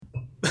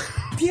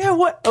Yeah,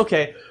 what?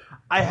 Okay.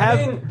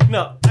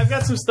 I've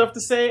got some stuff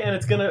to say, and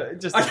it's gonna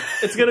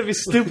be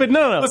stupid.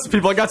 No. Listen,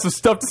 people, I got some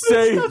stuff to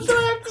say. The stuff that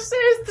I have to say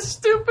is the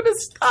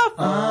stupidest stuff.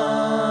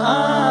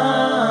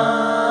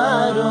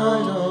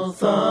 Idle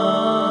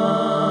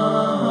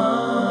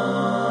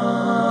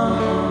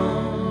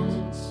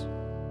Thumbs.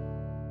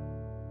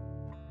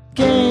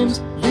 Games,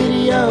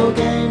 video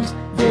games,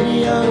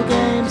 video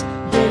games,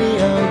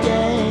 video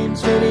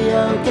games,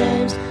 video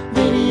games,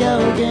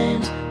 video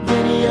games,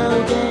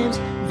 video games,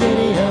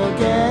 video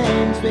games,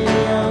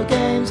 video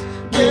games,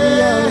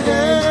 video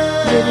games,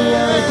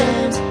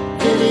 video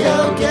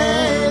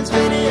games, video games,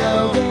 video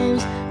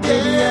games,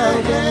 video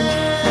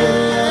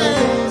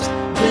games,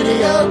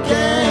 video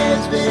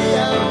games,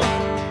 video.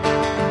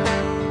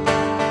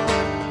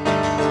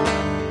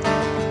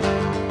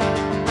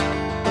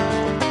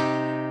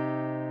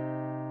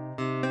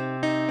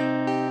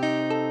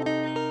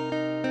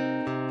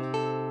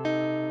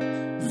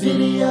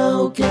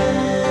 Video games.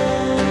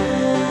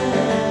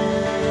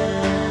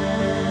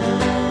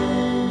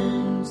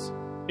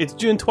 It's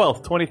June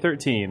 12th,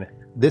 2013.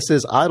 This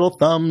is Idle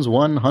Thumbs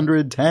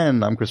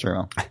 110. I'm Chris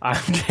Remo.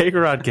 I'm Jake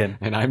Rodkin.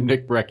 And I'm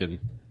Nick Brecken.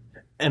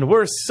 And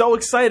we're so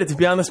excited to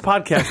be on this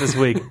podcast this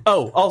week.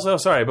 Oh, also,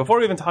 sorry, before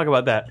we even talk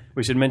about that,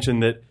 we should mention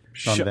that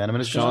Sean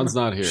Vanneman is Sean's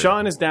not here.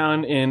 Sean is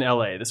down in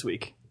LA this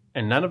week.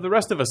 And none of the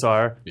rest of us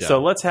are. Yeah.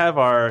 So let's have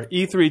our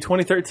E3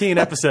 2013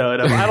 episode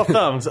of Idle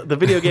Thumbs, the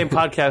video game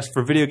podcast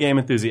for video game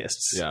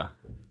enthusiasts Yeah.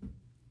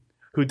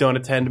 who don't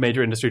attend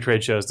major industry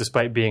trade shows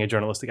despite being a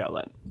journalistic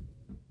outlet.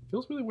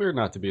 Feels really weird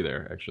not to be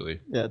there, actually.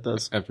 Yeah, it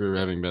does. After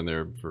having been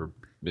there for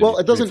maybe Well,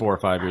 it doesn't- 4 or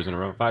 5 years in a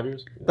row. 5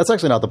 years? That's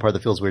actually not the part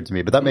that feels weird to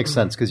me, but that makes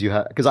sense because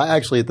I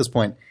actually at this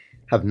point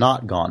have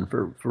not gone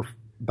for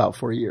about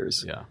 4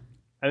 years. Yeah.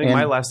 I think And-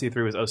 my last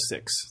E3 was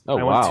 06. Oh,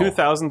 I wow. went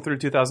 2000 through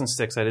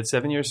 2006. I did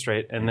 7 years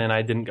straight, and then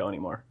I didn't go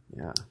anymore.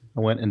 Yeah.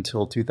 I went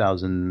until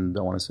 2000.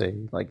 I want to say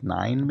like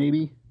 9,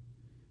 maybe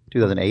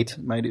 2008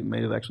 might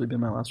have actually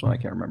been my last one. I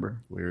can't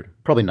remember. Weird.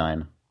 Probably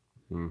 9.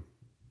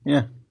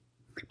 Yeah,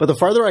 but the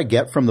farther I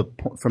get from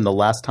the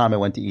last time I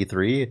went to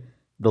E3,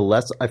 the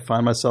less I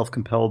find myself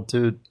compelled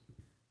to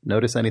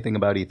notice anything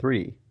about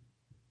E3.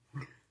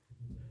 Like,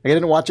 I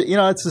didn't watch it.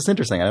 It's just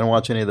interesting. I didn't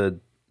watch any of the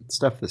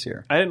stuff this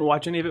year. I didn't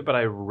watch any of it, but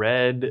I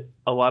read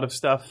a lot of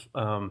stuff.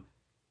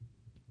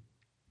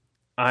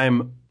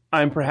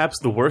 I'm perhaps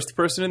the worst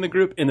person in the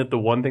group in that the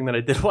one thing that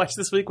I did watch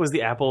this week was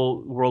the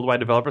Apple Worldwide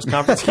Developers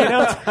Conference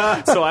keynote.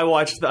 So I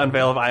watched the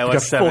unveil of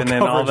iOS 7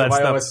 and all that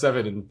stuff. iOS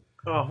 7 and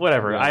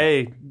Whatever. Yeah.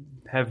 I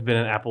have been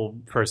an Apple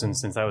person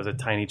since I was a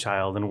tiny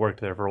child and worked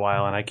there for a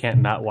while, and I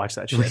can't not watch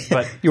that shit.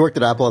 But You worked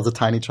at Apple as a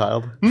tiny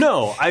child.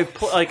 no,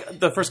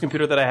 the first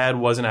computer that I had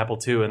was an Apple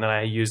II, and then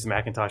I used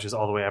Macintoshes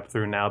all the way up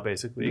through now,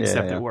 basically,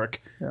 except yeah. at work.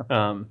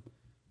 Yeah.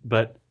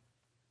 But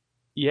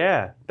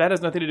yeah, that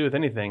has nothing to do with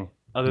anything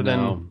other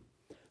No.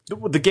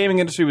 than the gaming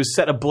industry was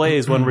set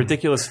ablaze when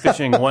Ridiculous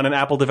Fishing won an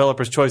Apple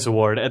Developers Choice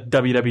Award at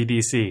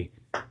WWDC.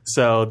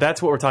 So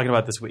that's what we're talking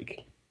about this week.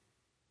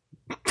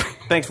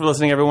 Thanks for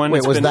listening, everyone. Wait,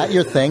 It's was been- that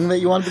your thing that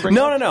you wanted to bring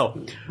up?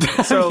 No.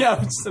 So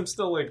yeah, I'm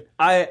still like...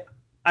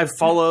 I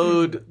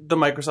followed the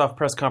Microsoft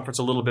press conference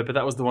a little bit, but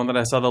that was the one that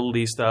I saw the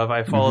least of.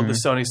 I followed the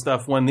Sony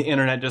stuff when the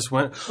internet just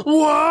went,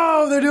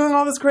 whoa, they're doing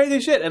all this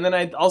crazy shit. And then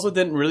I also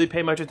didn't really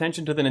pay much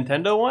attention to the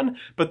Nintendo one.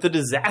 But the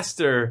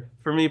disaster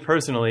for me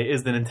personally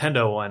is the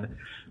Nintendo one.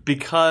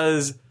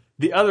 Because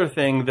the other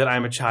thing that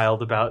I'm a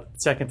child about,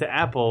 second to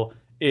Apple,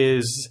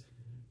 is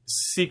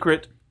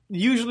secret,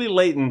 usually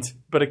latent,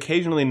 but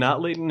occasionally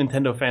not latent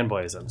Nintendo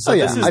fanboyism. So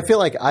this is, I feel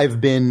like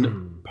I've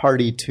been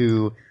party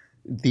to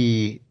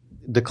the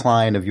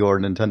decline of your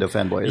Nintendo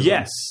fanboyism.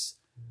 yes,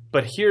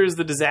 but here's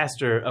the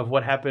disaster of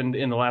what happened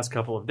in the last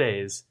couple of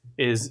days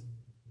is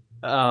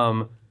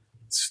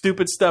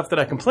stupid stuff that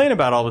I complain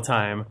about all the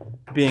time,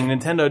 being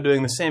Nintendo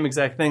doing the same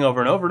exact thing over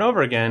and over and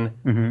over again,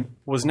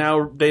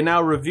 they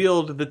now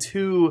revealed the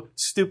two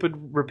stupid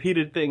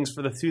repeated things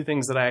for the two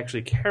things that I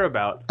actually care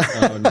about,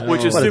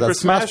 which is What is Super that?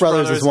 Smash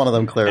Brothers is one of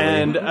them, clearly.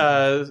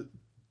 and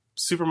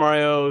Super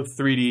Mario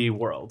 3D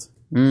World,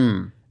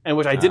 and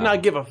which I did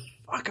not give a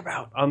fuck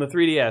about on the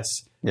 3DS.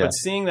 Yeah. But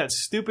seeing that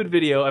stupid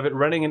video of it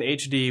running in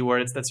HD, where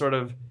it's that sort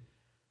of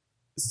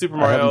Super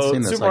I haven't Mario,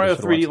 seen this. Super I Mario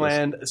should 3D watch this.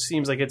 Land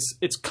seems like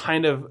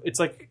it's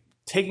like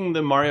taking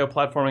the Mario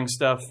platforming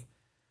stuff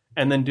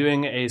and then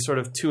doing a sort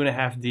of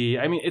 2.5D.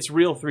 I mean, it's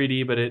real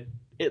 3D, but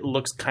it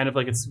looks kind of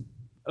like it's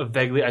a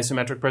vaguely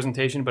isometric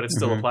presentation, but it's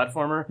still a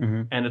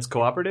platformer and it's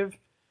cooperative.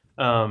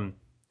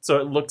 So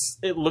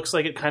it looks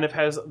like it kind of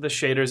has the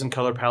shaders and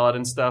color palette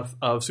and stuff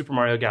of Super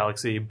Mario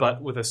Galaxy,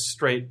 but with a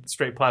straight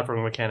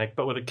platforming mechanic,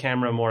 but with a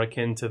camera more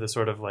akin to the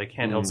sort of like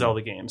handheld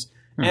Zelda games.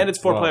 And it's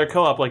 4-player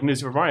co-op like New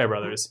Super Mario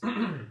Brothers.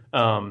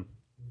 I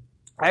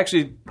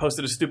actually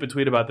posted a stupid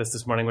tweet about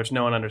this morning, which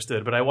no one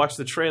understood, but I watched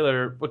the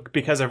trailer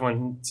because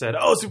everyone said,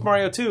 oh, Super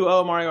Mario 2,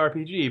 oh, Mario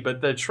RPG. But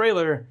the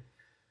trailer,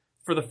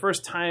 for the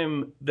first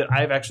time that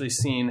I've actually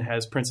seen,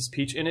 has Princess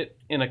Peach in it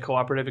in a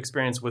cooperative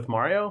experience with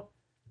Mario,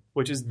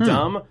 which is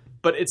dumb,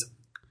 but it's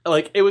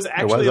like, it was Why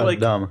actually is that like,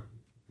 dumb?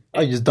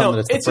 Oh, you just dumb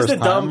that it's the just a first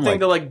dumb time? thing Like-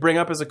 to like bring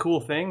up as a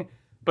cool thing.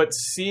 But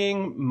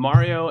seeing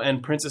Mario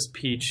and Princess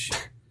Peach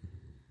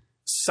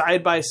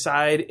side by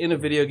side in a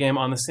video game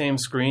on the same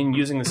screen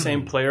using the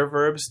same player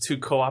verbs to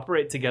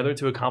cooperate together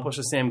to accomplish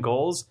the same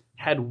goals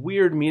had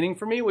weird meaning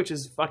for me, which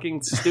is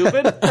fucking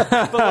stupid.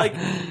 But like,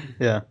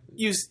 Yeah.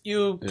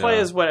 you play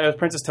as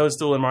Princess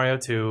Toadstool in Mario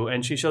 2,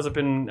 and she shows up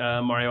in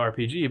Mario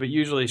RPG, but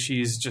usually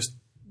she's just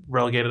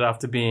relegated off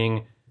to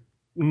being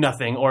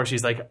nothing, or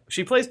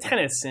she plays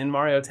tennis in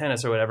Mario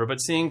Tennis or whatever. But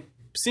seeing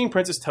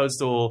Princess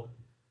Toadstool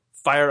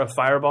fire a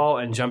fireball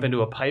and jump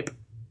into a pipe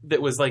that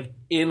was like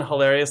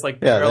hilarious, like Yeah,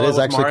 that parallel is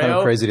with actually kind Mario,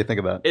 of crazy to think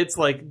about. it's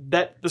like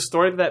that the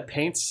story that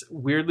paints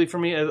weirdly for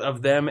me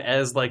of them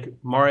as like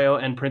Mario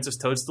and Princess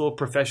Toadstool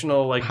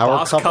professional like Power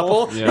boss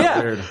couple? couple. Yeah,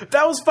 weird.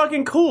 That was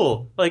fucking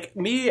cool. Like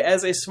me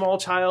as a small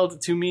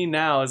child to me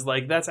now is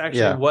like that's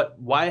actually Yeah.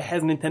 why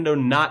has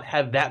Nintendo not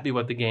had that be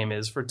what the game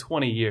is for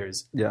 20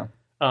 years? Yeah.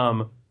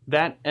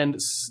 That and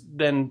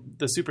then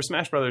the Super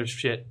Smash Brothers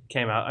shit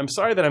came out. I'm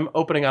sorry that I'm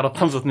opening out a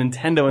thumbs with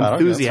Nintendo I don't know,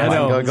 it's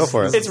enthusiasm. fine. Go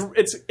for it.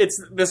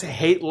 It's this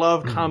hate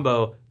love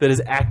combo that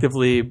is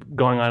actively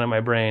going on in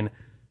my brain.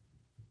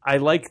 I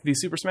like the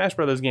Super Smash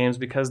Brothers games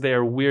because they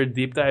are weird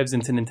deep dives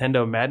into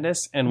Nintendo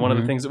madness. And one of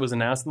the things that was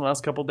announced in the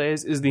last couple of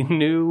days is the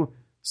new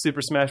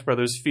Super Smash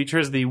Brothers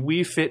features the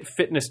Wii Fit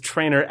fitness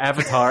trainer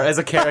avatar as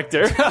a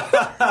character.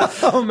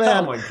 Oh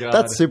man, Oh my God.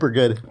 that's super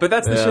good. But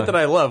that's the Yeah. shit that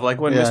I love. Like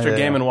when Yeah, Mr. yeah,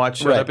 Game yeah. & Watch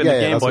showed Right. up in Yeah, the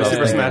yeah, Game that's Boy what I was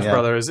Super thinking, Smash yeah.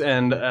 Brothers,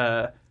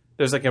 and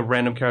there's like a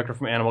random character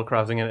from Animal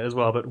Crossing in it as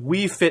well. But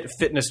Wii Fit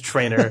fitness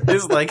trainer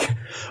is like,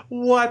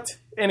 what?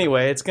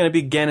 Anyway, it's going to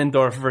be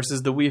Ganondorf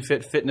versus the Wii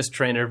Fit fitness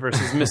trainer versus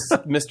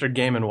Mr.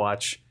 Game &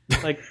 Watch.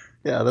 Like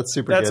Yeah, that's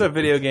super that's good. a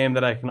video game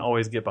that I can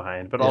always get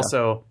behind. But Yeah.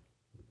 also,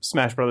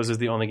 Smash Brothers is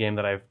the only game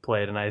that I've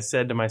played, and I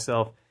said to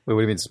myself, Wait, what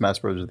do you mean Smash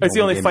Bros? it's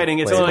the only game fighting.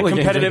 you It's the only played?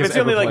 Only game competitive. Jake It's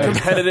the only has like ever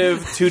played. competitive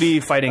 2D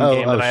fighting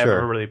game that I sure.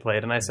 ever really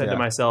played. And I said Yeah. to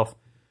myself,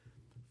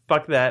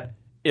 "Fuck that!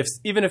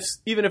 Even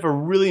if a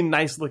really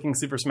nice looking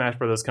Super Smash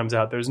Bros. Comes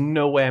out, there's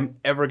no way I'm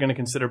ever going to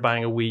consider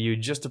buying a Wii U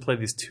just to play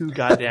these two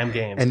goddamn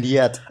games. And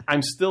yet,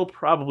 I'm still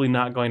probably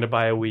not going to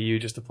buy a Wii U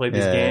just to play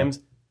these Yeah. games.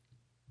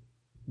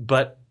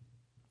 But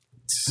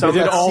They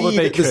did that all that seed-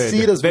 they the could.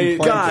 seed has been They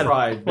planted.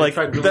 tried. They like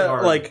tried really the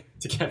hard like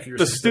to capture your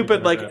the system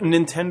stupid like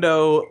internet.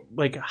 Nintendo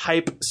like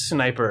hype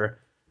sniper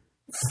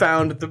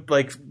found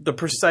the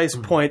precise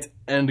point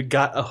and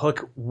got a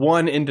hook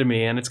one into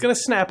me, and it's gonna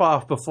snap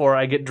off before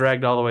I get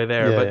dragged all the way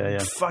there. Yeah, but yeah, yeah.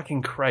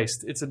 fucking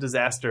Christ, it's a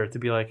disaster to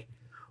be like,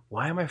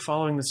 why am I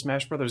following the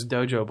Smash Brothers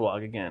Dojo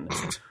blog again?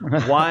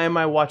 Why am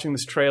I watching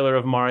this trailer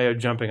of Mario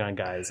jumping on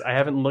guys? I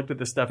haven't looked at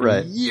this stuff in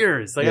Right.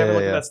 years. Like Yeah, I haven't yeah,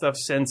 looked yeah. at that stuff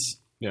since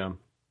Yeah.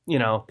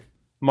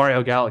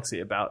 Mario Galaxy.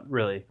 About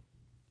really.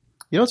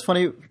 you know what's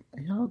funny?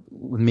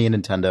 With me and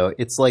Nintendo,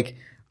 it's like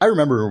I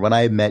remember when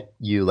I met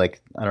you,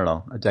 like I don't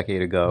know, a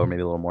decade ago or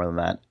maybe a little more than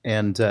that,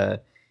 and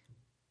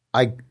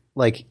I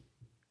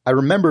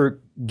remember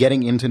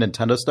getting into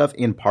Nintendo stuff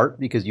in part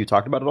because you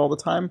talked about it all the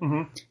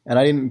time, and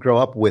I didn't grow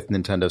up with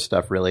Nintendo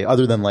stuff really,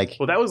 other than like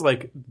Well, that was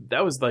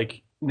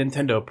like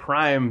Nintendo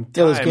Prime.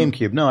 it was time.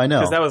 GameCube. No, I know.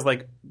 Because that was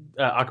like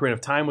Ocarina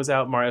of Time was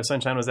out, Mario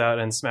Sunshine was out,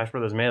 and Smash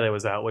Brothers Melee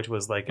was out, which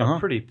was like a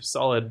pretty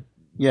solid.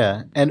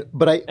 Yeah, and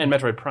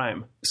Metroid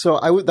Prime. so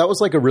that was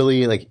like a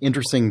really like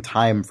interesting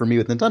time for me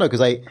with Nintendo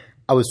because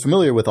I was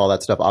familiar with all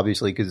that stuff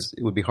obviously because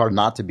it would be hard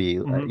not to be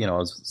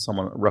as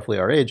someone roughly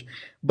our age,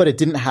 but it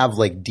didn't have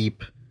like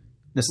deep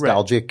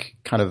nostalgic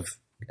kind of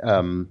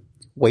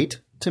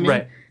weight to me,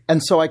 Right.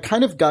 and so I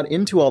kind of got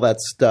into all that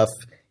stuff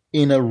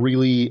in a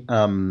really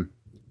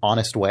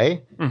honest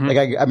way. Like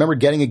I remember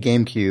getting a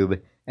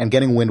GameCube and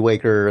getting Wind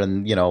Waker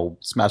and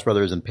Smash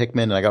Brothers and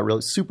Pikmin, and I got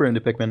really super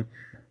into Pikmin.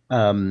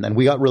 And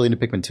we got really into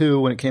Pikmin 2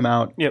 when it came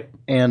out. Yep.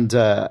 And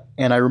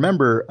I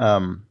remember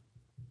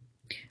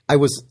it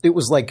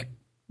was like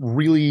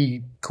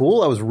really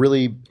cool. I was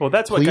really Well,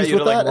 that's what got pleased you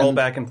to with like that, roll and-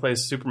 back and play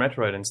Super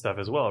Metroid and stuff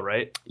as well,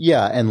 right?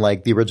 yeah, and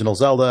like the original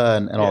Zelda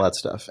and all Yeah. that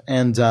stuff.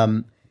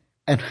 And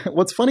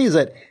what's funny is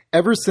that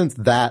ever since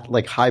that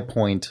like high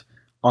point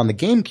on the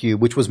GameCube,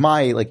 which was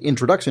my like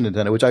introduction to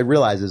Nintendo, which I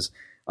realize is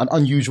an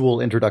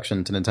unusual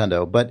introduction to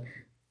Nintendo, but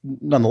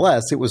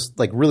nonetheless, it was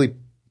like really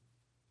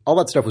all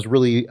that stuff was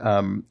really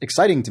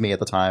exciting to me at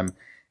the time,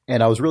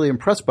 and I was really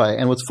impressed by it.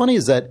 And what's funny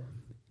is that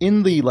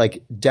in the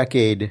like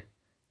decade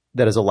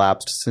that has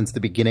elapsed since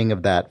the beginning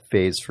of that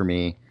phase for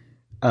me,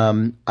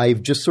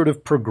 I've just sort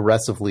of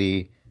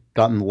progressively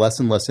gotten less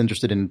and less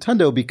interested in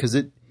Nintendo because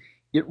it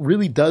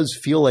really does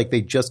feel like they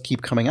just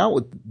keep coming out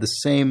with the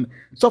same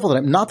stuff all the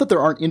time. Not that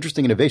there aren't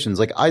interesting innovations.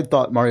 Like I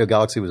thought Mario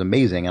Galaxy was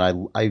amazing,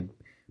 and I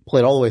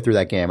played all the way through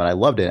that game, and I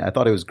loved it. I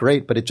thought it was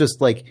great, but it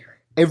just like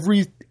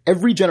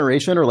every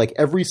generation or like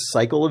every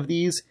cycle of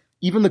these,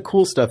 even the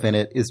cool stuff in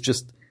it is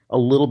just a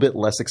little bit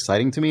less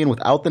exciting to me. And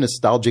without the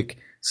nostalgic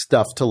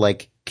stuff to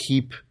like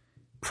keep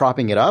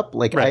propping it up,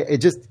 like Right.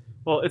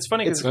 Well, it's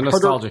funny because The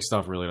nostalgic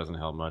stuff really doesn't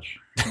help much.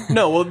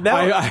 no, well,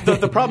 now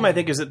the problem I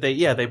think is that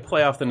they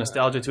play off the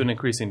nostalgia to an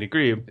increasing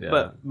degree. Yeah.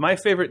 But my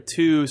favorite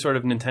two sort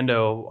of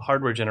Nintendo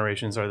hardware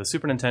generations are the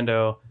Super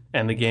Nintendo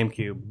and the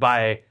GameCube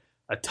by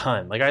a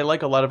ton. Like I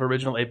like a lot of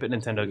original 8-bit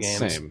Nintendo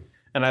games. Same.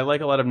 And I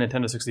like a lot of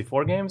Nintendo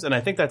 64 games, and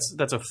I think that's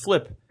a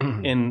flip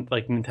in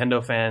like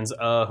Nintendo fans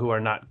who are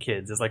not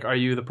kids. It's like, are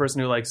you the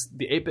person who likes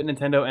the 8-bit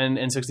Nintendo and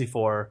N64,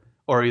 or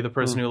are you the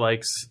person who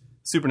likes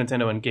Super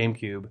Nintendo and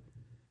GameCube?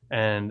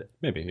 And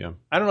Maybe, yeah.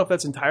 I don't know if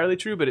that's entirely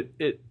true, but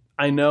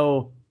I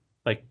know,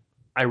 like,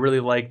 I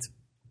really liked.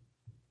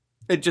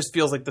 It just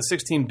feels like the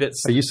 16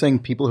 bits. Are you saying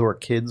people who are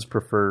kids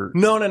prefer?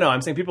 No.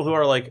 I'm saying people who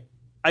are like.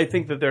 I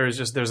think that there's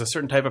a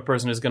certain type of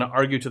person who's going to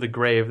argue to the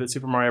grave that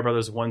Super Mario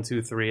Brothers 1,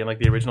 2, 3, and like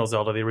the original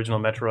Zelda, the original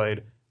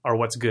Metroid are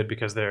what's good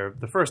because they're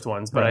the first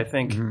ones. But Right. I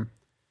think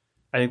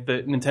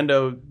that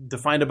Nintendo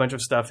defined a bunch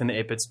of stuff in the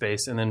 8-bit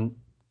space and then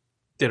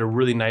did a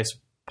really nice,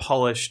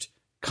 polished,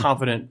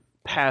 confident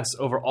pass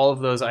over all of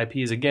those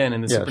IPs again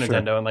in the Super sure.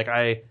 Nintendo. And like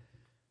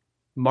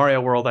Mario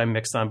World, I'm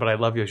mixed on, but I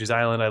love Yoshi's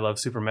Island. I love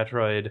Super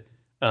Metroid.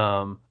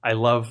 I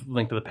love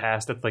Link to the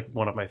Past. That's like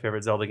one of my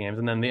favorite Zelda games.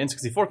 And then the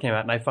N64 came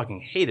out, and I fucking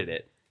hated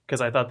it because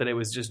I thought that it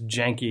was just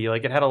janky.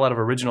 Like it had a lot of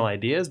original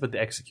ideas, but the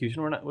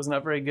execution was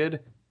not very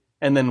good.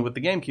 And then with the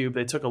GameCube,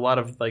 they took a lot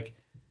of like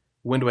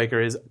Wind Waker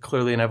is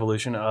clearly an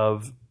evolution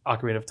of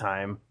Ocarina of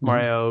Time.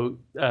 Mario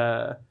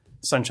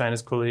Sunshine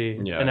is clearly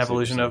an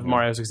evolution of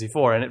Mario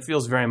 64, and it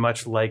feels very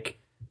much like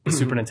the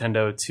Super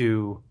Nintendo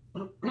to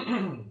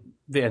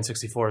the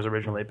N64's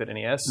original 8-bit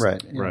NES.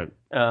 Right. Yeah. Right.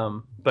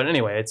 But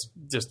anyway, it's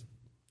just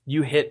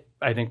you hit,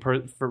 I think,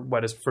 for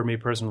what is for me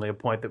personally a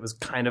point that was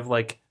kind of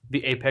like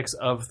the apex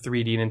of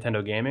 3D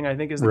Nintendo gaming. I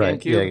think is the Right.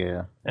 GameCube.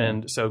 Yeah.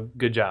 And so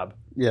good job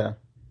Yeah.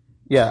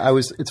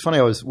 It's funny.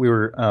 We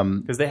were.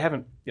 because they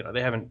haven't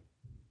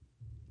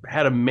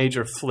had a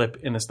major flip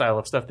in the style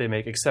of stuff they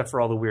make, except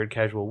for all the weird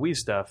casual Wii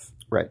stuff,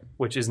 Right.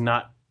 which is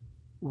not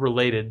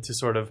related to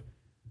sort of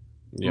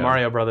Yeah.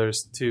 Mario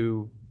Brothers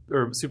to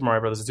or Super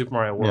Mario Brothers to Super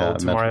Mario World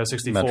to Mario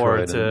 64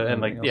 Metroid to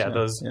and like everything else,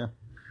 those. Yeah.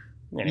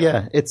 Anyway.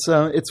 Yeah, it's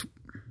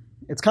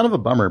kind of a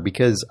bummer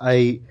because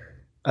I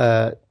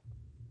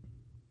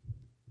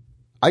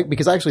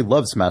actually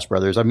love Smash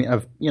Brothers. I mean,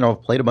 I've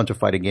played a bunch of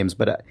fighting games,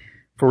 but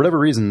for whatever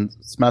reason,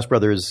 Smash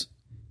Brothers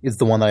is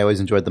the one that I always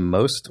enjoyed the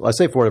most. Well, I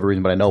say for whatever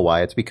reason, but I know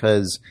why. It's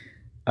because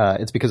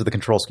of the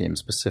control scheme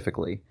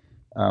specifically.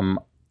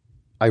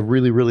 I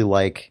really, really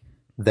like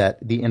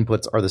that the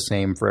inputs are the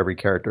same for every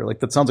character. Like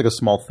that sounds like a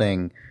small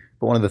thing,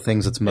 but one of the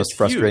things that's most It's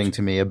frustrating huge.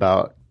 to me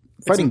about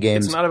fighting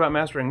games. It's not about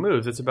mastering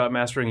moves. It's about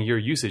mastering your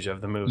usage of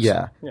the moves.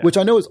 Yeah, which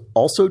I know is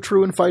also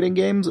true in fighting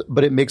games,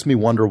 but it makes me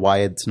wonder why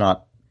it's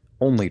not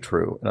only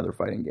true in other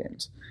fighting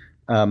games.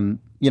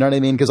 You know what I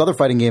mean? Because other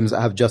fighting games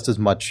have just as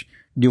much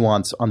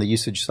nuance on the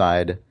usage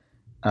side.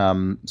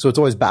 So it's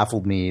always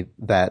baffled me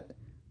that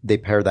they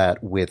pair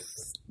that with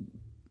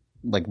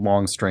like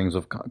long strings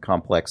of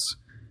complex.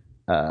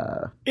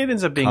 It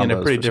ends up being in a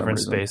combos pretty for some different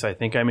reason. space. I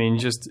think. I mean,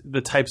 just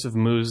the types of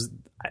moves.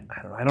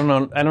 I don't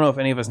know. I don't know if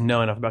any of us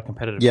know enough about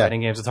competitive Yeah.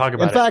 fighting games to talk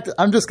about In it. fact,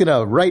 I'm just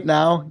gonna right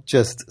now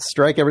just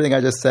strike everything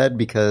I just said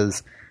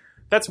because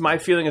That's my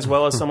feeling as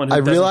well as someone who I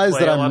doesn't realize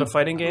play that a lot I'm- of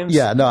fighting games.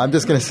 yeah, no, I'm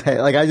just gonna say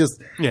like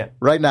Yeah.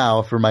 right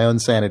now for my own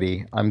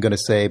sanity, I'm gonna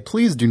say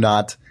please do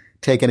not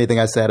take anything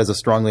I said as a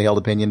strongly held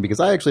opinion because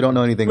I actually don't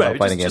know anything Right, about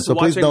fighting just games. So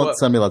please watching don't what-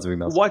 send me lots of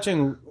emails.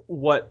 Watching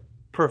what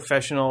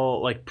professional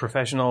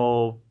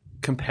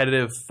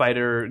competitive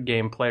fighter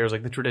game players,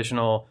 like the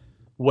traditional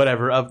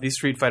whatever of the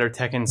Street Fighter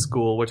Tekken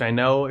school, which I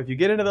know if you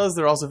get into those,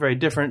 they're also very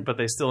different, but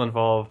they still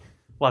involve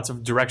lots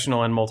of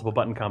directional and multiple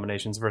button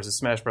combinations versus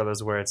Smash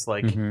Brothers, where it's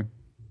like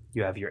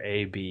you have your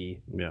A, B,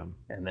 Yeah.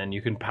 and then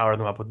you can power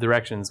them up with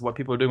directions. What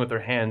people are doing with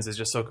their hands is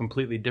just so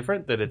completely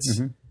different that it's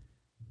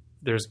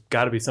there's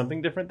got to be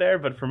something different there.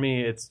 But for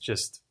me, it's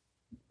just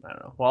I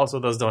don't know. Well, also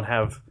those don't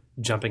have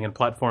jumping and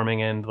platforming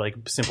and like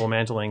simple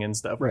mantling and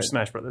stuff, which Right.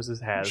 Smash Brothers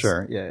has.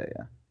 Sure, yeah.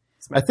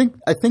 I think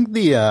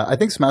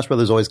Smash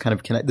Brothers always kind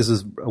of connect. This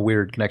is a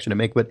weird connection to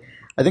make, but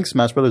I think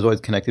Smash Brothers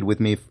always connected with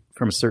me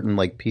from a certain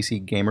like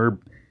PC gamer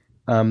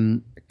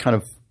kind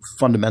of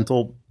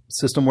fundamental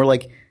system where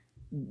like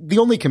the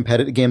only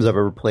competitive games I've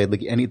ever played,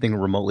 like anything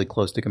remotely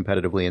close to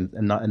competitively, and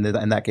not in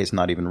that case,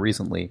 not even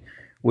recently,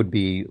 would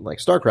be like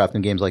StarCraft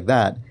and games like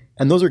that.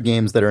 And those are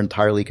games that are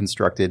entirely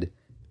constructed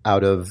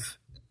out of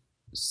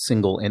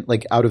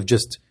out of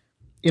just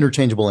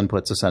interchangeable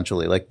inputs,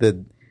 essentially. Like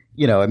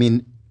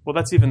Well,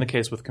 that's even the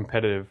case with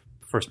competitive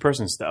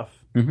first-person stuff.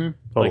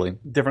 totally. Like,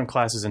 different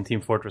classes in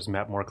Team Fortress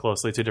map more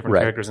closely to different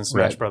Right, characters in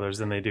Smash right. Brothers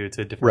than they do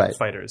to different Right.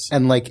 fighters.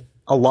 And like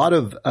a lot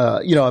of,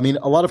 a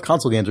lot of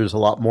console games are just a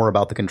lot more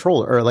about the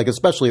controller, or like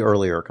especially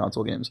earlier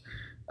console games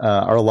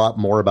are a lot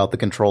more about the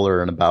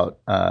controller and about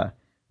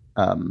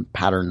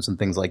patterns and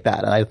things like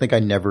that. And I think I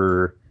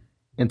never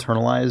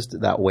internalized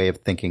that way of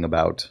thinking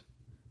about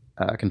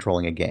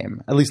controlling a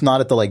game, at least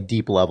not at the like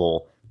deep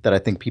level that I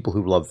think people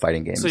who love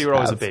fighting games. So you were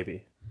always a have.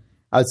 baby.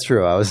 That's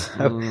true.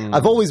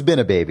 I've always been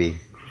a baby,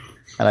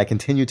 and I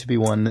continue to be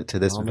one to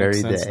this All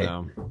very makes sense day.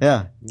 now.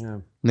 Yeah. Yeah.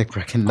 Nick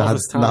Brecken All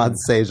nods this time.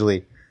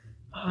 sagely.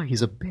 Oh,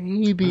 he's a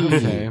baby.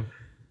 Okay.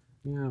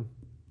 Yeah.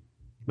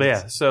 But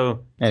yeah,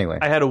 so Anyway,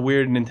 I had a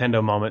weird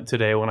Nintendo moment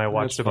today when I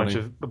watched That's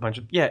a bunch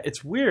of yeah,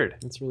 it's weird.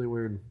 It's really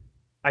weird.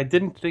 I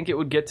didn't think it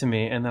would get to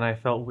me, and then I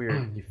felt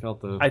weird. You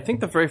felt the... I think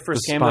the very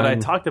first The game that I spine.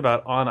 talked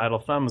about on Idle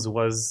Thumbs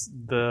was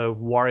the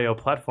Wario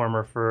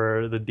platformer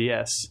for the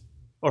DS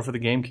or for the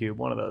GameCube,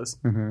 one of those.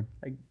 I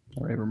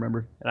don't even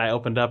remember. And I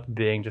opened up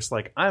being just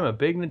like, I'm a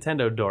big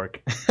Nintendo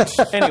dork.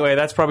 Anyway,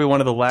 that's probably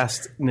one of the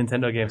last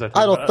Nintendo games I talked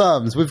Idle about.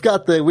 Thumbs. We've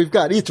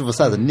got each of us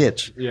has a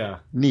niche. Yeah.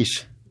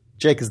 Niche.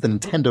 Jake is the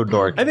Nintendo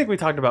dork. I think we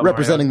talked about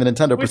Representing Mario. the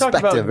Nintendo We talked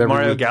perspective about every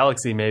Mario week.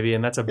 Galaxy maybe,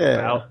 and that's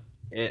about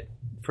it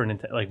for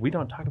Nintendo. Like, we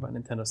don't talk about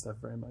Nintendo stuff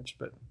very much,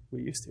 but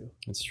we used to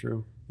That's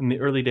true. in the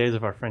early days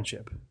of our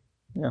friendship.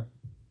 Yeah.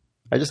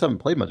 I just haven't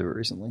played much of it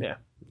recently. Yeah.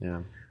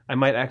 Yeah. I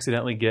might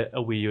accidentally get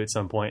a Wii U at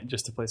some point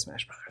just to play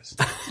Smash Brothers.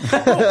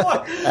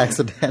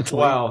 Accidentally.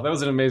 Wow, that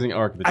was an amazing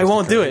arc. That I just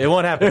won't do it. It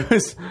won't happen.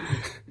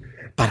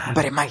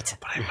 But it might.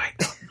 But I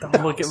might.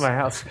 Don't look at my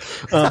house.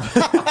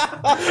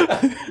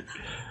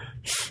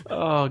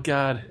 Oh,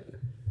 God.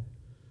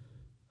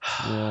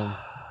 Yeah.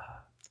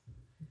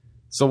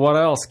 So what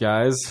else,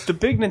 guys? The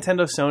big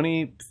Nintendo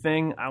Sony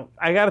thing,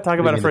 I got to talk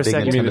about it for a the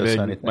big second. You mean the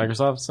Nintendo big Sony thing.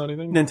 Microsoft Sony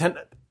thing? Nintendo.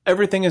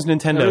 Everything is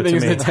Nintendo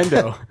Everything to is me.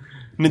 Nintendo.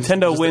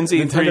 Nintendo wins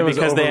E3 Nintendo is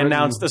because they overridden.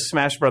 announced a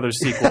Smash Brothers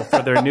sequel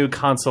for their new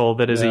console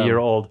that is a Yeah. year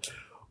old.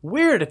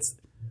 Weird. It's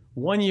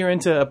 1 year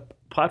into a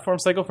platform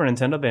cycle for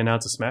Nintendo. They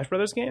announced a Smash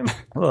Brothers game.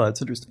 Oh,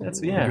 that's interesting.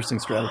 Interesting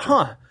strategy.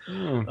 Huh.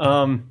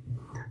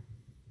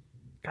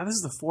 God, this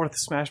is the fourth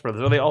Smash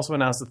Brothers. Oh, they also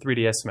announced the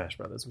 3DS Smash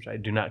Brothers, which I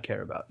do not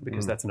care about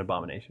because that's an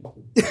abomination.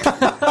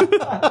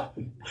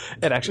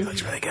 It actually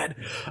looks really good.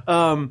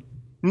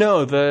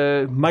 No,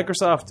 the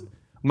Microsoft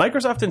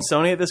and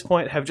Sony at this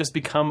point have just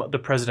become the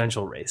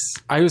presidential race.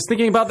 I was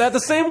thinking about that the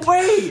same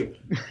way.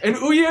 And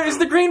Ouya is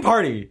the Green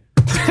Party.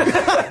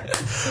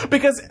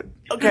 Because,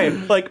 okay,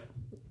 like,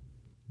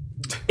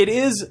 it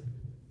is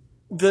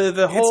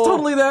the whole... It's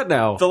totally that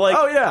now. The, like,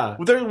 oh, yeah.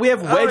 We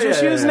have wedge yeah,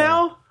 issues yeah.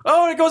 now?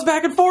 Oh, and it goes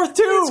back and forth,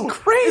 too. It's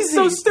crazy. It's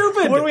so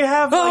stupid. When do we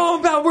have, like-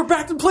 Oh, we're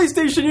back to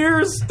PlayStation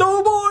years.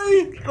 Oh,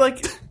 boy.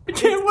 Like, I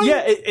can't wait.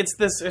 yeah, it's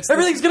this... It's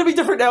Everything's going to be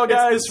different now, this,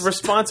 guys. this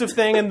responsive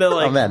thing and the,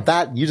 like... Oh man,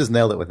 you just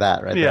nailed it with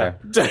that right Yeah.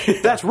 there.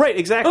 That's right,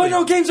 exactly. Oh,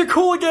 no, games are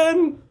cool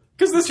again.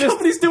 Because this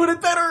company's doing it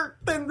better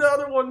than the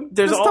other one.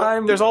 There's this all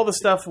time. there's all the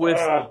stuff with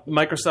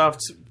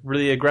Microsoft's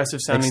really aggressive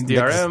sounding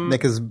DRM.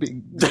 Nick is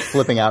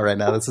flipping out right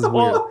now. This is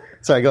weird.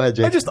 Sorry, go ahead,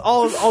 Jake. Just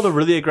all the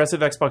really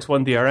aggressive Xbox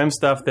One DRM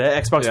stuff. The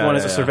Xbox Yeah, One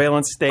is yeah, a yeah.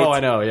 surveillance state. Oh, I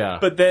know, yeah.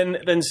 But then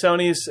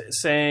Sony's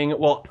saying,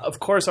 well, of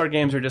course our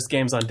games are just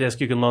games on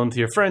disc. You can loan them to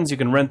your friends. You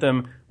can rent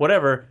them.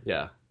 Whatever.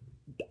 yeah.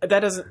 That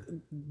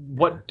doesn't.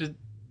 What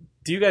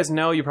do you guys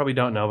know? You probably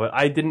don't know, but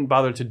I didn't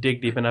bother to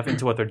dig deep enough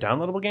into what their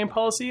downloadable game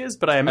policy is.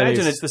 But I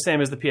imagine it's the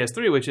same as the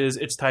PS3, which is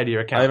it's tied to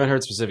your account. I haven't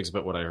heard specifics,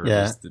 but what I heard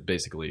Yeah. is that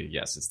basically,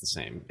 yes, it's the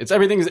same. It's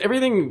everything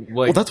like...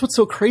 Well, that's what's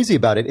so crazy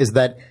about it is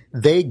that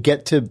they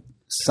get to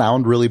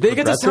sound really They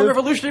get to sound progressive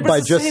revolutionary, but by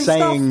it's the just same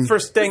saying stuff for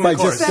staying by the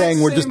course. just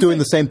saying we're just Same doing thing.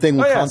 the same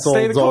thing Oh, yeah, consoles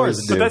stay the always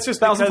course. do. But that's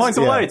just 1,000 because, points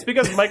of light. It's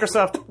because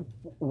Microsoft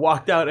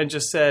walked out and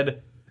just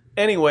said,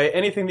 anyway,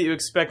 anything that you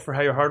expect for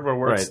how your hardware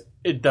works, Right.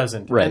 it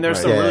doesn't. Right, And there's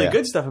right. some Yeah, really yeah.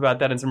 good stuff about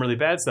that and some really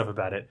bad stuff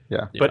about it.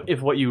 Yeah. But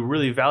if what you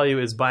really value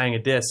is buying a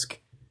disc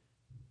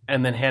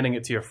and then handing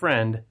it to your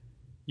friend,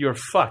 you're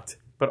fucked.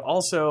 But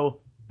also,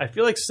 I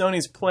feel like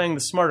Sony's playing the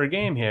smarter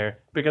game here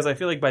because I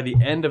feel like by the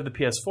end of the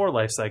PS4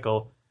 life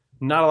cycle,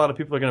 not a lot of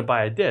people are going to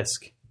buy a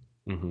disc.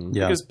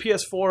 Yeah. Because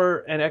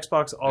PS4 and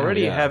Xbox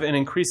already yeah. have an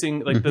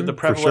increasing, like the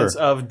prevalence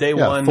sure. of day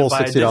Yeah, one, full buy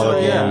a $60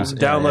 digital, games.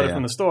 download Yeah. it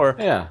from the store.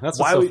 Yeah, that's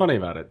Why what's so would- funny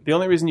about it. The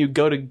only reason you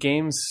go to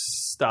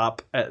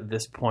GameStop at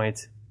this point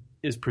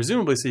is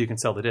presumably so you can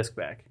sell the disc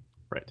back.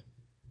 Right.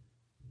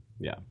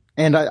 Yeah.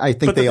 And I But think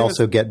the they thing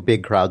also get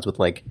big crowds with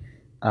like,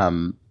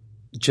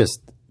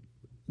 just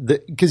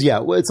because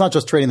it's not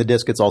just trading the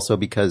disc. It's also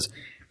because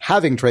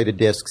having traded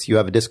discs, you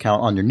have a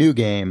discount on your new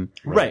game,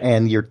 Right.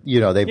 And they've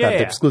got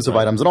the exclusive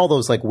items and all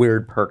those like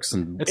weird perks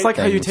and. It's like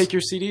how you things. take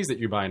your CDs that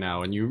you buy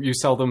now and you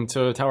sell them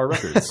to Tower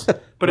Records.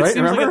 But it Right?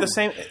 seems like Remember? at the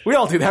same We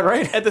all do that,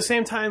 right? at the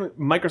same time,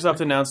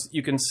 Microsoft announced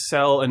you can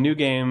sell a new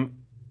game,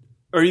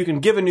 or you can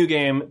give a new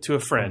game to a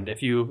friend if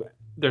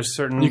there's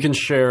certain You can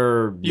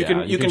share. you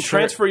can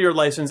transfer your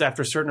license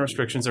after certain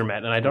restrictions are met,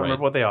 and I don't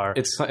remember what they are.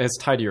 It's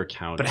tied to your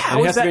account. But And how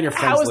it is has to be that? on your How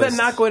friends is that list.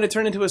 not going to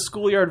turn into a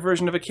schoolyard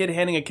version of a kid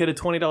handing a kid a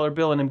 $20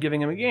 bill and him giving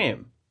him a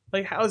game?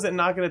 Like, how is that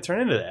not going to turn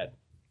into that?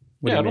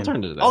 Yeah, it'll turn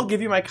into that. I'll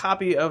give you my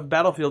copy of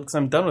Battlefield because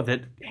I'm done with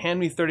it. Hand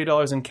me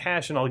 $30 in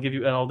cash, and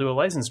I'll do a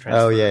license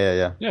transfer. Oh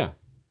yeah. Yeah.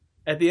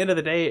 At the end of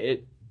the day,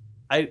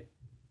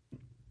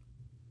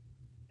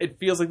 it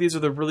feels like these are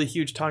the really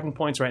huge talking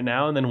points right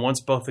now. And then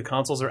once both the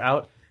consoles are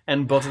out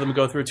and both of them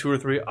go through 2 or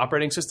 3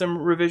 operating system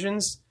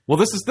revisions, Well,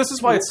 this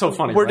is why it's so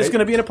funny. we're just right? going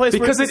to be in a place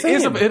because where it's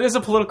it is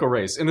a political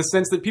race in the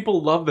sense that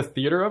people love the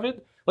theater of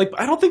it. Like,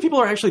 I don't think people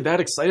are actually that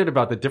excited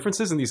about the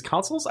differences in these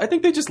consoles. I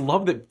think they just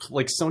love that,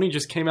 like, Sony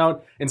just came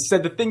out and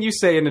said the thing you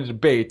say in a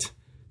debate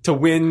to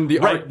win the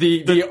Right.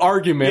 the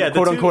argument, yeah, the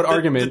quote unquote two- the-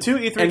 argument. the two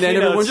E3 and then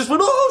everyone keynotes- just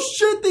went, "Oh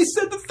shit! They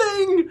said the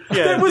thing.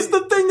 Yeah, that was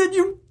the thing that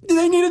you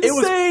they needed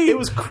to say. It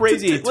was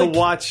crazy to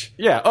watch.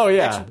 Yeah. Oh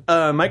yeah.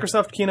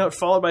 Microsoft keynote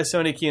followed by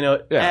Sony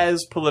keynote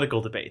as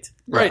political debate.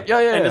 Right.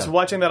 Yeah. And just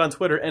watching that on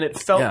Twitter, and it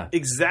felt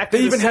exactly.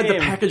 They even the same. had the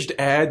packaged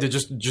ad to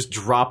just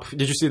drop.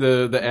 Did you see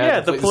the ad? Yeah,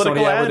 the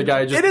political Sony ad. where the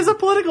guy just, it is a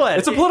political ad.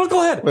 It's a political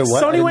ad. Wait,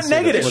 what? I Sony didn't went see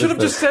this. negative. It What should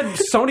is have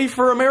just said Sony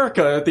for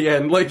America at the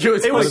end. Like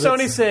it was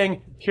Sony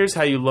saying, "Here's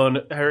how you loan.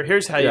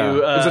 Here's how Yeah. you."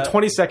 It was a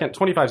 25 second.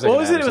 What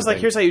was ad it? or It was like,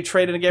 something. "Here's how you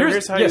trade in a game.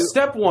 Here's how you."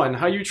 Step one: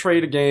 how you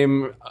trade a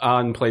game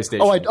on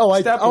PlayStation.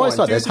 I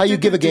saw this. How you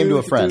give a game to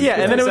a friend. Yeah,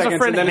 and then it was a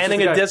friend and then it's handing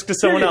just a the guy, disc to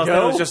someone "Here you else. And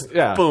it go." was just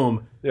Yeah.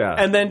 boom. Yeah.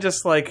 And then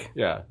just like,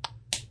 Yeah.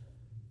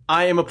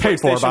 I am a Paid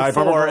for PlayStation by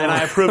 4, blah, blah, blah. and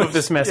I approve of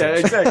this message. Yeah,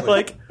 exactly.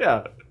 Like,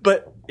 Yeah.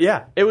 but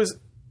yeah, it was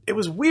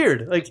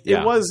weird. Like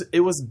Yeah. it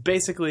was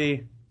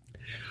basically.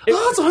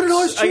 It's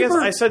 $100 cheaper. I guess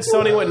I said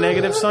Sony went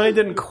negative. Sony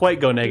didn't quite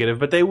go negative,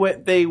 but they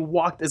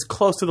walked as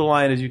close to the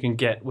line as you can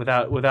get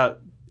without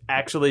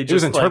actually It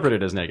was just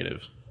interpreted as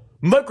negative.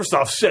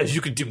 Microsoft says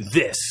you could do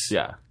this.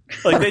 Yeah.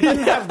 Like they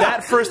didn't have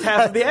that first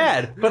half of the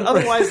ad, but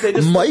otherwise they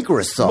just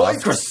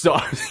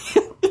Microsoft.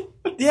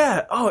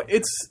 yeah. Oh,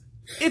 it's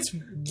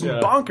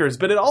bonkers,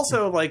 but it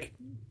also like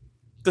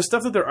the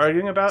stuff that they're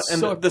arguing about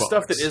and the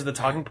stuff that is the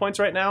talking points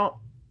right now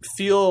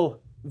feel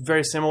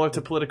very similar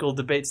to political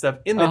debate stuff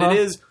in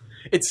that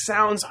it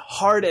sounds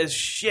hard as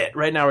shit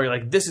right now where you're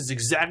like, this is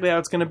exactly how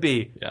it's going to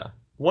be. Yeah.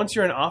 Once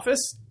you're in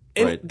office,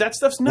 Right. that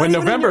stuff's not When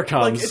even November in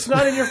your, comes. like, it's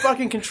not in your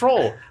fucking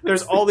control.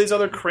 There's all these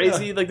other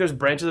crazy, like there's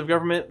branches of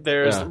government,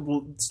 there's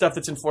stuff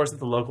that's enforced at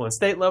the local and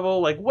state level,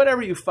 like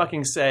whatever you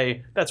fucking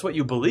say, that's what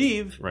you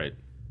believe. Right.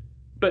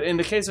 But in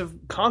the case of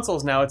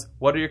consoles now, it's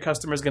what are your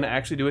customers going to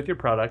actually do with your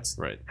products?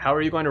 Right. How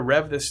are you going to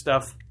rev this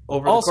stuff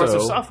over the course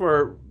of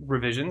software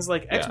revisions?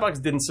 Like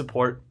Xbox didn't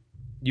support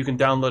you can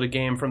download a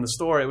game from the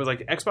store. It was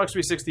like Xbox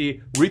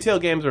 360 retail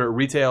games are at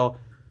retail,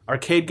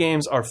 arcade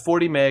games are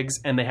 40 megs,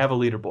 and they have a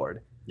leaderboard.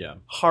 Yeah.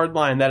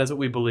 Hardline, that is what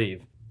we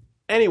believe.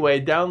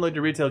 Anyway, download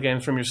your retail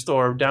games from your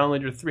store.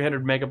 Download your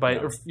 300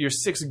 megabyte or your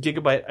 6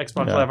 gigabyte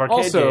Xbox Live Arcade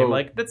Also- game.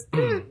 Like that's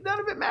none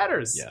of it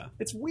matters. Yeah.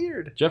 It's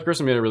weird. Jeff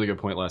Gerstmann made a really good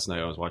point last night.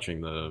 I was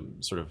watching the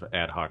sort of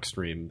ad hoc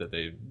stream that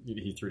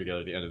he threw together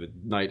at the end of the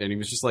night, and he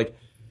was just like,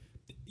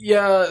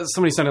 "Yeah,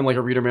 somebody sent in like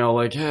a reader mail,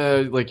 like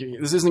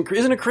this isn't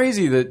it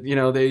crazy that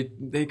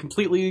they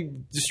completely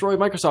destroyed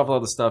Microsoft with all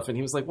this stuff?" And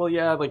he was like, "Well,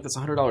 yeah, like that's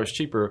 $100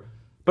 cheaper."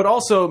 But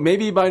also,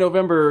 maybe by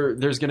November,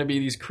 there's going to be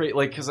these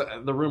because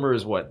the rumor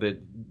is that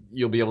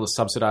you'll be able to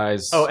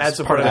subsidize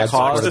ad-supported part of the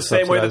Xbox. cost. The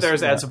same way that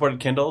there's Yeah. ad-supported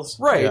Kindles.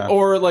 Right. Yeah.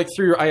 Or like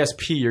through your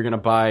ISP, you're going to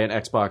buy an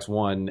Xbox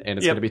One and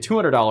it's Yep. going to be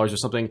 $200 or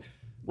something.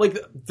 Like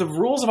the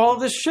rules of all of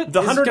this shit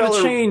The is going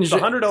to change. The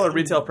 $100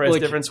 retail price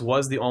Like- difference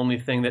was the only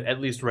thing that, at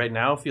least right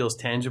now, feels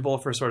tangible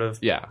for sort of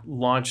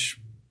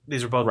launch.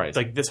 These are both Right.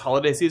 like this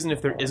holiday season.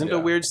 If there isn't a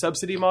weird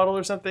subsidy model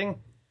or something,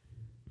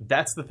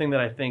 that's the thing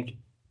that I think.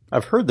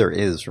 I've heard there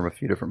is from a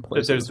few different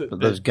places.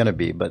 There's going to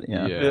be, but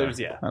Yeah.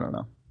 I don't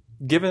know.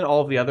 Given all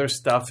of the other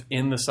stuff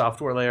in the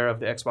software layer of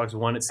the Xbox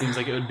One, it seems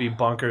like it would be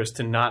bonkers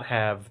to not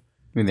have.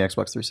 You mean the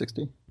Xbox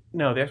 360?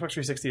 No, the Xbox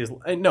 360 is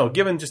no.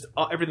 Given just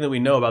everything that we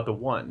know about the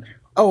One,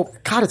 Oh,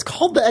 God, it's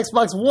called the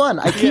Xbox One.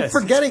 I keep Yes.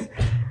 forgetting.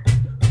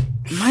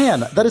 Man,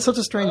 that is such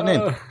a strange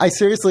name. I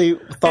seriously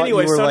thought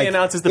anyway, you were Sony like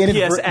announces the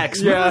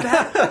PSX.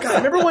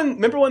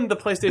 Remember when the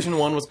PlayStation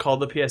 1 was called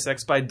the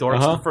PSX by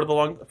dorks for the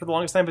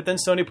longest time, but then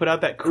Sony put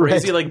out that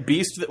crazy Right. like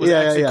beast that was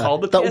actually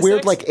called the that PSX.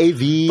 weird like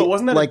AV. But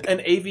wasn't that like an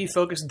AV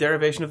focused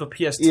derivation of the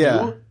PS2?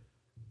 Yeah.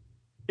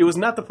 It was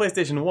not the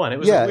PlayStation 1. It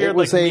was a weird it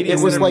was like a media it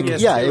was center like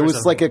PS2 it or was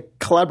something. like a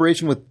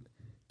collaboration with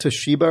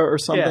Toshiba or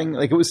something. Yeah.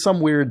 Like it was some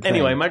weird thing.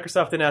 Anyway,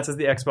 Microsoft announces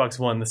the Xbox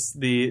One,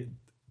 the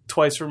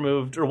once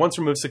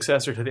removed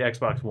successor to the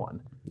Xbox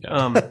One.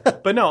 Yeah.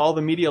 But no, all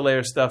the media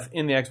layer stuff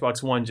in the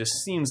Xbox One just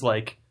seems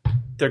like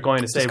they're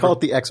going to say just call it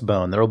the X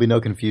Bone. There will be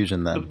no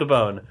confusion then. the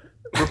bone.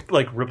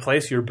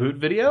 Replace your boot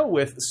video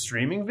with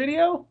streaming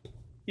video,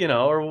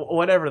 or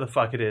whatever the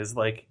fuck it is.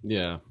 Like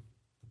Yeah.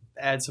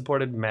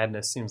 ad-supported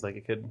madness seems like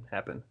it could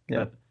happen.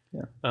 Yeah.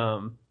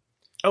 But,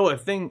 a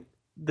thing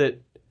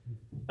that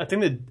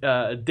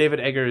David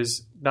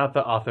Eggers, not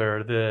the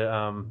author,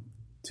 the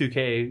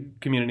 2K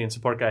community and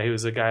support guy, who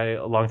was a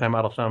longtime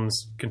Idle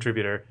Thumbs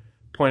contributor,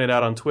 pointed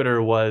out on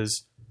Twitter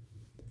was,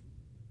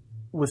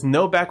 with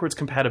no backwards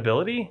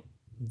compatibility,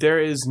 there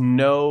is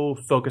no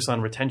focus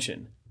on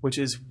retention, which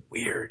is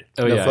weird.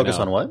 Oh, no yeah. focus I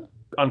know. on what?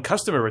 On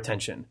customer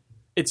retention.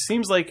 It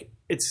seems like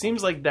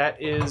that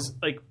is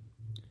like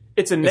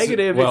it's a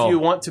negative if you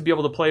want to be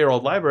able to play your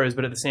old libraries,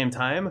 but at the same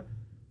time,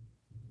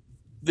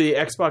 the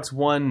Xbox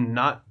One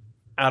not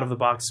out of the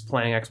box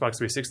playing Xbox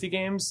 360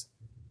 games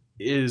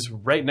is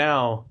right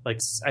now like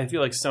I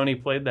feel like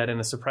Sony played that in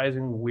a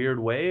surprising weird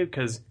way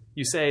because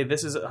you say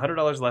this is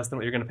 $100 less than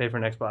what you're going to pay for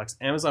an Xbox.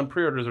 Amazon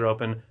pre-orders are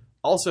open.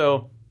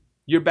 Also,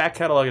 your back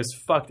catalog is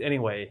fucked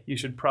anyway. You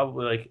should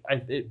probably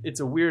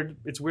it's weird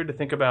to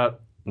think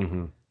about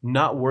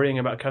not worrying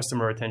about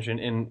customer retention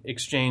in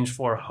exchange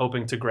for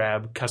hoping to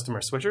grab customer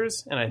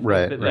switchers. And I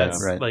think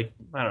that's like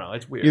I don't know,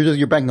 it's weird.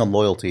 You're banking on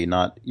loyalty,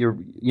 not your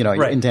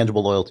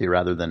intangible loyalty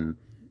rather than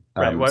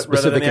Right, rather than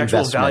specific the actual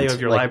investment. value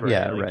of your Like, library.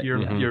 Yeah, Like, right.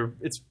 you're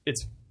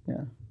Yeah.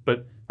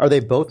 but Are they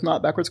both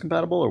not backwards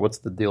compatible, or what's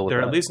the deal with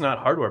they're that? at least not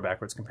hardware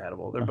backwards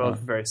compatible. They're both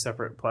very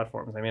separate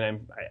platforms. I mean,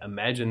 I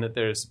imagine that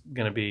there's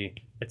going to be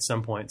at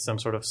some point some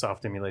sort of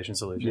soft emulation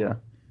solution. Yeah,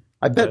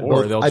 I bet. Or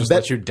both, they'll I just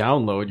bet. let you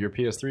download your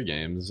PS3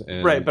 games.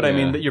 And, Right, but I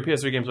mean, yeah. that your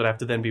PS3 games would have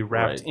to then be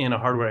wrapped Right. in a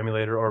hardware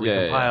emulator or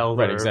Yeah, recompiled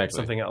right, or exactly.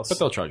 something else. But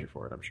they'll charge you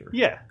for it, I'm sure.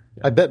 Yeah.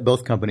 I bet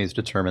both companies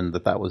determined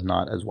that was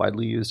not as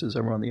widely used as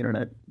everyone on the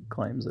internet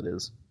claims it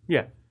is.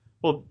 Yeah.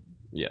 Well,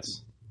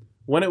 Yes.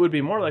 when it would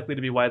be more likely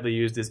to be widely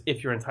used is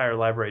if your entire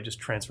library just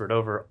transferred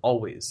over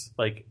always.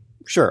 Like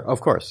Sure,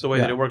 of course. the way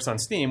yeah. that it works on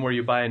Steam, where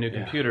you buy a new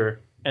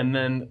computer, and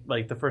then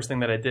like the first thing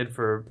that I did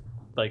for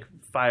like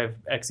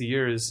 5x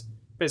years,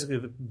 basically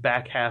the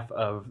back half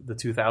of the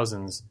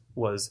 2000s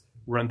was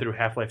run through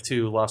Half-Life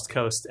 2 Lost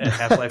Coast and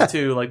Half-Life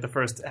 2 like the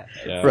first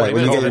Yeah. Right,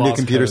 when you get a new Lost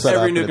computer Coast. set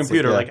up. every new and it's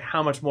computer, yeah. like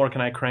how much more can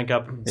I crank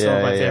up some Yeah,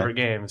 of my yeah, favorite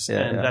games? Yeah,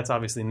 and yeah. that's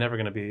obviously never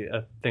going to be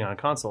a thing on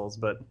consoles,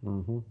 but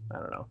Mm-hmm. I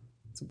don't know.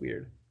 It's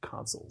weird.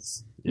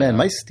 Consoles. Man,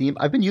 my Steam.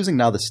 I've been using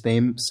now the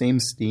same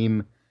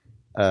Steam,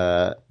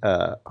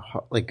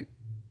 like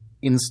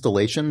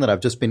installation that I've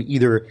just been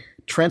either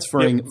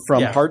transferring Yep.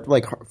 from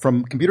Yeah.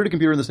 from computer to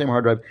computer in the same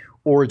hard drive,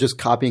 or just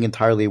copying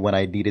entirely when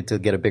I needed to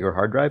get a bigger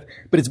hard drive.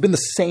 But it's been the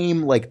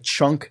same like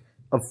chunk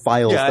of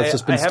files Yeah, that's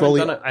just been I haven't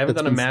slowly. done I haven't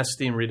that's done a been- mass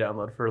Steam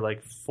redownload for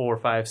like 4,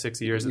 5,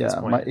 6 years at this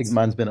Yeah, point.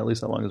 mine's been at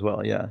least that long as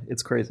well. Yeah,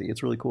 it's crazy.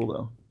 It's really cool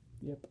though.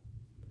 Yep.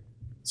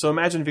 So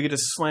imagine if you could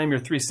just slam your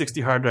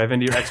 360 hard drive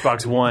into your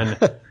Xbox One.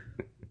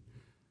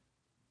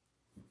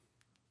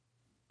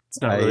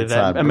 It's not really It's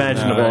that not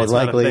imaginable. very It's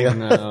not a likely,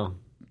 thing. yeah. No.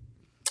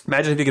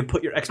 Imagine if you could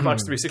put your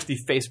Xbox 360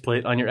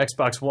 faceplate on your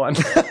Xbox One.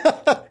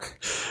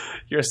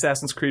 Your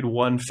Assassin's Creed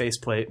 1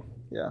 faceplate.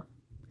 Yeah,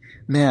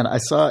 man, I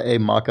saw a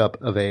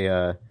mock-up of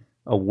a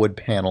wood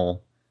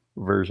panel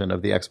version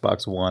of the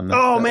Xbox One.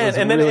 Oh that man! was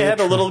And then really it had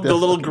the little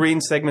attractive.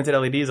 green segmented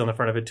LEDs on the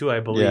front of it too,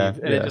 I believe. Yeah,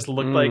 and it yeah. just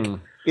looked like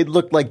It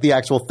looked like the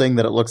actual thing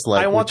that it looks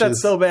like. I want which that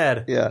is- so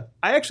bad. Yeah,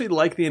 I actually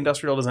like the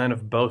industrial design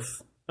of both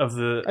of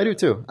the. I do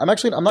too. I'm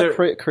not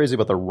They're- crazy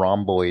about the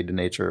rhomboid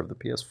nature of the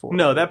PS4.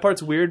 No, that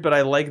part's weird, but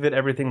I like that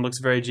everything looks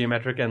very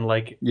geometric and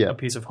like Yeah. a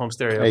piece of home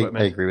stereo I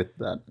equipment. agree with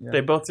that. Yeah. They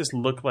both just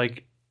look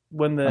like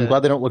when I'm glad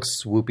the they don't look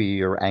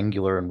swoopy or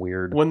angular and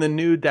weird. when the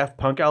new Daft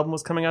Punk album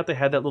was coming out, they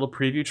had that little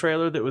preview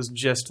trailer that was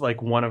just like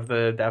one of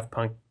the Daft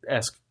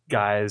Punk-esque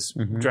guys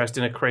Mm-hmm. dressed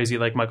in a crazy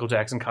like Michael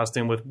Jackson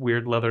costume with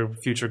weird leather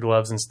future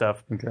gloves and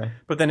stuff. Okay.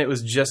 But then it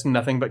was just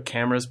nothing but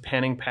cameras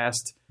panning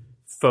past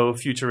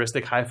faux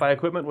futuristic hi-fi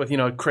equipment with, you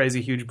know,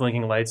 crazy huge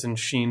blinking lights and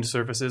sheened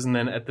surfaces, and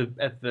then at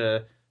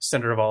the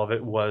center of all of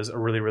it was a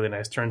really, really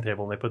nice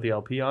turntable, and they put the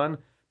LP on.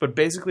 But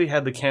basically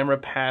had the camera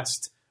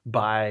passed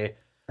by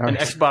an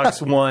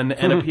Xbox One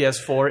and a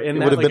PS4 in It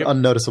that. would have like, been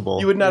unnoticeable.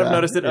 you would not have Yeah,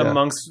 noticed it yeah.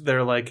 amongst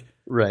their like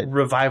Right.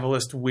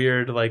 revivalist,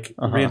 weird, like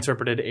Uh-huh.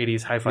 reinterpreted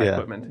 80s hi-fi Yeah,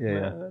 equipment.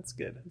 yeah. That's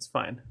good. It's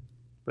fine.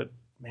 But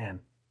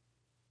man,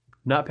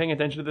 not paying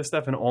attention to this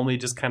stuff and only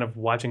just kind of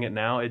watching it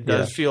now, it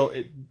does Yeah. feel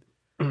it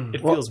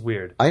Well, feels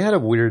weird. I had a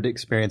weird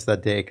experience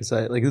that day because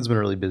this has been a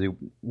really busy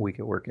week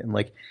at work, and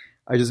like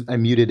I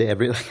muted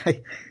every.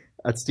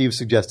 At Steve's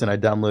suggestion, I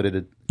downloaded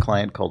a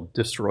client called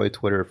Destroy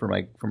Twitter for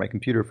my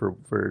computer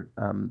for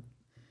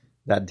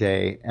that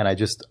day, and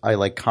I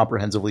like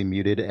comprehensively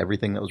muted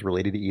everything that was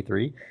related to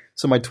E3.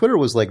 So my Twitter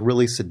was like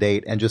really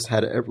sedate and just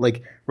had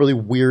like really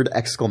weird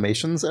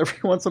exclamations every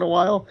once in a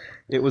while.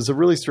 It was a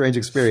really strange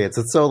experience.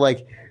 And so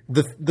like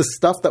the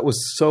stuff that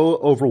was so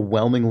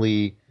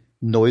overwhelmingly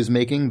noise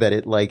making that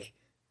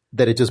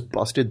it just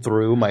busted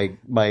through my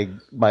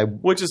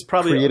Which is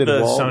probably created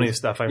the wall. Sony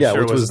stuff. I'm yeah,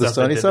 sure which was the stuff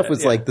that Sony did stuff that.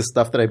 was Yeah. like the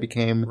stuff that I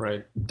became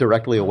Right.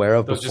 directly aware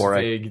of Those just before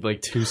vague,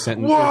 like 2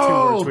 sentences or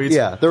Whoa! 2 word tweets.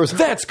 Yeah, there was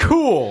That's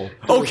cool.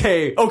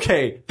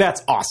 Okay,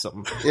 that's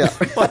awesome. yeah,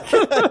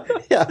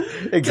 yeah,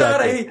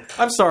 exactly. God,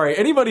 I'm sorry.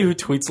 Anybody who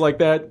tweets like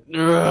that,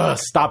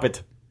 stop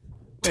it.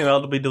 You know,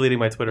 I'll be deleting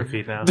my Twitter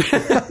feed now.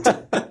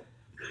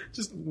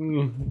 Just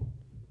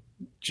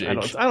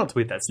Jake, I don't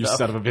tweet that you stuff.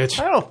 son of a bitch.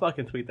 I don't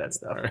fucking tweet that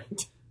stuff. All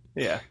right.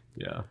 Yeah.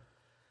 Yeah.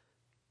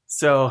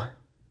 So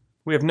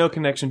we have no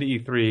connection to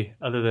E3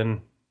 other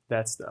than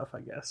that stuff, I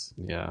guess.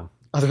 Yeah.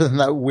 Other than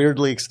that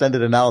weirdly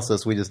extended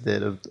analysis we just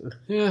did of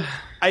Yeah.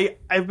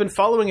 I've been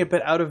following it,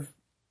 but out of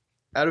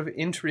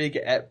intrigue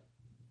at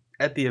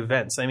the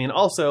events. I mean,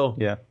 also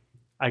yeah.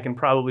 I can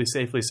probably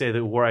safely say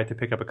that were I to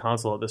pick up a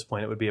console at this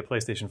point, it would be a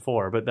PlayStation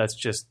 4. But that's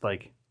just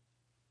like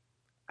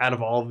out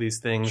of all of these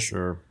things,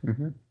 Sure.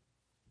 Mm-hmm.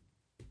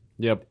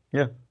 Yep.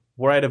 Yeah.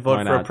 were I to vote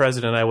Why for a not?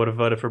 president, I would have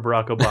voted for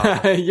Barack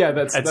Obama. Yeah,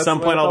 that's At some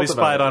point, I'll be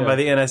spied on by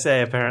the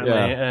NSA, apparently,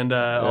 Yeah. and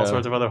all Yeah.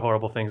 sorts of other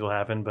horrible things will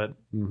happen. But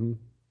Mm-hmm.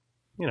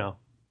 you know,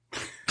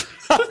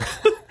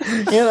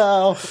 You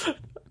know,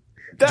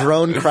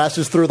 drone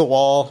crashes through the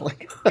wall.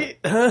 Like,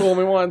 Fool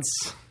me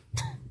once.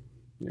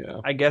 Yeah.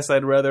 I guess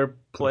I'd rather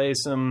play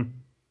some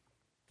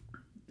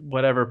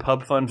whatever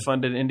pub fund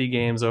funded indie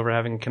games over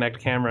having a Kinect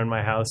camera in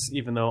my house,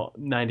 even though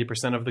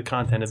 90% of the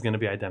content is going to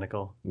be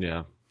identical.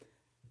 Yeah.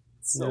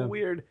 It's so Yeah.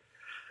 weird.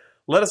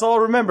 let us all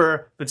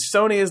remember that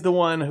Sony is the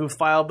one who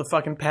filed the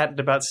fucking patent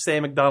about say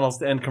McDonald's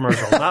to end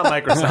commercial, not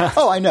Microsoft.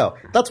 Oh, I know.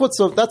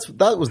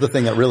 That was the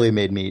thing that really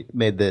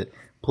made the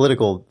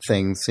political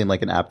thing seem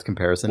like an apt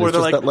comparison. Where It's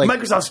they're just like, that,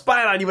 Microsoft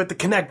spied on you with the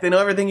Kinect. They know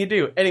everything you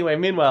do. Anyway,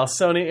 meanwhile,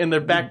 Sony in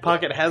their back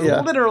pocket has Yeah.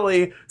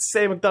 literally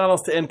say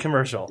McDonald's to end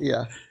commercial.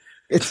 yeah,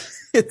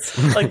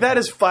 it's Like that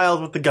is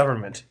filed with the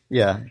government.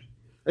 yeah.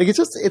 Like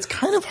it's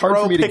kind of hard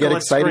Throw for me to get pickle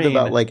at excited screen,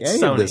 about like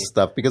any of this Sony.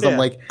 stuff because Yeah. I'm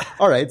like,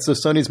 all right, so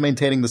Sony's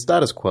maintaining the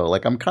status quo.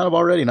 Like I'm kind of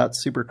already not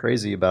super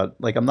crazy about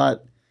like I'm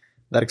not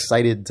that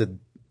excited to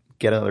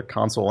get another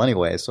console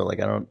anyway. So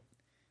like I don't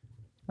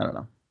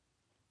know.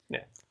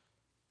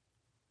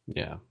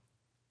 Yeah.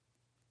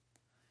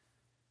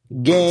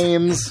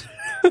 Games.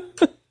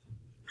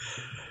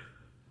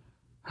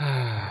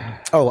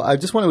 Oh, I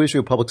just want to issue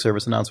a public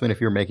service announcement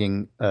if you're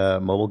making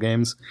mobile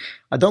games.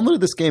 I downloaded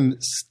this game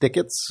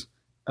Stickets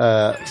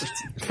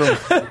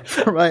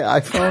from my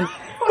iPhone.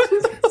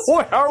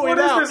 Boy, how are we What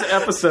now? is this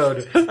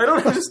episode? I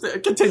don't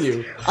understand.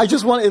 Continue. I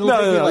just want it'll take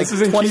me like this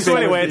is in 20 keeping So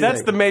seconds. anyway, to that's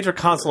make. the major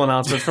console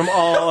announcement from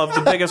all of the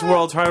biggest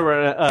world's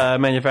hardware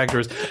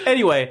manufacturers.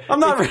 Anyway,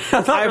 I'm not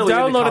I've really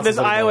into downloaded this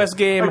consoles anymore. iOS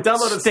game, I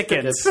downloaded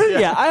Stickets. Stickets.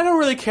 Yeah, I don't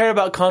really care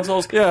about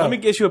consoles. Yeah. Let me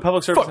issue a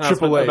public service Fuck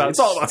announcement AAA. about It's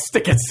all about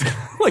Stickets.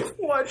 like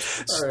what?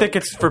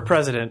 Stickets for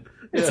president.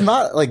 It's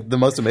not like the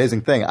most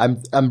amazing thing.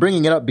 I'm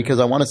bringing it up because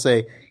I want to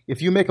say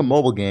if you make a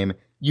mobile game,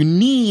 you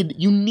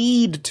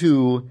need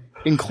to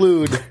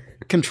include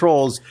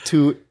controls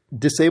to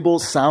disable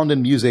sound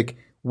and music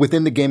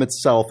within the game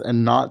itself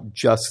and not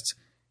just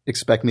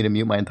expect me to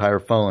mute my entire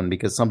phone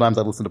because sometimes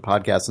I listen to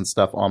podcasts and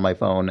stuff on my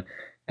phone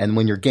and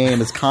when your game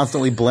is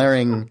constantly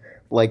blaring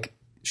like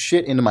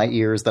shit into my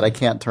ears that I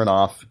can't turn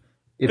off.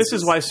 This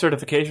is why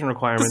certification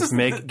requirements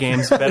make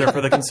games better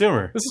for the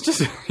consumer. This is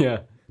just yeah.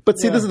 But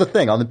see, this is the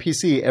thing. On the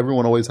PC,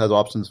 everyone always has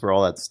options for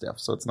all that stuff.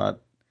 So it's not...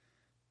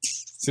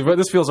 See, what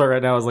this feels like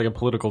right now is like a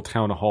political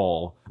town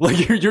hall.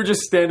 Like you're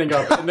just standing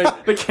up, and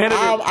the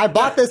candidate. I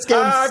bought this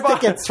game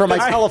Stickets for my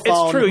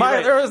telephone. It's true. My,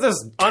 right. there was this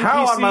On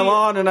cow on PC my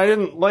lawn, and I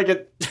didn't like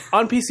it.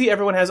 On PC,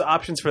 everyone has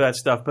options for that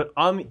stuff, but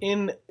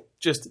in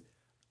just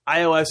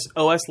iOS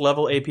OS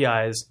level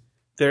APIs,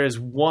 there is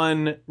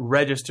one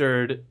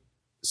registered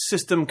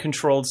system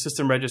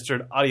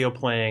registered audio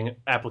playing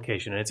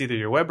application. And it's either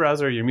your web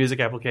browser, your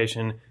music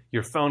application,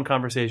 your phone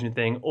conversation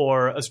thing,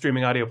 or a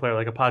streaming audio player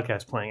like a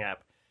podcast playing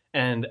app.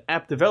 And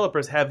app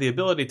developers have the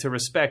ability to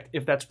respect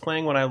if that's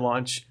playing when I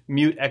launch,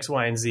 mute X,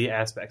 Y, and Z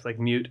aspects, like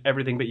mute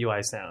everything but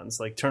UI sounds,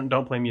 like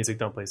don't play music,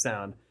 don't play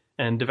sound.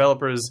 And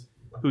developers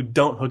who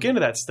don't hook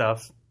into that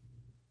stuff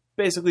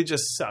basically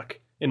just suck,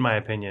 in my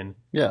opinion.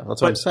 Yeah,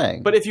 that's what I'm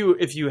saying. But if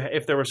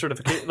there were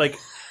certification, like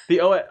the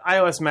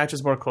iOS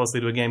matches more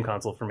closely to a game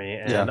console for me,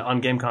 and Yeah.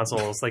 on game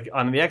consoles, like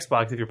on the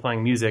Xbox, if you're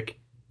playing music,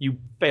 you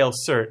fail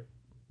cert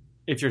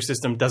if your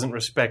system doesn't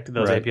respect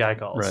those Right. API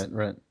calls.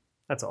 Right.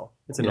 That's all.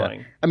 It's Yeah.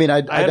 annoying. I mean,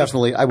 I would I'm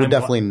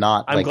definitely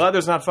not. I'm like, glad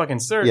there's not fucking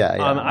cert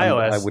on I'm-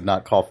 iOS. I would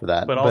not call for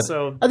that. But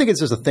also- I think it's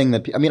just a thing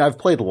that I mean, I've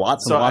played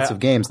lots and So lots of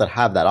games that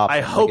have that option.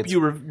 I Like, hope it's- you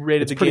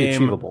rated the pretty game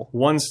achievable.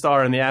 1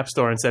 star in the App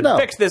Store and said, No.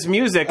 "Fix this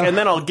music," and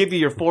then I'll give you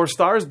your 4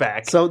 stars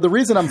back. So the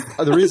reason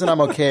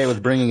I'm okay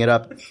with bringing it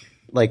up,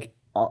 like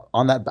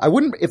on that, I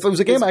wouldn't if it was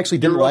a game I actually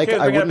didn't You're like. okay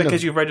with I bringing it up wouldn't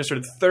because have, you've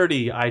registered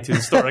 30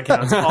 iTunes Store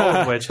accounts, all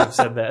of which have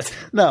said that.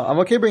 No, I'm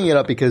okay bringing it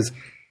up because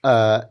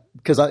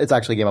it's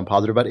actually a game I'm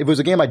positive about. If it was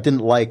a game I didn't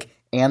like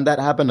and that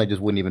happened, I just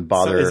wouldn't even So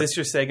bother. is this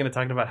your segment of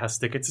talking about how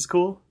Stickets is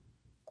cool?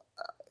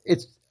 I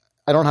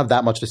don't have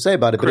that much to say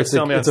about it, but Chris,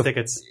 tell me on it's a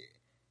Stickets.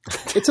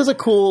 it's just a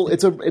cool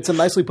it's a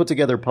nicely put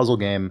together puzzle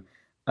game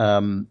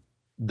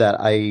that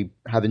I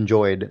have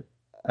enjoyed.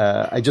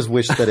 I just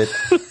wish that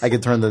I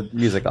could turn the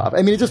music off.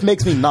 I mean, it just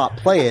makes me not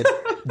play it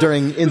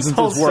during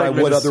instances where I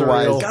segment would is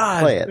otherwise surreal.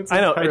 play it.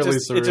 I know. It entirely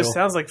just surreal.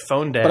 sounds like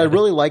phone dead. But I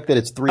really like that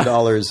it's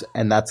 $3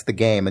 and that's the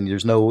game, and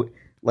there's no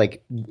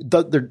like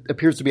there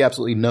appears to be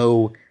absolutely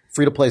no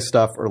free to play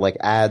stuff or like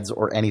ads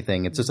or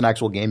anything. It's just an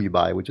actual game you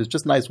buy, which is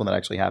just nice when that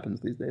actually happens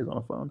these days on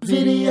a phone.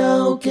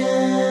 Video games.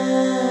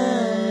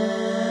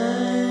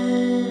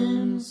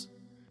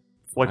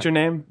 What's your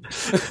name?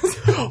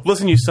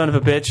 Listen, you son of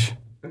a bitch.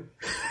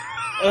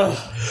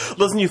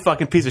 Listen, you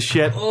fucking piece of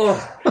shit.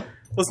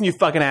 Listen, you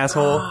fucking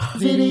asshole.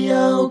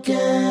 Video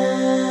games.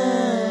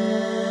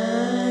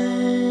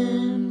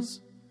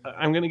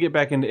 I'm going to get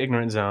back into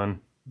ignorant zone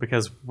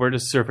because we're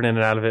just surfing in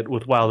and out of it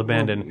with wild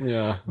abandon.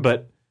 Yeah.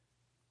 But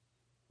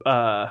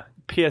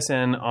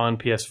PSN on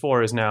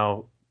PS4 is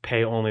now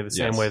pay only the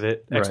same Yes. way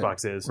that Right.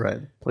 Xbox is. Right.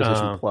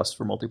 PlayStation Plus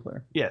for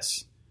multiplayer.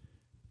 Yes.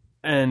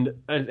 And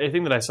a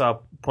thing that I saw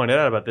pointed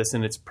out about this,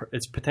 and it's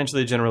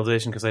potentially a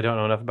generalization because I don't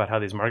know enough about how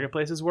these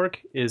marketplaces work,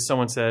 is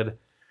someone said,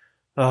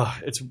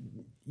 it's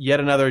yet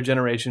another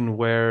generation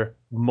where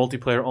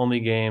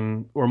multiplayer-only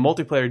game or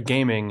multiplayer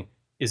gaming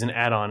is an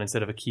add-on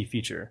instead of a key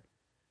feature.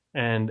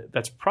 And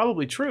that's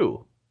probably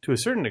true to a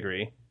certain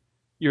degree.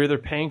 You're either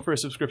paying for a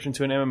subscription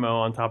to an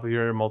MMO on top of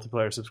your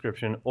multiplayer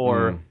subscription,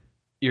 or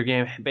your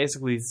game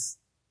basically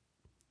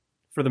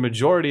for the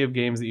majority of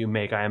games that you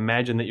make, I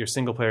imagine that your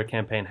single player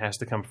campaign has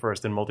to come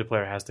first and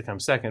multiplayer has to come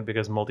second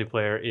because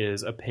multiplayer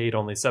is a paid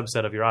only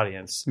subset of your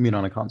audience You mean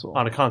on a console?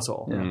 on a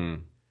console. Yeah.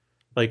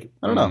 Like,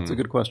 I don't know. It's a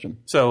good question.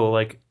 so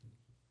like,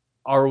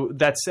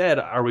 that said,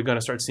 are we going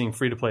to start seeing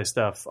free to play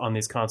stuff on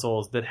these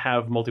consoles that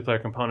have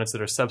multiplayer components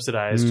that are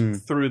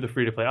subsidized through the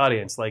free to play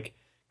audience? Like,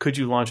 could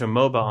you launch a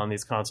MOBA on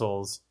these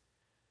consoles?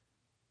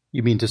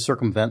 You mean to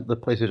circumvent the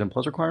PlayStation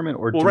Plus requirement,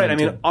 or Well, do right. you I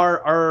mean mean,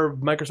 are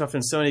Microsoft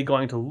and Sony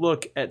going to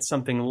look at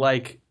something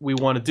like we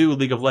want to do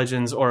League of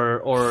Legends or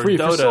Free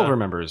Dota? for silver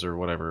members or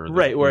whatever.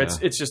 Right, where Yeah.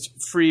 it's just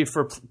free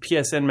for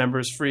PSN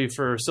members, free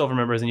for silver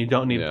members, and you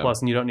don't need Yeah. plus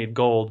and you don't need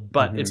gold.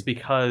 But it's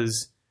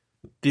because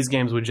these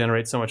games would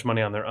generate so much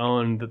money on their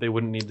own that they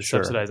wouldn't need to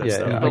Sure. subsidize that Yeah,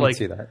 stuff. yeah, I But can like,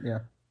 see that. Yeah.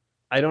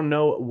 I don't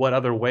know what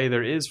other way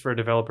there is for a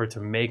developer to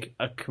make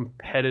a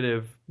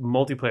competitive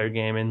multiplayer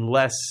game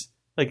unless,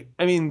 like,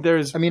 I mean,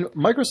 there's I mean,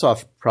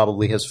 Microsoft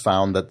probably has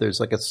found that there's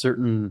like a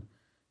certain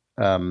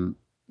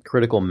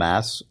critical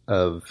mass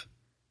of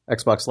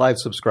Xbox Live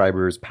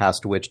subscribers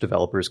past which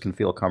developers can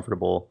feel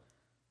comfortable.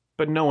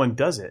 but no one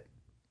does it.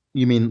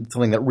 You mean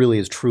something that really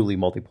is truly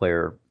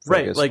multiplayer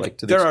Right, focused, like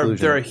to the exclusion?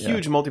 there are Yeah.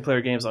 huge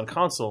multiplayer games on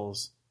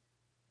consoles.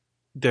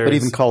 But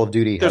even Call of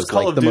Duty there's has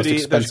Call like of the most Duty,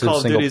 there's expensive Call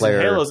of single Duties and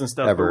player Halos and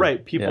stuff. ever. But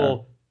right,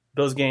 people,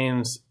 those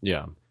games,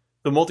 Yeah.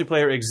 the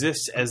multiplayer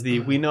exists as the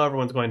we know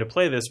everyone's going to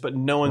play this, but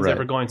no one's Right.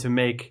 ever going to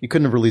make. You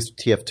couldn't have released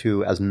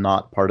TF2 as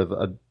not part of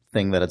a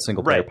thing that had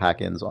single player Right.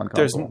 pack-ins on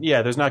There's console.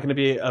 there's not going to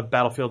be a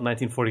Battlefield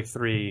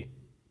 1943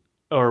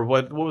 or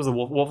what was the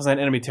Wolfenstein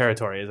Enemy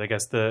Territory is I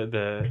guess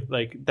the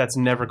like that's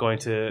never going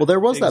to. Well, there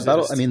was that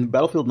battle. exist. I mean,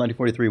 Battlefield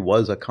 1943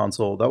 was a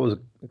console. That was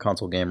a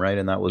console game, right?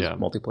 And that was Yeah.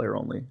 multiplayer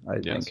only. I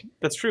Yes. think.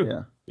 that's true.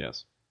 Yeah,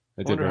 Yes.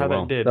 It I did wonder very how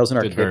well. that did. that was an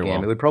Did arcade very game.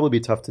 well. It would probably be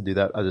tough to do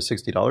that as a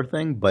 $60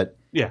 thing, but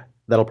Yeah,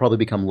 that'll probably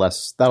become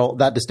less.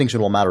 That distinction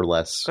will matter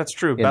less. that's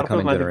true. in the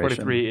Battlefield coming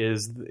 1943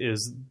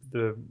 is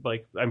the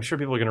like I'm sure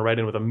people are going to write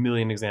in with a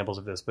million examples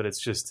of this, but it's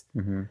just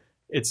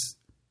it's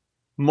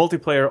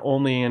multiplayer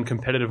only and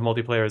competitive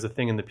multiplayer is a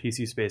thing in the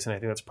PC space, and I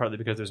think that's partly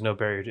because there's no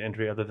barrier to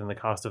entry other than the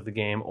cost of the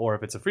game, or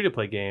if it's a free to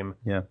play game,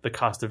 Yeah. the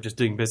cost of just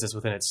doing business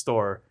within its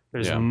store.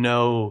 There's Yeah.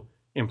 no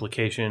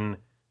implication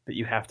that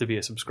you have to be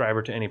a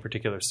subscriber to any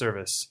particular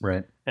service.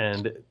 Right.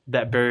 And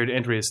that barrier to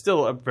entry is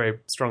still a very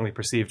strongly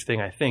perceived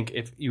thing, I think.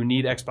 If you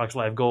need Xbox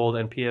Live Gold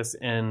and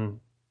PSN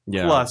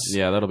Yeah. Plus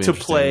Yeah, that'll be to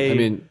interesting. play I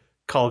mean,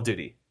 Call of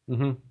Duty.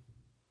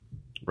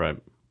 right.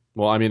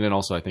 Well, I mean, and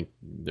also I think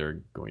there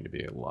are going to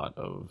be a lot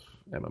of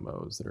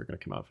MMOs that are going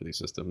to come out for these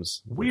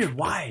systems. Weird.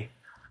 Why?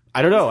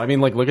 I don't know. I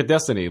mean, like, look at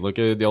Destiny. Look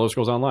at the Elder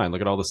Scrolls Online.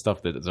 Look at all the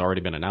stuff that has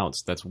already been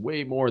announced. That's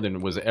way more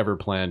than was ever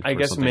planned. For I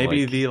guess something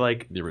maybe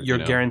like you're you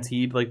know.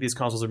 guaranteed like these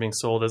consoles are being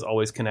sold as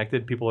always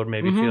connected. People are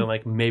maybe feeling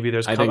like maybe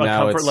there's I a think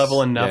now comfort it's-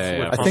 level enough yeah, yeah, with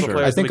yeah, I console think. sure.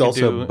 players I think that we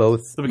also can do,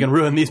 both. that we can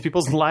ruin these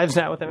people's lives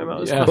now with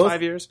MMOs Yeah. for Both-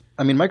 5 years.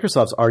 I mean,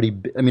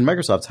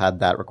 Microsoft's had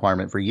that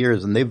requirement for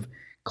years, and they've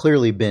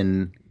clearly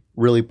been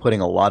really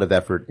putting a lot of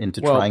effort into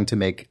Well- trying to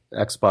make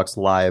Xbox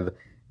Live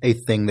a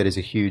thing that is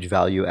a huge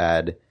value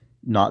add,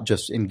 not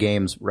just in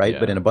games, right, Yeah.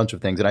 but in a bunch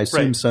of things. And I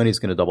assume Right. Sony's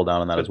going to double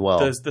down on that as well.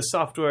 The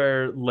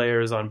software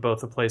layers on both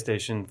the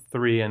PlayStation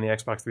 3 and the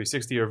Xbox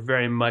 360 are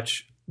very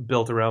much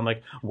built around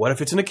like, what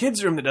if it's in a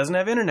kid's room that doesn't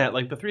have internet?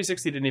 Like the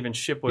 360 didn't even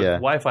ship with Yeah.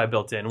 Wi-Fi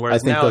built in, I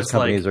whereas think now those it's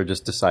companies like are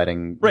just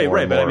deciding right, more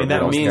right. and But I more mean we that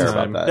don't means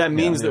care about that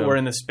means Yeah. that we're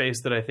in the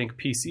space that I think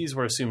PCs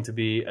were assumed to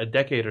be a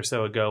decade or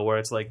so ago, where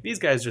it's like these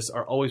guys just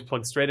are always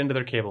plugged straight into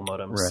their cable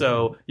modem, Right.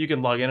 so you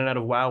can log in and out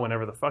of WoW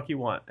whenever the fuck you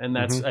want, and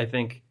that's I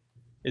think.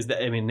 Is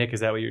that? I mean, Nick, is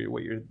that where you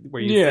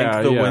Yeah,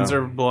 think the yeah. winds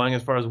are blowing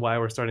as far as why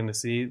we're starting to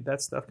see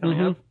that stuff coming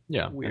up?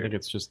 Yeah, Weird.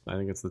 I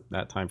think it's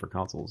that time for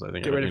consoles. I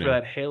think Get ready you for know.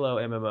 that Halo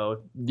MMO.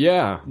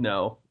 Yeah,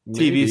 No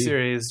Maybe. TV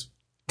series.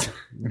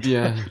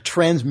 yeah,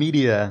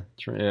 Transmedia.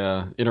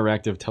 yeah.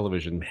 Interactive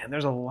television. Man,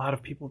 there's a lot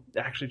of people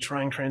actually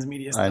trying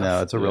transmedia stuff. I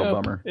know, it's a real Yeah.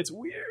 bummer. It's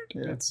weird.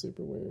 That's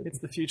super weird. It's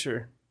the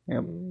future.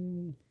 Yep.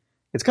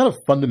 It's kind of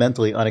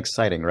fundamentally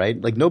unexciting, right?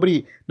 Like no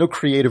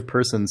creative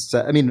person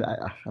said, I mean,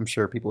 I'm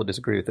sure people would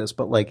disagree with this,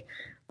 but like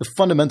the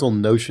fundamental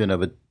notion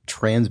of a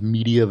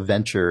transmedia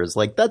venture is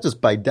like that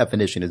just by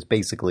definition is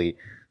basically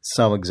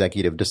some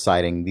executive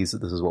deciding this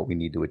is what we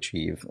need to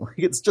achieve. Like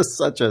it's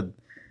just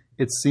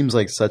it seems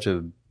like such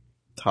a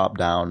top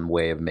down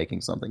way of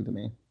making something to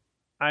me.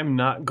 I'm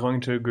not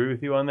going to agree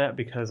with you on that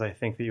because I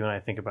think that you and I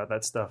think about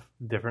that stuff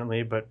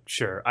differently. But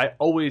sure, I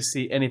always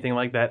see anything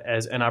like that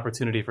as an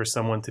opportunity for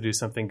someone to do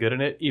something good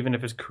in it, even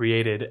if it's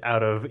created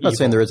out of I'm not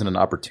saying there isn't an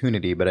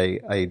opportunity, but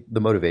the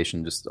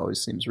motivation just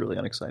always seems really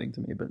unexciting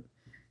to me. But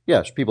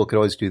yeah, people could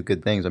always do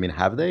good things. I mean,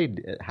 have they?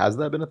 Has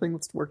that been a thing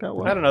that's worked out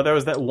well? I don't know. There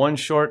was that one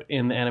short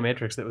in the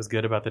Animatrix that was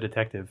good about the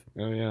detective.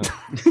 Oh yeah,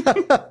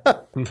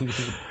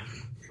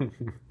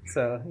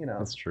 So,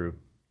 that's true.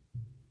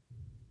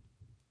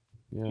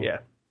 yeah.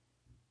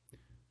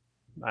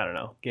 I don't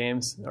know.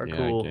 Games are Yeah,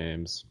 cool.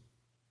 games.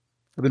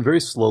 I've been very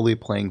slowly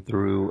playing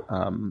through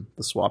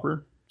the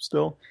Swapper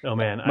still. Oh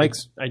man,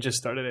 Mike's- I just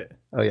started it.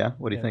 Oh yeah,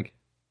 what do you Yeah. think?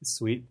 It's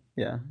sweet.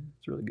 Yeah,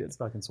 it's really good. It's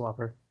fucking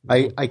Swapper.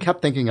 I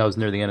kept thinking I was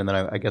near the end, and then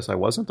I guess I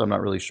wasn't. I'm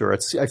not really sure.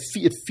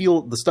 It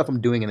feel the stuff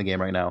I'm doing in the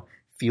game right now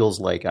feels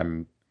like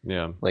I'm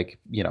like,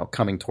 you know,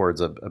 coming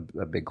towards a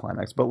big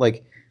climax. But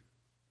like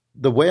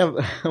the way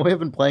I've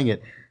been playing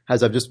it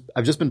has I've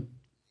just been.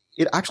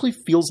 It actually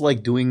feels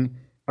like doing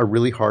a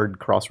really hard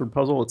crossword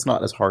puzzle. It's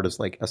not as hard as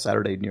like a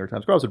Saturday New York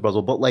Times crossword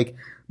puzzle, but like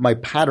my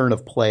pattern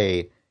of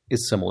play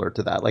is similar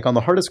to that. Like on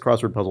the hardest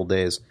crossword puzzle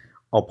days,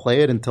 I'll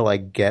play it until I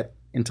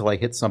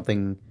hit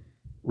something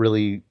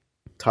really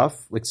tough.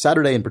 Like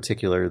Saturday in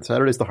particular,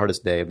 Saturday's the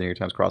hardest day of the New York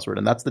Times crossword,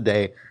 and that's the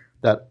day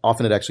that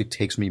often it actually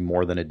takes me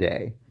more than a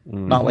day.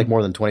 Mm-hmm. Not like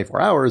more than 24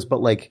 hours,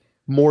 but like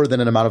more than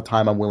an amount of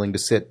time I'm willing to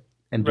sit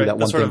and do that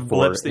one sort thing of for.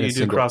 Blips that you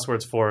do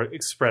crosswords for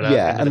spread out.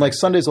 Yeah, and like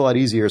Sunday's a lot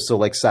easier, so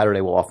like Saturday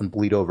will often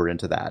bleed over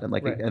into that, and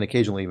like and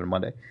occasionally even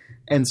Monday.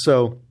 And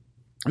so,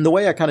 and the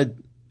way I kind of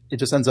it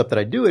just ends up that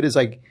I do it is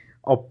like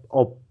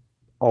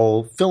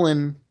I'll fill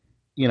in,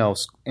 you know,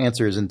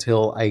 answers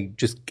until I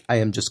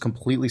am just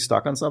completely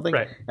stuck on something,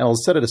 and I'll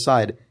set it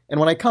aside. And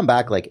when I come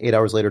back like 8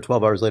 hours later,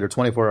 12 hours later,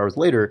 24 hours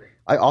later,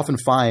 I often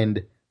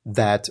find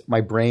that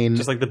my brain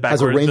just like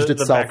has arranged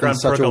itself in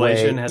such a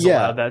way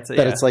that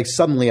it's like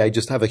suddenly I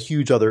just have a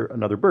huge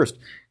another burst.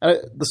 And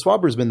the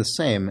Swabber's been the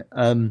same.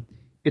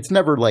 It's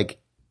never like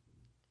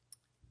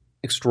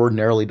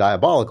extraordinarily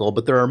diabolical,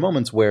 but there are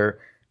moments where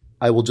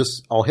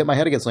I'll hit my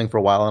head against something for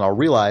a while and I'll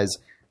realize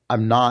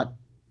I'm not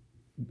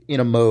in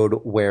a mode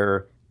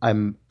where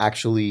I'm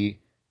actually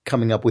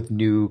coming up with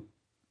new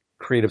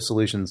creative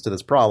solutions to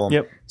this problem.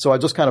 Yep. So I'll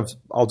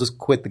just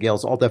quit the game. I'll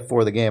Alt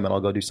F4 the game and I'll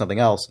go do something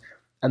else.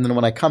 And then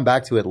when I come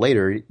back to it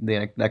later,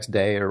 the next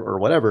day or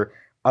whatever,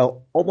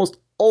 I'll almost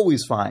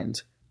always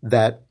find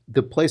that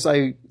the place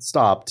I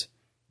stopped,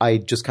 I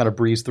just kind of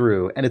breeze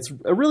through. And it's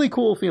a really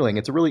cool feeling.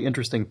 It's a really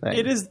interesting thing.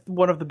 It is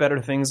one of the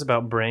better things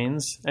about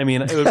brains. I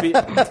mean, it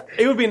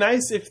would be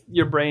nice if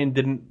your brain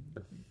didn't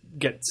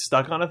get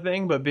stuck on a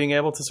thing, but being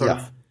able to sort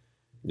of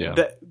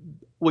that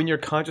when you're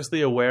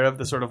consciously aware of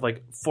the sort of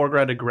like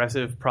foreground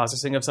aggressive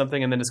processing of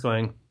something, and then just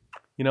going,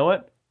 you know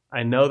what?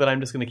 I know that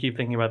I'm just going to keep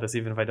thinking about this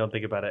even if I don't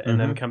think about it, and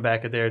then come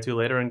back a day or two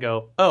later and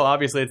go, oh,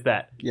 obviously it's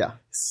that. Yeah.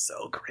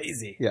 So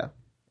crazy. Yeah.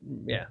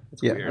 Yeah.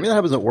 It's weird. I mean, that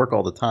happens at work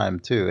all the time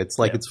too. It's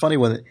like it's funny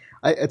when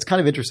it's kind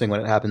of interesting when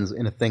it happens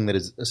in a thing that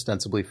is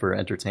ostensibly for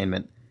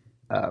entertainment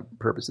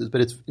purposes, but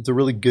it's a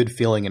really good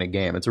feeling in a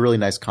game. It's a really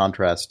nice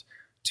contrast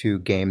to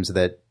games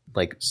that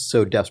like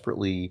so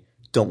desperately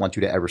don't want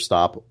you to ever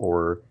stop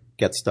or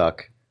get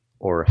stuck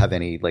or have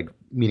any like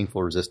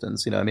meaningful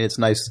resistance. You know, I mean, it's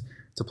nice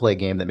to play a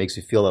game that makes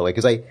you feel that way.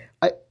 Because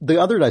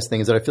the other nice thing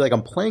is that I feel like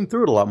I'm playing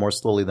through it a lot more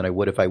slowly than I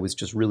would if I was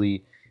just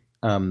really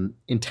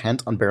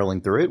intent on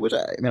barreling through it, which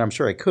I mean, I'm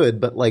sure I could,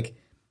 but like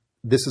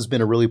this has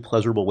been a really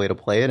pleasurable way to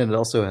play it. And it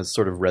also has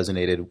sort of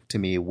resonated to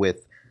me with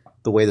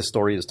the way the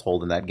story is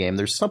told in that game.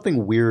 There's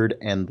something weird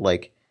and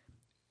like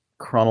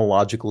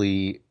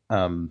chronologically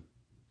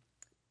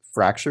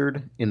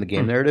fractured in the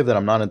game narrative that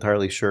I'm not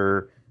entirely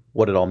sure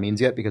what it all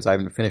means yet because I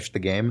haven't finished the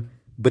game.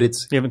 But you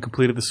haven't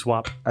completed the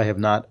swap. I have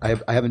not. I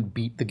haven't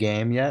beat the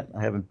game yet.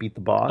 I haven't beat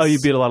the boss. Oh, you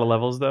beat a lot of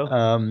levels though.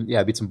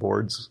 Yeah, I beat some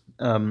boards.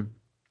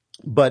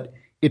 But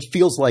it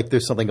feels like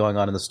there's something going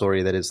on in the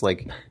story that is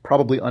like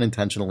probably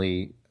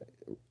unintentionally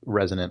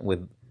resonant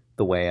with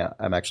the way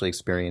I'm actually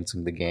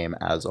experiencing the game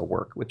as a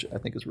work, which I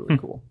think is really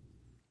cool.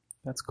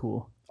 That's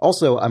cool.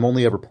 Also, I'm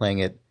only ever playing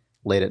it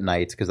late at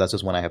night because that's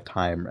just when I have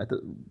time.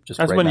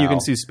 That's when you can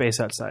see space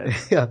outside.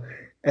 Yeah,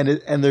 and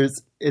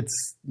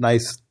it's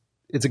nice.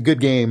 It's a good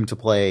game to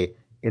play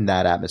in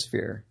that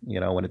atmosphere, you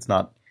know, when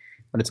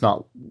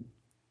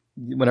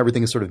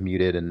everything is sort of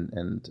muted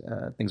and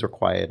things are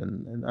quiet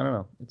and I don't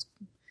know.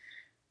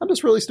 I'm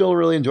just still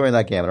really enjoying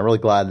that game, and I'm really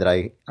glad that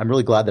I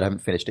haven't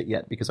finished it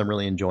yet because I'm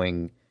really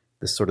enjoying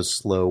this sort of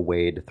slow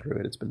wade through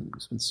it. It's been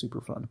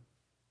super fun.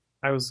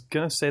 I was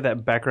gonna say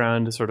that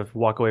background to sort of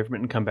walk away from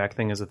it and come back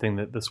thing is a thing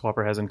that the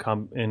Swapper has in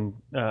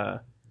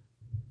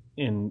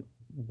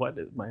what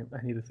is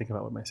I need to think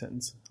about what my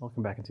sentence. I'll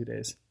come back in 2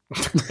 days.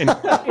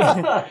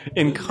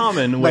 In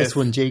common with nice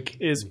one, Jake.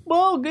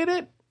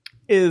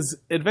 Is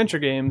adventure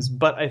games,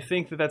 but I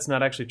think that that's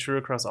not actually true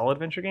across all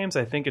adventure games.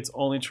 I think it's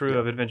only true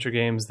of adventure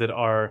games that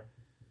are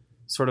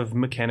sort of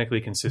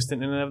mechanically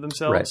consistent in and of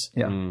themselves.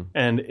 Right. Yeah.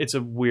 And it's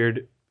a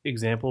weird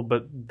example,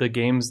 but the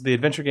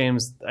adventure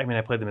games, I mean,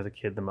 I played them as a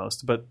kid the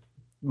most, but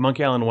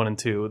Monkey Island 1 and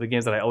 2, the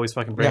games that I always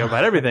fucking bring up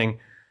about everything,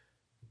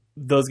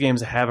 those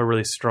games have a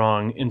really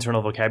strong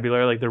internal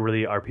vocabulary. Like they're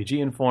really RPG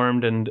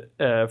informed and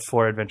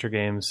for adventure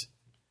games.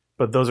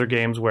 But those are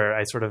games where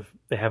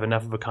they have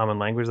enough of a common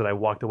language that I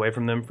walked away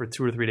from them for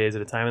 2 or 3 days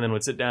at a time and then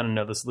would sit down and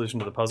know the solution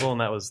to the puzzle. And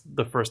that was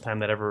the first time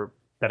that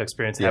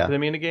experience happened to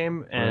me in a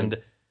game. And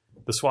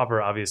the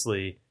Swapper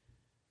obviously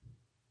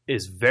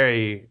is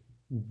very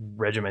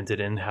regimented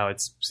in how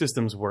its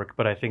systems work.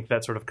 But I think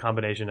that sort of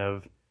combination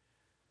of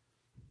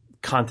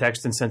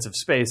context and sense of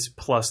space,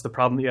 plus the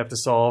problem that you have to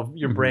solve.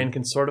 Your brain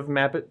can sort of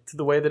map it to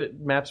the way that it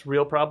maps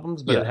real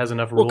problems, but it has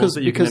enough rules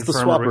that you can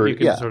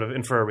sort of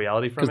infer a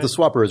reality from it. Because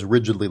the swapper is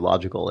rigidly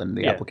logical in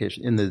the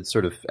application, in the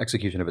sort of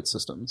execution of its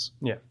systems.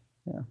 Yeah.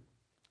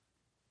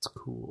 It's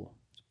cool.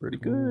 It's pretty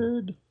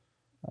good.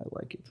 I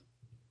like it.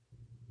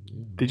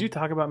 Did you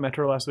talk about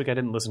Metro last week? I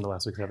didn't listen to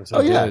last week's episode.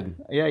 Oh yeah,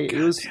 yeah. It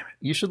was.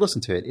 You should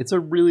listen to it. It's a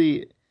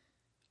really.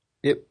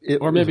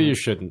 Or maybe you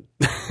shouldn't.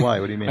 Why?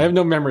 What do you mean? I have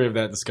no memory of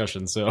that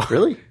discussion. So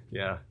really,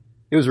 yeah,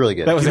 it was really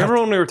good. That was Remember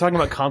when we were talking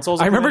about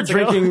consoles? I remember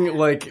drinking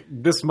like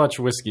this much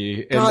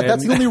whiskey. God,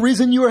 that's the only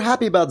reason you were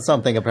happy about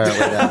something.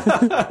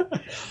 Apparently,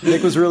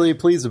 Nick was really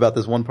pleased about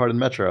this one part in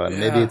Metro, and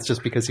maybe it's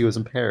just because he was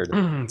impaired.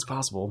 It's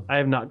possible. I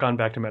have not gone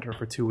back to Metro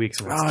for 2 weeks.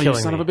 And it's you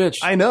killing son me. of a bitch!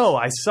 I know.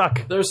 I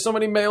suck. There's so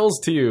many mails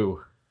to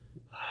you.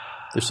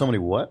 There's so many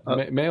what?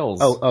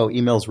 Mails. Oh,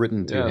 emails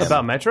written to him.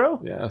 About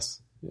Metro?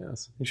 Yes. You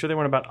sure they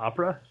weren't about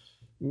Opera?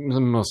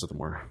 Most of them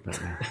were.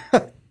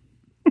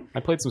 I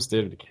played some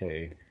State of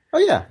Decay. Oh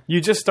yeah,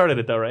 You just started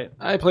it though, right?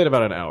 I played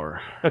about an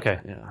hour. Okay.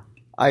 Yeah.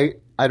 I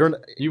don't.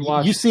 You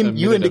watched You a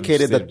minute of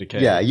indicated State of that.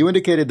 Decay. Yeah, you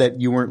indicated that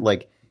you weren't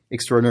like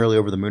extraordinarily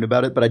over the moon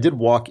about it, but I did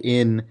walk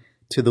in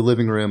to the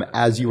living room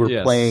as you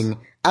were playing.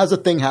 As a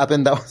thing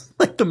happened, that was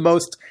like the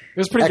most It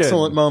was pretty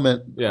excellent good.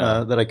 moment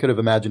Yeah. that I could have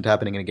imagined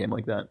happening in a game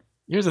like that.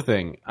 Here's the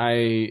thing.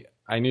 I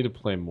need to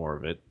play more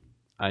of it.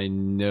 I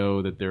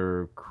know that there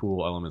are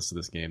cool elements to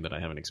this game that I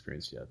haven't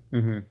experienced yet.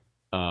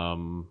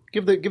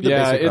 Give the basic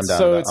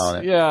rundown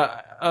on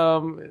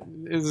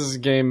it. This is a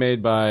game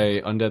made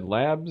by Undead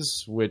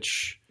Labs,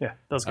 which Yeah,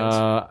 those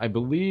guys. I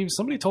believe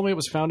somebody told me it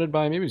was founded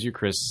by, maybe it was you,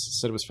 Chris,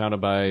 said it was founded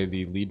by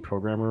the lead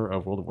programmer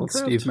of World of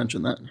Warcraft. Steve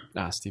mentioned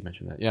that. Steve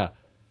mentioned that. Yeah.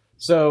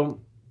 So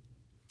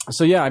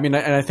yeah, I mean,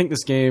 and I think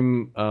this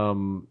game,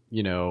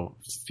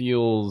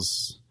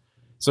 feels.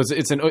 So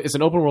it's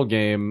an open world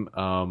game,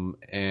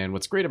 and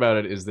what's great about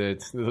it is that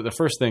the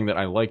first thing that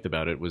I liked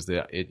about it was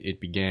that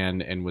it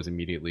began and was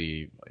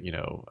immediately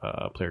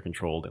player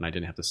controlled, and I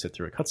didn't have to sit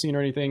through a cutscene or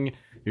anything.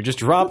 You're just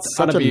dropped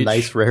on Such a a beach.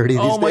 nice rarity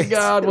these Oh my days.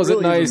 god, was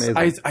really it is nice?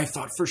 amazing. I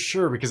thought for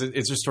sure because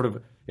it's just sort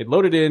of it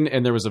loaded in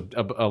and there was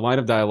a line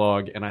of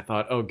dialogue, and I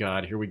thought, oh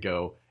god, here we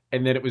go.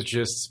 And then it was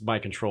just my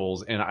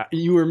controls, and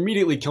you were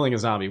immediately killing a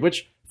zombie,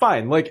 which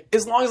fine, like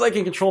as long as I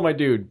can control my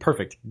dude,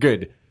 perfect,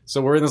 good.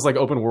 So we're in this like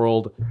open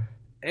world.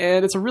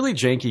 And it's a really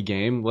janky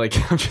game. Like,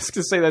 I'm just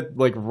going to say that,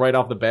 like, right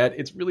off the bat.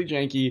 It's really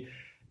janky,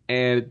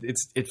 and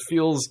it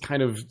feels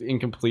kind of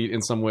incomplete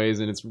in some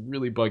ways, and it's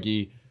really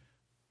buggy.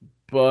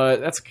 But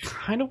that's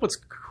kind of what's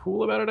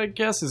cool about it, I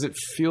guess, is it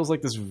feels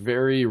like this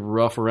very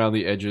rough around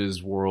the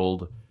edges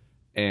world,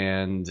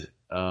 and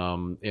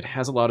it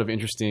has a lot of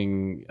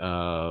interesting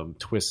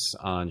twists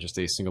on just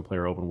a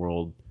single-player open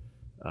world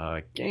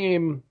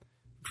game.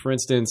 For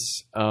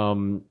instance,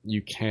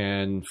 you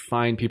can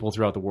find people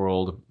throughout the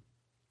world,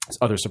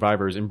 other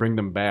survivors, and bring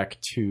them back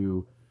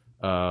to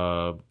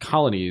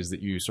colonies that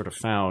you sort of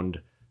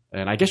found.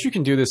 And I guess you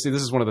can do this.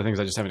 This is one of the things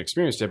I just haven't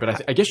experienced yet,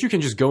 but I guess you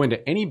can just go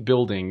into any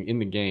building in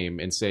the game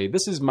and say,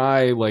 this is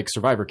my like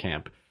survivor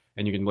camp.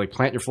 And you can like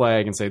plant your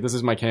flag and say, this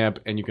is my camp.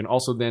 And you can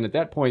also then at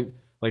that point,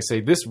 like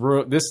say this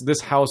room,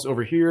 this house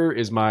over here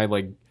is my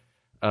like,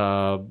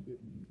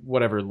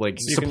 whatever, like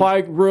supply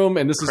room.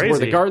 And this is where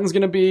the garden's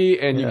going to be.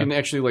 And you can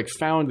actually like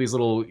found these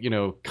little,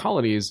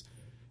 colonies,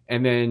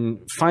 and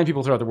then find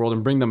people throughout the world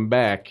and bring them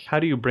back. How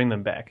do you bring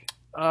them back?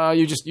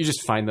 You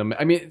just find them.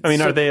 I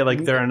mean, are they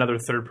like they're another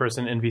third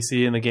person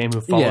NPC in the game who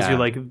follows you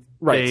like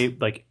they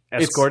like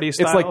escort you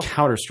style? It's like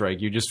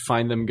Counter-Strike. You just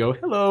find them, go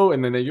hello,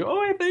 and then they go,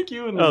 oh, hey, thank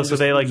you. And so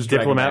they like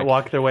diplomat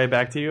walk their way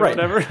back to you or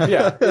whatever.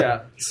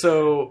 Yeah.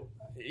 So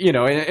and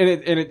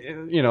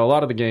it a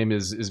lot of the game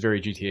is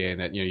very GTA in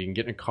that you can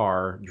get in a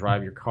car,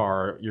 drive your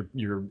car,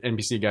 your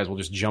NPC guys will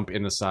just jump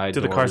in the side.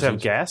 Do the cars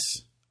have gas?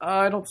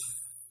 I don't.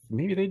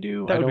 Maybe they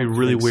do. That would be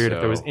really weird if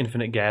there was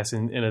infinite gas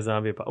in a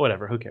zombie.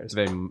 Whatever, who cares?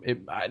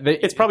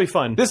 It's probably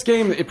fun. This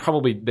game, they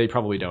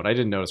probably don't. I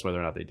didn't notice whether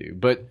or not they do.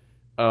 But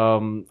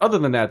other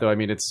than that, though, I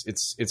mean,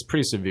 it's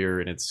pretty severe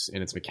in its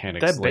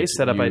mechanics. That base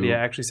setup idea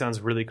actually sounds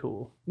really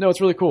cool. No,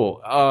 it's really cool.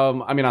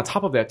 I mean, on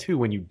top of that, too,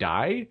 when you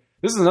die,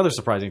 this is another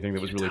surprising thing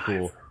that was really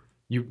cool.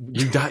 You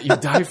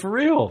die for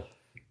real,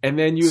 and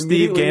then you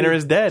Steve Gaynor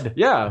is dead.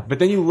 Yeah, but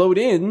then you load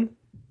in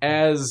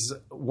as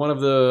one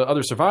of the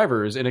other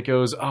survivors, and it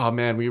goes, oh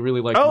man, we really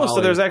like Molly. So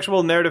there's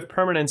actual narrative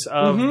permanence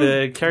of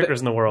the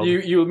characters in the world.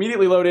 You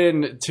immediately load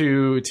in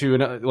to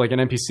an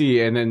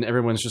NPC, and then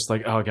everyone's just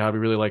like, oh god, we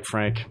really like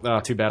Frank.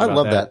 Oh, too bad about that. I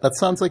love that. That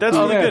sounds like that's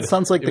really good. It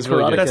sounds like the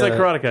really Karateka. That's like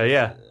Karateka,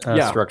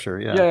 yeah. Structure,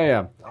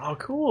 yeah. Oh,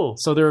 cool.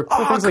 So there are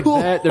cool things like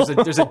that.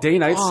 There's a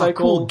day-night cycle.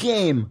 Cool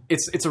game.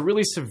 It's a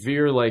really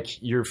severe,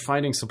 like, you're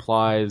finding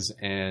supplies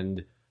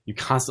and you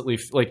constantly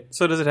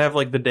So does it have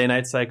like the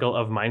day-night cycle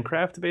of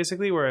Minecraft,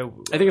 basically? Where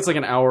I think it's like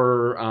an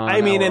hour. I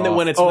mean, and then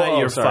when it's night,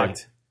 you're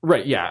fucked.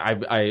 Right? Yeah.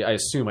 I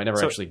assume I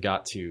never actually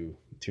got to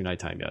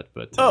nighttime yet,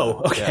 but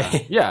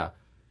okay. Yeah.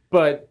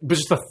 But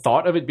just the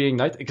thought of it being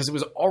night, because it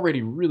was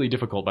already really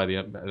difficult by the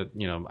end.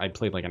 I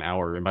played like an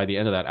hour, and by the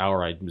end of that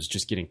hour, I was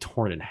just getting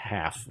torn in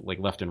half, like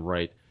left and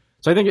right.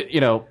 So I think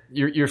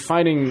you're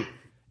finding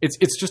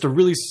it's just a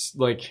really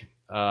like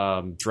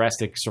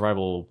drastic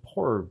survival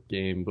horror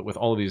game, but with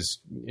all of these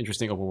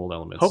interesting open world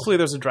elements. Hopefully,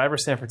 there's a Driver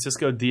San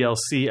Francisco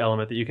DLC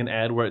element that you can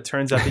add, where it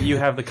turns out that you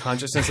have the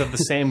consciousness of the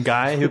same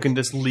guy who can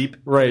just leap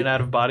in and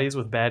out of bodies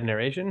with bad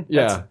narration.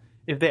 Yeah.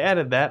 If they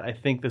added that, I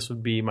think this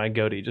would be my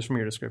goatee, just from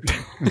your description.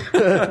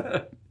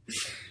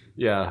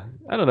 Yeah,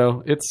 I don't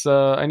know. It's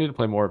I need to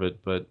play more of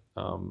it, but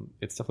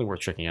it's definitely worth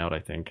checking out, I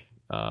think.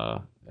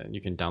 And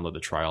you can download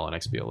the trial on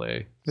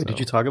XBLA. Wait, did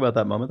you talk about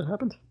that moment that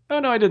happened? Oh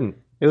no, I didn't.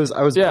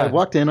 I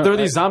walked in. There were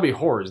these zombie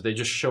hordes. They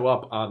just show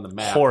up on the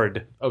map.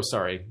 Horde. Oh,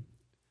 sorry.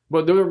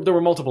 Well, there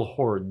were multiple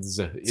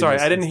hordes. Sorry,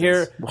 I didn't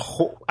hear the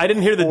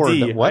Horde.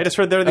 D. What? I just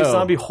heard there are these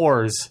zombie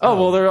whores. Oh,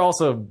 well, there are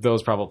also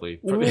those probably.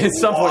 At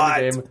some point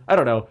in the game. I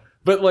don't know.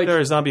 But like, There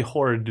are zombie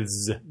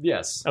hordes.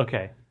 yes.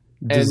 Okay.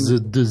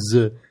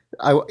 So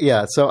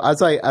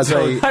as I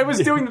I was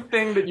doing the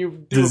thing that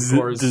you do, of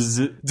course.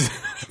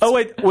 Oh,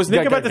 wait. Was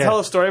Nick about to tell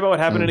a story about what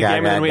happened in a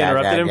game and then we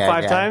interrupted him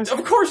 5 times?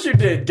 Of course you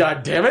did,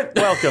 God damn it.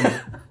 Welcome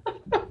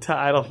to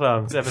Idle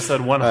Thumbs,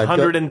 episode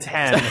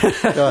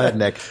 110. go ahead,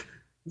 Nick.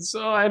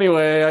 So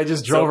anyway, I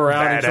just drove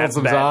around and killed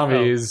some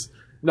zombies.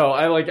 No,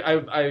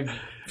 I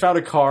found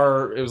a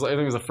car. I think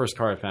it was the first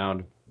car I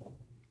found.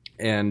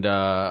 And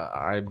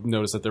I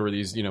noticed that there were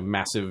these,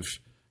 massive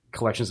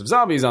collections of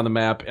zombies on the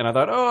map, and I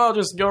thought, I'll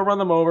just go run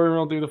them over, and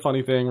I'll do the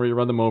funny thing where you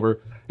run them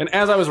over. And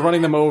as I was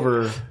running them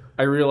over,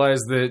 I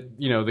realized that,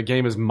 the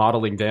game is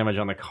modeling damage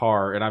on the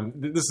car, and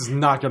this is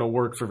not going to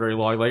work for very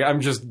long. Like,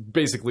 I'm just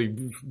basically,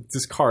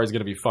 this car is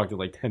going to be fucked in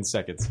like 10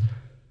 seconds.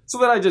 So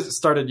then I just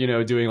started,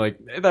 doing like,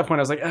 at that point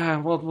I was like,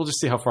 we'll just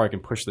see how far I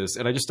can push this.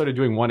 And I just started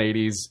doing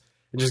 180s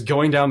and just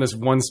going down this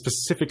one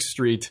specific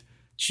street,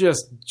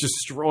 just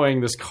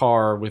destroying this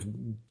car with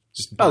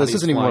just bodies this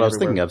isn't even what I was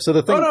everywhere. thinking of. So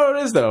the thing... Oh, no,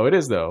 it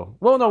is though.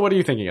 Well, no, what are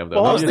you thinking of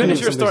though? Well, finish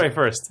your story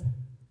first.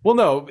 Well,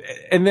 no,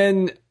 and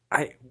then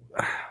I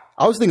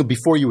was thinking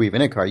before you were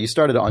even in a car, you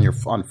started on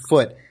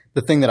foot.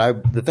 The thing that I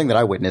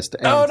witnessed.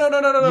 And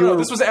no.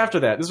 This was after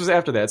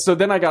that. So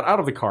then I got out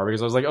of the car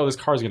because I was like, this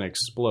car's going to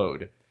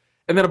explode.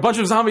 And then a bunch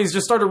of zombies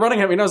just started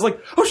running at me, and I was like,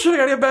 oh shit, I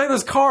gotta get back in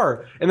this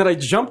car. And then I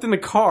jumped in the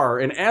car,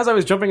 and as I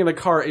was jumping in the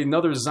car,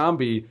 another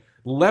zombie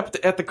leapt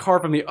at the car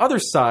from the other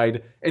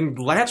side and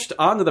latched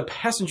onto the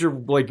passenger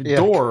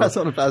door. That's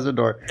on the passenger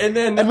door. And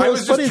then I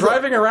was just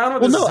driving around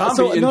with this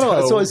zombie in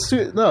tow. So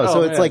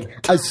it's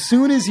like as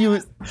soon as you...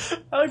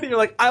 I like that you're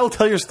like, I will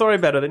tell your story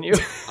better than you.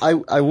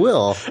 I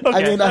will. Okay,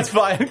 I mean, that's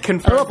fine.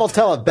 Confirmed. I don't know if I'll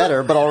tell it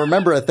better, but I'll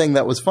remember a thing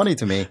that was funny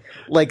to me.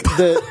 Like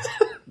the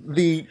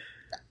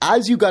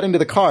as you got into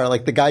the car,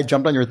 like the guy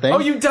jumped on your thing. Oh,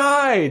 you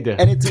died!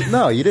 And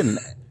no, you didn't.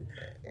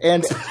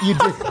 And you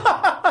did.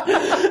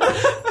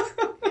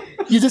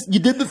 You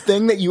did the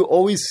thing that you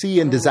always see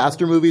in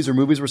disaster movies or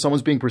movies where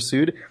someone's being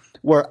pursued,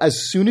 where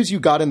as soon as you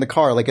got in the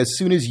car, like as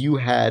soon as you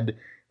had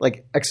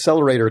like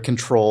accelerator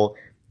control,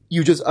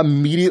 you just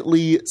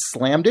immediately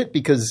slammed it,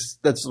 because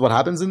that's what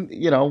happens in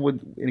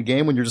a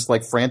game when you're just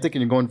like frantic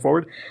and you're going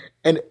forward.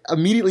 And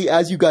immediately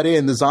as you got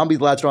in, the zombies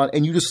latched on,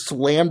 and you just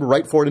slammed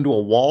right forward into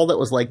a wall that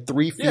was like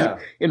 3 feet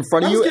in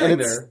front of you.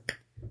 And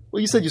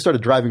well, you said you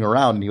started driving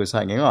around and he was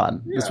hanging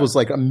on. Yeah. This was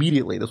like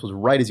immediately. This was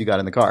right as you got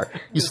in the car.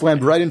 You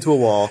slammed right into a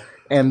wall,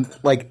 and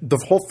like the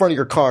whole front of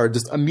your car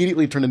just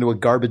immediately turned into a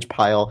garbage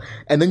pile.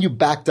 And then you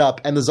backed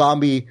up, and the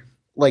zombie,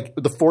 like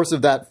the force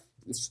of that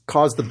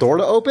caused the door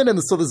to open, and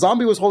so the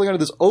zombie was holding onto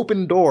this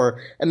open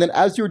door, and then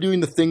as you were doing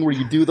the thing where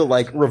you do the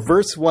like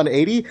reverse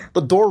 180,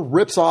 the door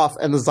rips off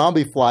and the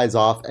zombie flies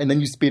off, and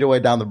then you speed away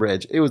down the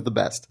bridge. It was the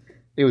best.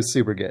 It was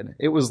super good.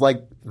 It was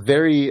like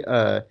very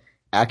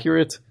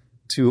accurate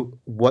to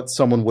what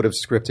someone would have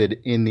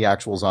scripted in the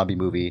actual zombie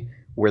movie,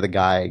 where the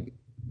guy,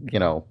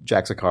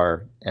 jacks a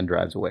car and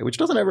drives away, which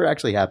doesn't ever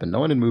actually happen.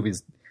 No one in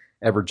movies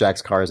ever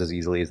jacks cars as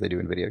easily as they do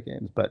in video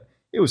games, but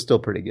it was still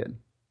pretty good.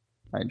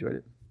 I enjoyed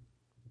it.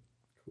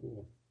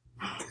 Cool.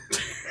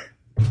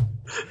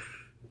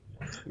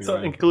 So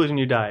in conclusion,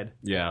 you died.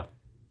 Yeah.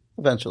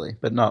 Eventually,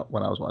 but not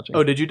when I was watching.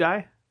 Oh, did you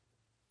die?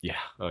 Yeah.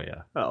 Oh,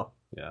 yeah. Oh.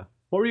 Yeah.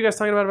 What were you guys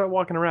talking about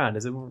walking around?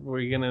 Were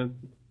you gonna...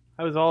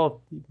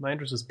 my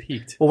interest was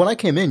piqued. Well, when I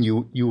came in,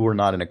 you were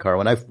not in a car.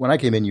 When I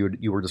came in,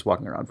 you were just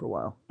walking around for a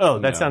while. Oh,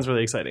 that sounds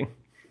really exciting.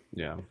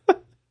 Yeah.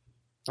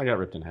 I got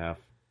ripped in half.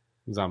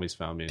 Zombies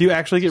found me. Do you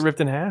actually get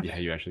ripped in half? Yeah,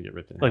 you actually get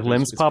ripped in half. Like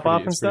limbs pop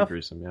off and stuff? It's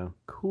pretty gruesome, yeah.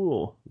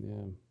 Cool.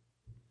 Yeah.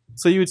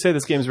 So you would say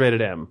this game's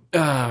rated M?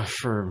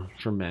 For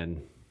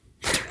men.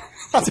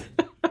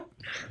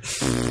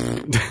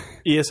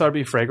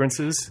 ESRB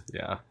fragrances?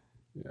 Yeah.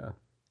 Yeah.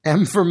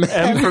 M for men.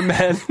 M for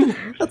men.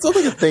 That sounds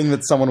like a thing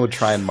that someone would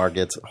try and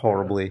market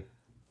horribly.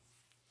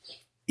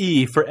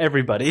 E for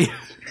everybody.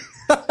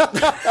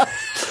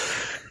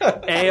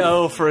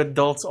 AO for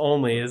adults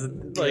only. Is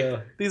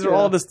like these are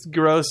all just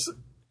gross.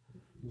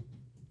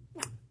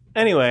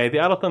 Anyway, the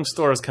Idle Thumb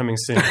store is coming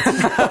soon.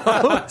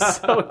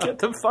 So get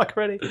the fuck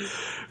ready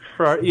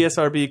for our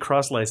ESRB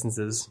cross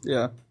licenses.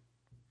 Yeah.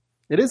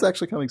 It is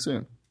actually coming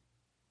soon.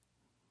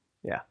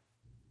 Yeah.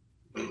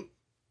 It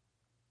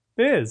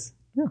is.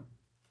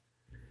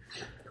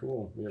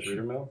 Cool. We have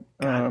reader mail.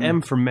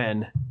 M for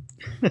men.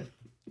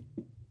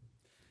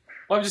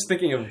 Well, I'm just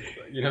thinking of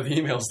the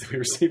emails that we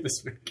received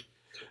this week.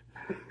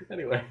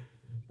 Anyway.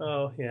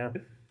 Oh, yeah.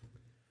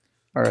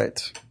 All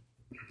right.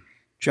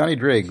 Johnny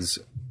Driggs.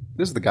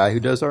 This is the guy who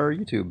does our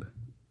YouTube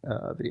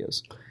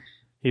videos.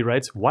 He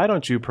writes, why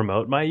don't you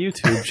promote my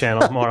YouTube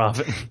channel more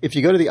often? If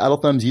you go to the Idle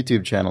Thumbs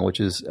YouTube channel, which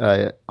is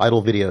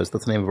Idle Videos,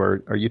 that's the name of our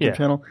YouTube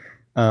channel,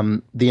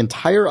 the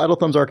entire Idle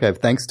Thumbs archive,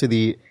 thanks to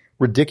the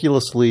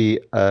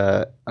ridiculously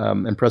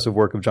impressive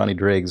work of Johnny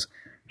Driggs,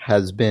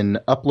 has been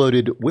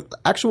uploaded with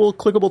actual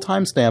clickable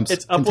timestamps.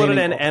 It's uploaded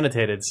and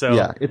annotated. So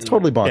yeah, it's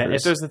totally bonkers. Yeah,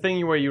 if there's a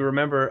thing where you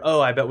remember,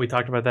 I bet we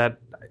talked about that.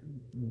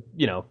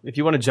 If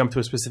you want to jump to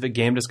a specific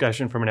game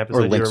discussion from an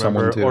episode, link you remember,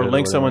 someone to or it,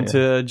 link or someone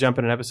whatever, to jump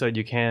in an episode,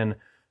 you can.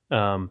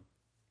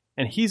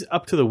 And he's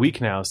up to the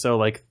week now. So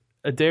like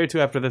a day or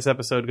two after this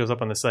episode goes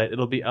up on the site,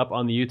 it'll be up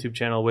on the YouTube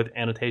channel with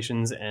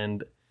annotations,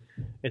 and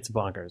it's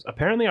bonkers.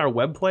 Apparently our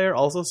web player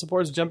also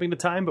supports jumping to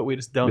time, but we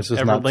just don't This is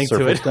ever not link to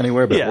surfaced it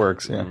anywhere, but Yeah. it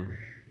works. Yeah.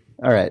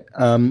 All right.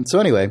 So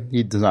anyway,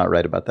 he does not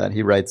write about that.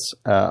 He writes,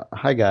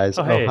 "Hi guys.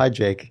 Oh, hey. Hi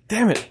Jake.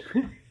 Damn it.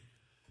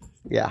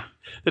 Yeah.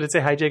 Did it say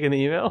hi, Jake, in the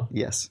email?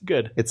 Yes.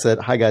 Good. It said,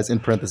 "Hi guys," in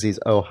parentheses.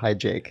 Oh, hi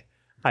Jake.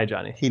 Hi,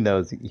 Johnny. He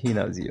knows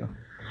you.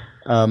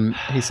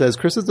 He says,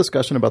 Chris's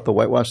discussion about the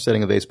whitewash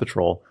setting of Ace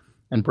Patrol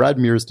and Brad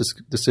Muir's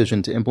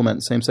decision to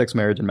implement same-sex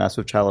marriage in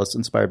Massive Chalice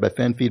inspired by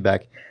fan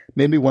feedback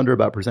made me wonder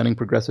about presenting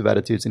progressive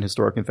attitudes in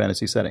historic and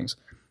fantasy settings.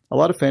 A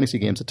lot of fantasy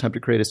games attempt to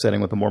create a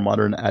setting with a more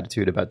modern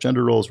attitude about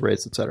gender roles,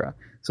 race, etc.,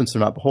 since they're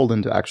not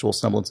beholden to actual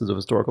semblances of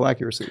historical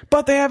accuracy.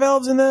 But they have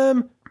elves in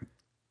them.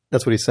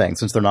 That's what he's saying,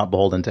 since they're not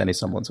beholden to any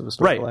semblance of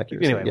historical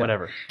accuracy. Anyway, Yeah.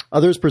 whatever.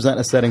 Others present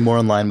a setting more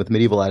in line with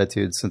medieval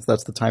attitudes, since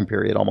that's the time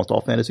period almost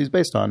all fantasy is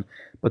based on,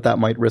 but that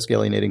might risk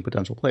alienating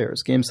potential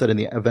players. Games set in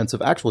the events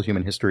of actual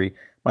human history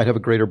might have a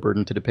greater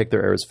burden to depict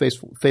their eras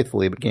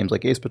faithfully, but games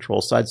like Ace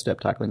Patrol sidestep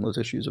tackling those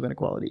issues of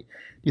inequality. Do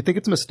you think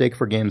it's a mistake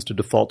for games to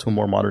default to a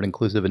more modern,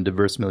 inclusive, and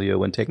diverse milieu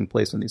when taking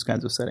place in these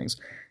kinds of settings?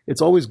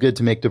 It's always good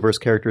to make diverse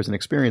characters and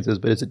experiences,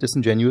 but is it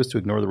disingenuous to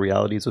ignore the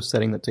realities of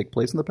setting that take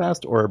place in the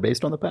past or are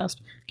based on the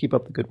past? Keep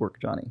up the good work,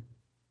 Johnny.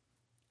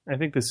 I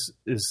think this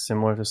is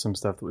similar to some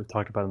stuff that we've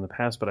talked about in the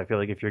past, but I feel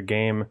like if your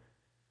game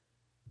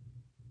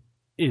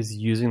is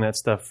using that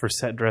stuff for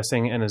set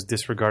dressing and is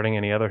disregarding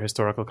any other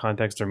historical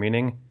context or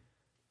meaning,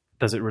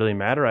 does it really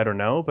matter? I don't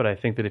know, but I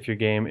think that if your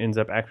game ends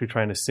up actually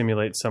trying to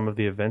simulate some of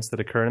the events that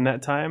occur in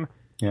that time,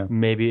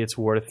 maybe it's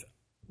worth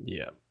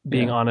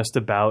being honest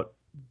about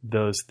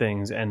those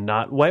things and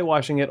not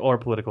whitewashing it or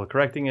political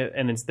correcting it,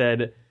 and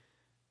instead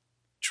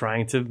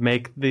trying to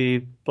make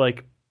the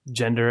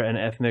gender and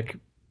ethnic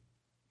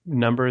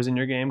numbers in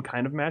your game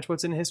kind of match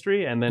what's in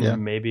history, and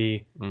then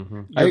maybe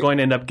you're going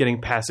to end up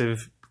getting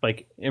passive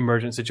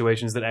emergent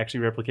situations that actually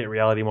replicate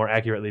reality more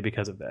accurately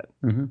because of that.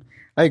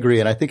 I agree,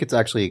 and I think it's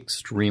actually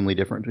extremely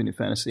different between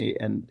fantasy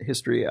and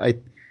history. I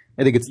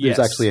think there's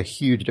actually a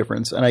huge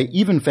difference, and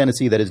even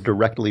fantasy that is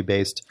directly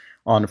based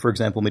on, for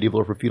example, medieval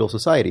or feudal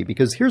society.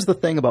 Because here's the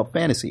thing about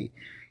fantasy: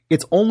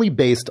 it's only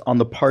based on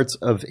the parts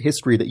of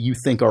history that you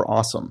think are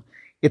awesome.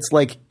 It's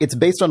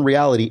based on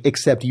reality,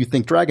 except you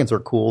think dragons are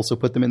cool, so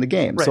put them in the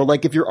game. Right. So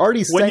if you're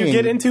already saying... When you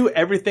get into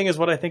everything is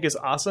what I think is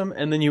awesome,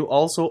 and then you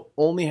also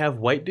only have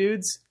white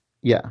dudes,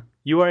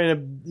 you're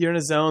in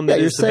a zone that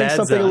you're is the saying bad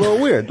something zone. a little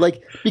weird.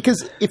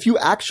 Because if you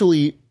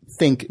actually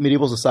think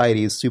medieval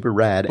society is super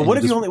rad... But what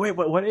if you only...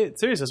 Wait,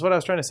 seriously, that's what I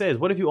was trying to say, is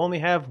what if you only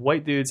have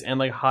white dudes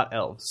and hot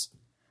elves?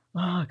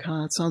 Oh,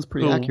 God, that sounds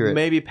pretty who accurate.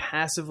 Maybe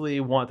passively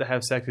want to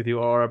have sex with you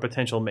or a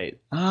potential mate.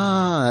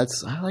 I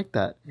like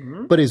that.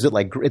 But is it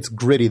it's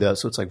gritty though,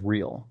 so it's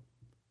real?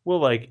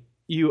 Well,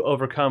 you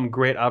overcome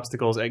great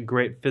obstacles at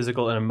great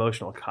physical and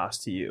emotional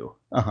cost to you.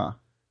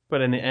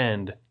 But in the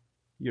end,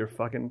 you're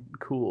fucking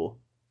cool.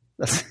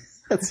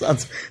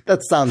 That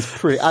sounds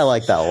pretty. I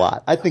like that a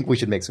lot. I think we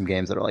should make some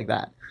games that are like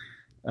that.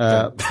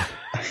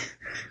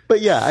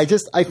 But yeah, I feel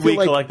we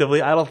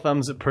collectively, Idle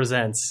Thumbs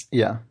presents.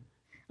 Yeah.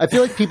 I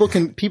feel like people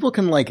can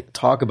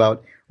talk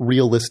about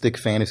realistic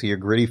fantasy or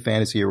gritty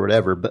fantasy or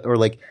whatever, but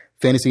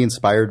fantasy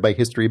inspired by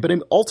history. But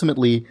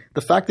ultimately,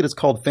 the fact that it's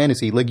called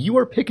fantasy, you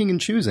are picking and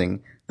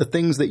choosing the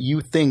things that you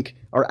think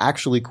are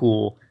actually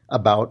cool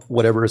about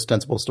whatever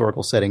ostensible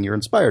historical setting you're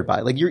inspired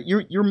by.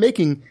 You're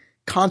making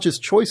conscious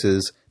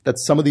choices that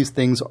some of these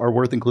things are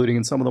worth including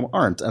and some of them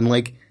aren't, and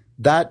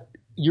there's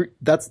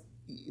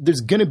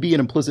going to be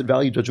an implicit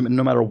value judgment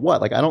no matter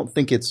what.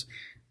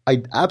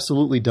 I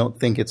absolutely don't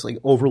think it's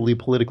overly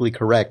politically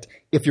correct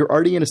if you're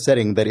already in a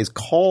setting that is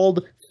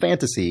called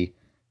fantasy.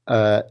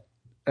 I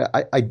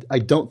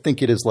don't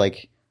think it is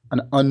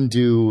an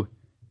undue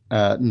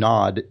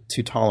nod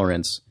to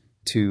tolerance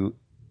to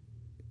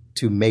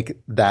make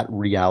that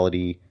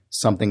reality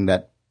something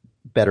that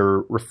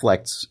better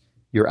reflects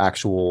your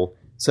actual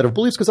set of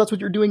beliefs, because that's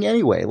what you're doing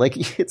anyway.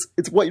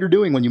 It's what you're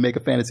doing when you make a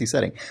fantasy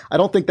setting. I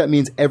don't think that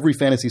means every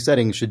fantasy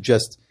setting should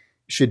just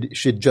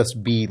should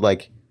just be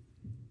like,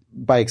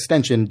 by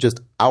extension,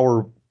 just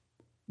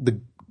the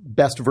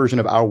best version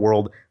of our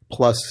world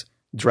plus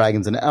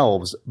dragons and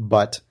elves.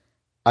 But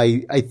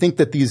I think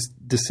that these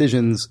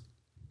decisions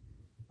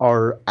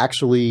are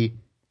actually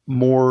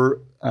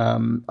more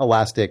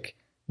elastic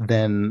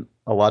than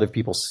a lot of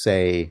people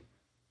say,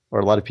 or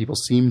a lot of people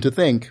seem to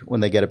think when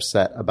they get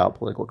upset about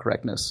political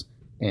correctness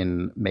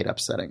in made-up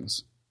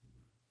settings.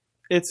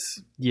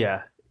 It's,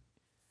 yeah.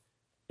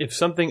 If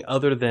something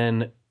other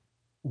than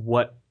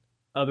what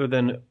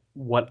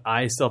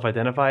I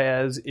self-identify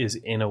as is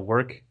in a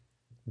work,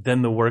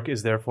 then the work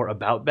is therefore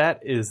about that,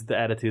 is the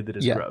attitude that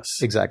is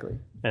gross. Exactly.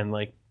 And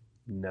like,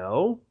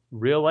 no,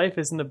 real life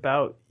isn't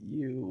about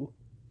you.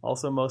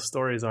 Also, most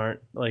stories aren't.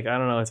 Like, I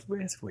don't know.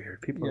 It's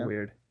weird. People are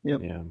weird.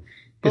 Yep. Yeah.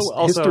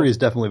 History is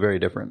definitely very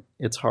different.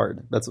 It's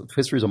hard.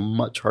 History is a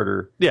much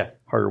harder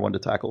one to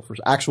tackle. For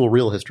actual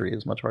real history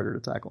is much harder to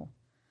tackle,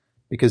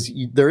 because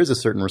there is a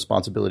certain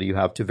responsibility you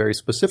have to very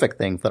specific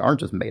things that aren't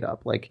just made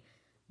up. Like,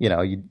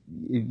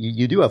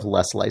 you do have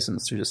less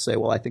license to just say,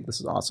 well, I think this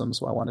is awesome,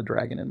 so I want a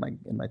dragon in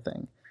my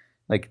thing.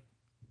 Like,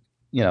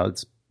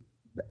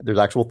 there's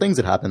actual things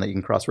that happen that you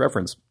can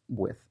cross-reference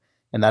with,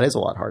 and that is a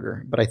lot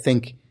harder. But I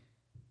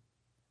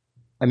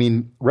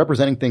mean,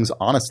 representing things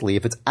honestly,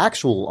 if it's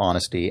actual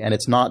honesty and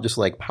it's not just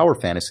like power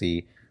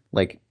fantasy,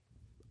 like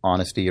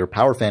honesty or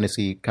power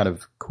fantasy kind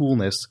of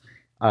coolness,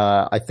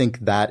 I think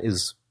that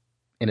is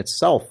in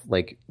itself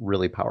like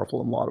really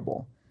powerful and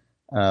laudable.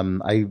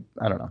 I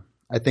don't know.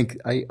 I think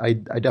I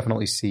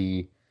definitely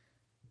see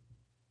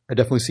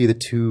the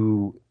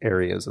two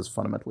areas as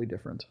fundamentally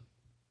different.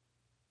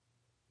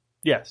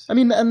 Yes. I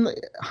mean, and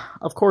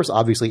of course,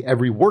 obviously,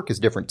 every work is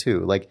different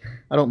too. Like,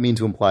 I don't mean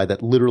to imply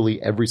that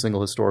literally every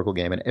single historical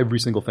game and every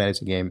single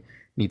fantasy game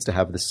needs to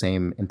have the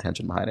same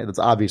intention behind it. That's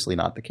obviously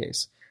not the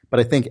case.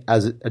 But I think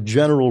as a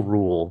general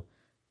rule,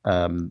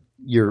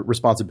 your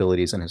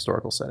responsibilities in a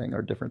historical setting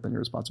are different than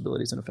your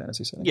responsibilities in a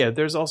fantasy setting. Yeah,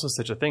 there's also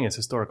such a thing as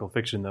historical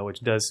fiction, though, which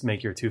does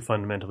make your two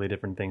fundamentally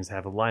different things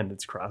have a line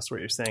that's crossed,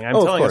 where you're saying, I'm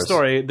telling a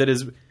story that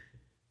is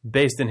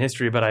based in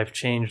history, but I've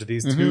changed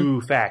these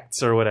two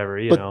facts or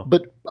whatever,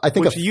 But I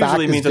think which a usually fact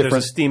means is that there's a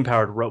different.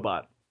 steam-powered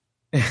robot.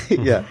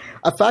 Yeah,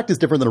 a fact is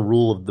different than a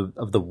rule of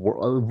the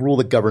rule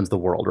that governs the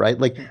world, right?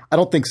 Like, I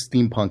don't think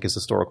steampunk is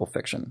historical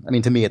fiction. I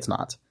mean, to me, it's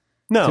not.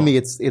 No, to me,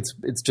 it's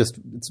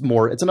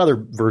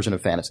another version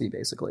of fantasy,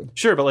 basically.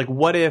 Sure, but like,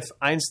 what if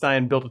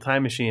Einstein built a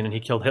time machine and he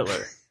killed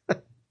Hitler?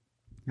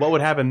 What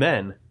would happen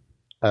then?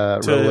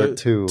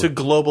 To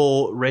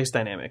global race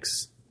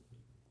dynamics.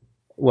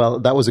 Well,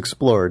 that was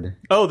explored.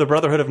 Oh, the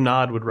Brotherhood of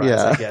Nod would rise,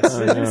 I guess.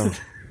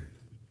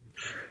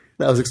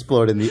 That was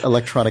explored in the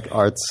Electronic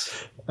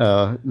Arts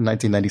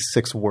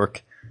 1996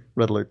 work,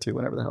 Red Alert 2,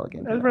 whatever the hell it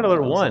came. That was Red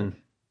Alert 1.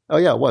 Oh,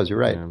 yeah, it was. You're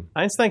right. Yeah.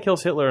 Einstein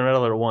kills Hitler in Red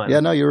Alert 1. Yeah,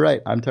 no, you're right.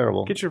 I'm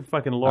terrible. Get your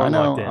fucking lore I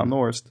know. locked in. I'm the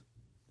worst.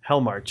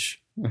 Hell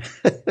March.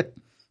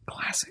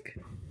 Classic.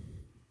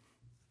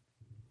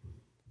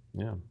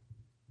 Yeah.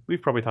 We've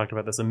probably talked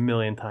about this a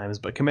million times,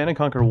 but Command &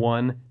 Conquer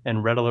 1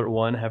 and Red Alert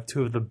 1 have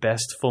two of the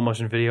best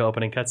full-motion video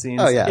opening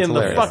cutscenes in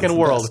the fucking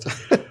world.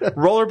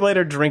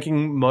 Rollerblader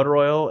drinking motor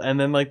oil, and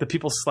then like the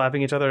people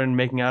slapping each other and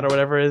making out or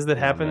whatever it is that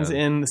happens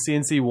in the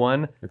CNC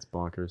 1. It's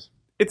bonkers.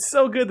 It's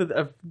so good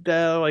that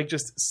the like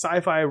just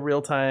sci-fi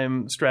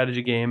real-time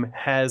strategy game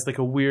has like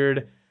a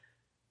weirdly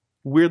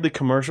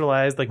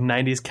commercialized like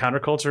 90s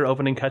counterculture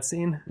opening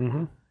cutscene.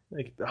 Mm-hmm.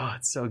 Like, oh,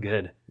 it's so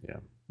good. Yeah.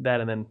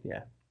 That and then,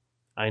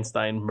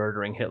 Einstein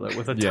murdering Hitler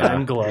with a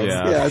time glove.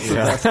 Yeah, it's the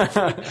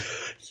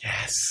best.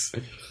 Yes.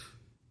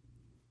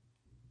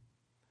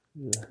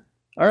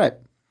 All right.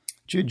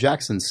 Jude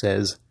Jackson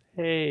says,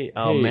 Hey,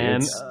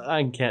 man,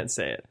 I can't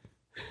say it.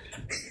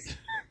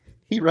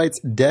 he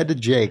writes,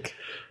 Dead Jake.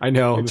 I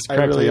know. This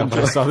cracked really me up when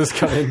I saw this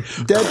coming.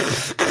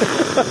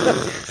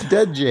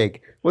 Dead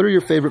Jake. What are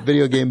your favorite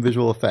video game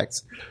visual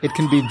effects? It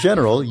can be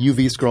general,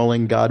 UV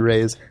scrolling, God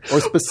rays,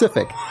 or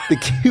specific, the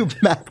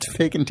cube-mapped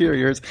fake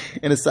interiors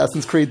in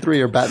Assassin's Creed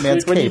 3 or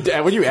Batman's cape.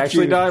 When you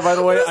actually die, by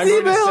the way,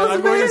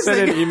 I'm going to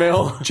send an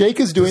email. Jake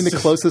is doing the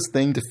closest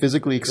thing to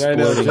physically exploding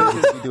that he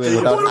can be doing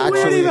without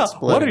actually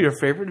exploding. What are your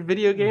favorite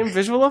video game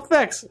visual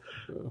effects?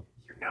 You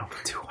know me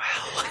too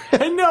well.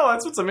 I know.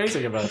 That's what's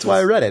amazing about it. That's why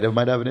I read it. It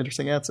might have an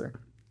interesting answer.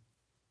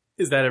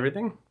 Is that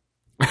everything?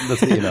 That's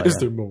the email. Is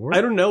there more? I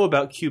don't know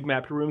about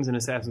cube-mapped rooms in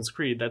Assassin's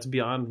Creed. That's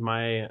beyond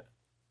my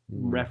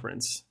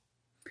reference.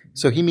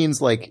 So he means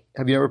like,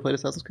 have you ever played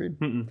Assassin's Creed?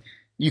 Mm-mm.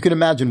 You can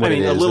imagine what it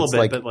is. a little it's bit,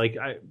 like, but like,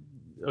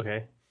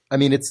 okay. I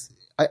mean,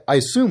 I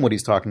assume what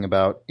he's talking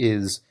about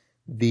is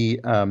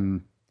the,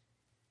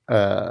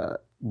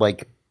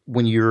 like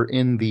when you're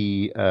in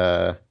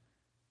the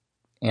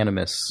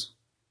Animus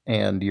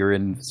and you're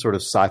in sort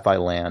of sci-fi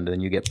land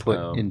and you get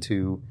put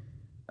into...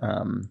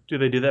 do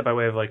they do that by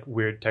way of like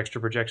weird texture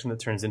projection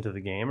that turns into the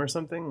game or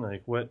something?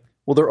 Like what?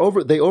 Well,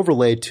 they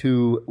overlay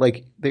two,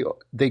 like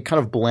they kind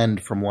of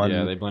blend from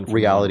one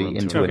reality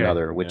into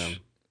another,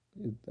 which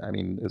I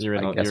mean, is a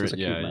cube map.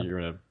 You're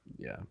in a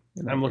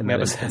I'm looking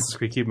at Assassin's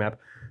Creed cube map.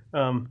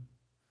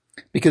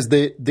 Because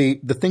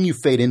the thing you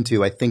fade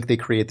into, I think they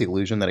create the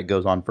illusion that it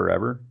goes on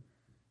forever.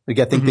 Like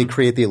I think they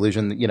create the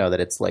illusion, that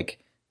it's like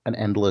an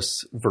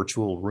endless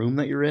virtual room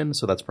that you're in.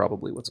 So that's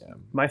probably what's going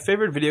on. My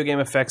favorite video game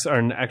effects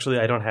are actually,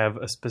 I don't have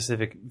a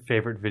specific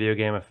favorite video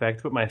game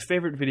effect, but my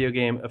favorite video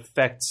game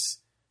effects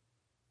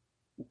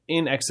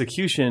in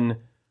execution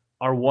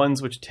are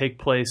ones which take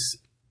place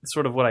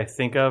sort of what I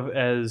think of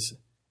as,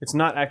 it's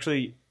not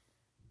actually,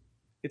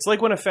 it's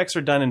like when effects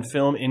are done in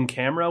film in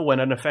camera,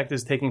 when an effect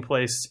is taking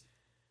place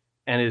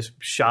and is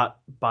shot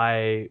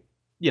by,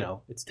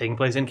 it's taking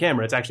place in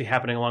camera. It's actually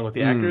happening along with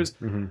the actors.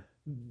 Mm-hmm.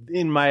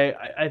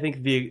 I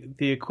think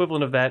the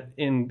equivalent of that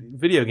in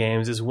video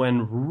games is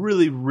when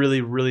really,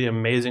 really, really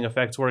amazing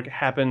effects work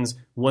happens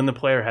when the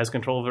player has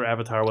control of their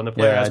avatar, when the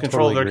player has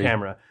control of their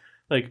camera.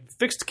 Like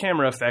fixed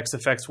camera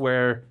effects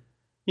where,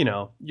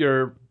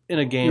 you're in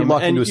a game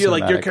and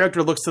your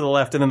character looks to the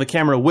left and then the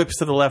camera whips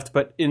to the left,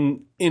 but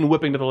in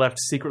whipping to the left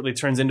secretly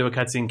turns into a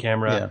cutscene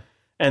camera. Yeah.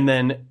 And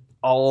then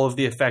all of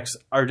the effects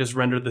are just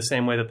rendered the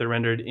same way that they're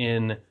rendered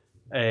in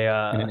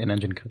an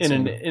in-engine cutscene. In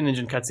an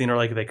in-engine cutscene, or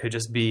like they could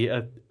just be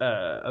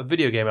a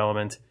video game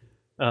element,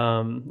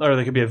 or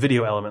they could be a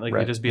video element, like they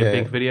could just be a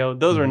big video.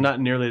 Those are not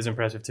nearly as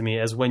impressive to me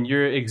as when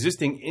you're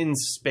existing in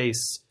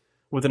space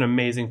with an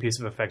amazing piece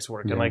of effects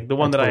work. And like the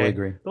one that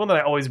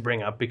I always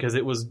bring up because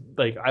it was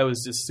like I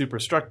was just super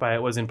struck by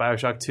it was in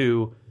BioShock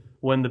 2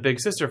 when the big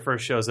sister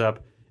first shows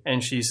up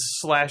and she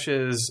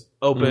slashes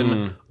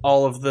open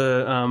all of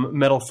the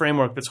metal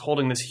framework that's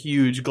holding this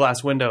huge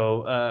glass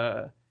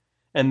window.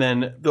 And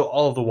then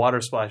all of the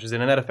water splashes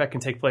in. And that effect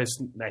can take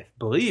place, I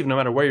believe, no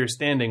matter where you're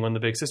standing when the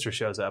big sister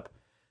shows up.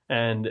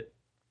 And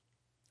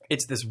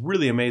it's this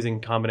really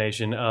amazing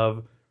combination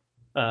of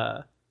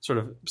sort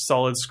of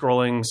solid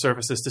scrolling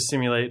surfaces to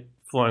simulate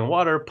flowing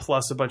water,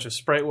 plus a bunch of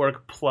sprite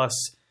work,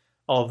 plus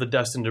all of the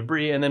dust and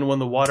debris. And then when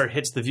the water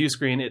hits the view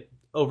screen, it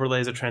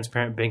overlays a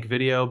transparent bank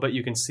video, but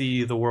you can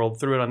see the world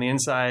through it on the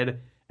inside.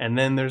 And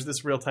then there's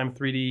this real-time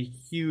 3D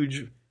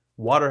huge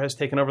water has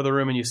taken over the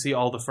room, and you see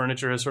all the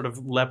furniture has sort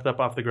of leapt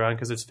up off the ground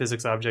because it's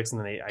physics objects, and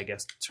then they, I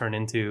guess, turn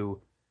into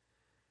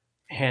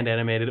hand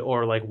animated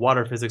or like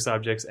water physics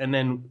objects. And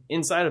then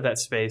inside of that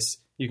space,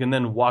 you can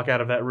then walk out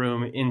of that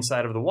room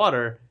inside of the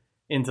water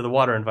into the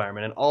water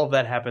environment. And all of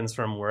that happens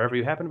from wherever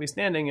you happen to be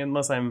standing,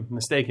 unless I'm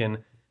mistaken.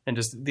 And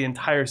just the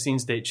entire scene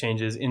state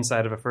changes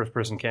inside of a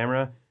first-person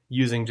camera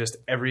using just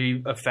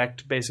every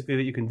effect basically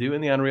that you can do in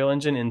the Unreal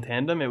Engine in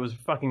tandem. It was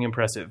fucking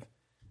impressive.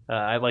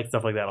 I like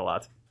stuff like that a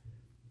lot.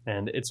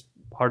 And it's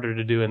harder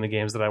to do in the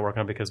games that I work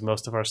on because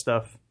most of our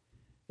stuff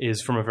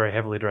is from a very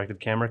heavily directed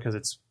camera because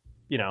it's,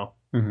 a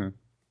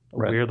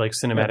weird like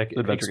cinematic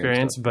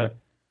experience. But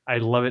I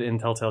love it in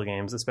Telltale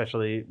games,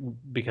 especially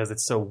because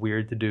it's so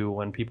weird to do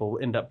when people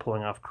end up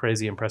pulling off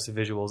crazy impressive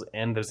visuals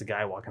and there's a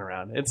guy walking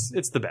around.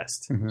 It's the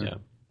best. Mm-hmm. Yeah,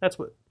 that's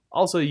what.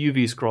 Also,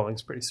 UV scrolling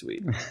is pretty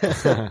sweet.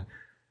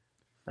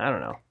 I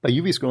don't know. By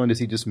UV scrolling, does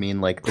he just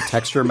mean like the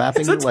texture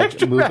mapping,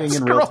 like moving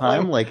in real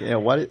time? Like,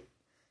 what?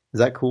 Is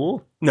that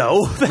cool?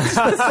 No.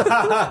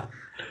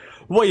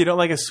 What, you don't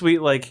like a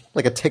sweet like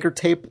a ticker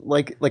tape,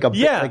 like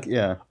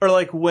a or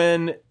like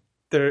when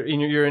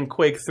you're in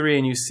Quake 3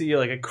 and you see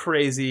like a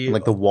crazy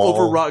like the wall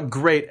overwrought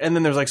grate, and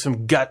then there's like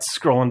some guts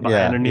scrolling by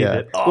underneath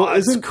it. Oh,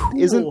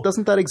 well,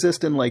 doesn't that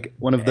exist in like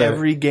one of the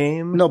every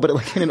game? No, but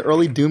like in an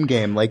early Doom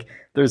game, like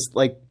there's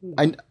like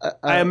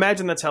I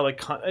imagine that's how like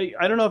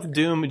I don't know if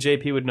Doom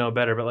JP would know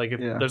better, but like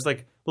if there's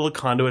like little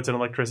conduits and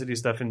electricity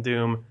stuff in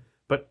Doom.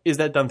 But is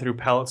that done through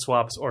palette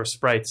swaps or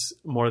sprites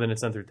more than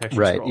it's done through texture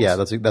scrolls? Right. Yeah,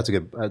 that's a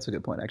good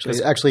point.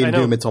 Actually, in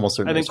Doom, it's almost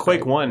certainly. I think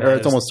Quake 1,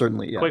 it's almost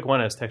certainly. Yeah. Quake 1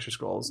 has texture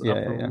scrolls up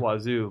from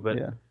wazoo. But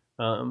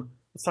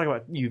let's talk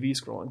about UV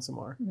scrolling some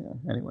more.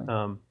 Yeah. Anyway,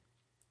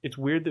 it's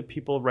weird that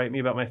people write me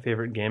about my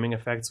favorite gaming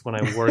effects when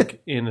I work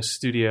in a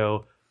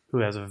studio who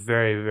has a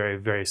very, very,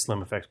 very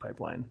slim effects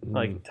pipeline.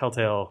 Like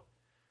Telltale,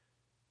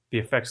 the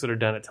effects that are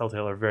done at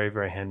Telltale are very,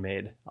 very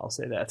handmade. I'll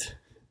say that.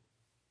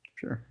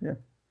 Sure. Yeah.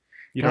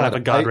 You don't have a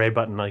God Ray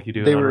button like you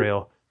do in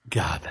Unreal.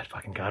 God, that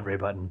fucking God Ray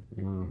button.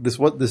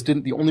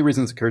 The only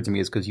reason this occurred to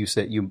me is because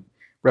you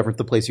referenced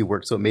the place you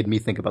work, so it made me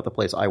think about the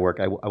place I work.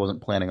 I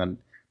wasn't planning on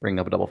bringing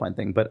up a Double Fine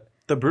thing, but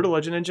the Brutal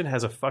Legend engine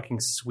has a fucking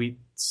sweet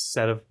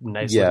set of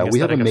nice. Yeah, we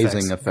have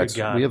amazing effects.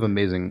 We have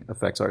amazing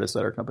effects artists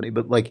at our company,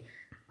 but like,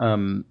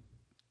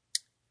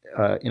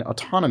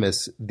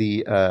 Autonomous,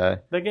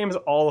 that game is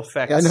all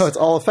effects. I know it's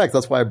all effects.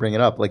 That's why I bring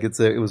it up. Like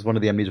it was one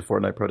of the Amnesia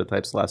Fortnite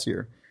prototypes last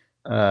year.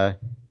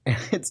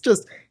 It's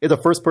a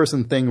first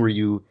person thing where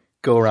you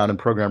go around and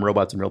program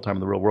robots in real time in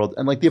the real world,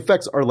 and like the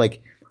effects are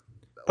like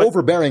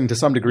overbearing to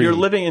some degree. You're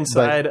living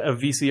inside a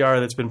VCR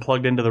that's been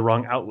plugged into the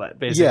wrong outlet,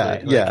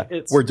 basically. Yeah.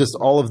 Where just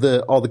all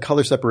the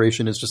color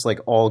separation is just like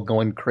all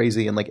going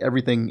crazy, and like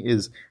everything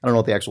is, I don't know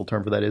what the actual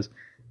term for that is,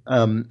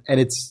 and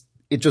it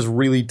just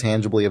really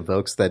tangibly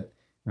evokes that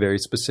very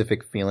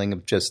specific feeling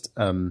of just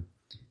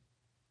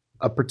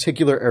a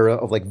particular era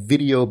of like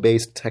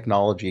video-based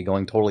technology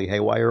going totally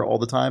haywire all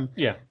the time.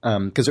 Yeah.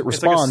 Because it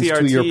It's like a responds to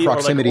CRT your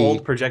proximity or like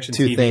old projection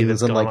to TV things,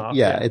 that's and gone like off.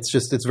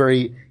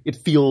 it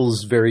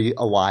feels very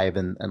alive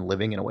and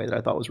living in a way that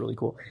I thought was really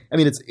cool. I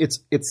mean,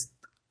 it's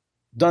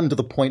done to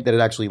the point that it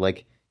actually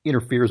like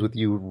interferes with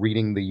you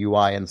reading the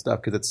UI and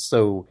stuff because it's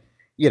so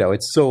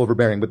it's so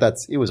overbearing. But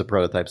it was a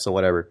prototype, so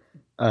whatever.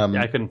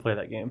 I couldn't play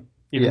that game,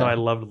 even though I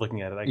loved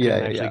looking at it. I couldn't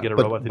actually get a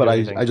but, robot to but do I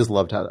anything. I just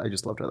loved how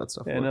that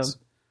stuff works.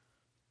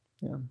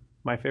 Yeah.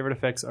 My favorite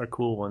effects are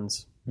cool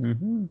ones.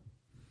 Mm-hmm.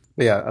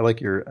 But yeah, I like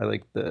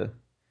the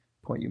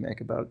point you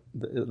make about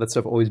that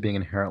stuff always being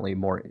inherently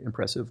more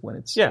impressive when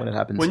it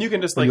happens. When you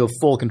can just when like you have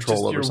full control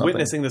just, over you're something.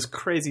 witnessing this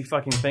crazy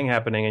fucking thing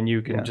happening, and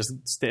you can just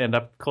stand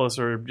up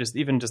closer.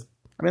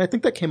 I mean, I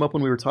think that came up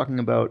when we were talking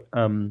about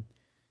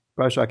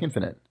BioShock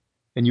Infinite,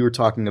 and you were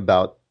talking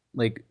about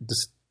like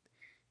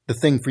the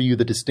thing for you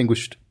that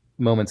distinguished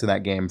moments in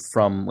that game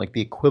from like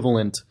the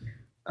equivalent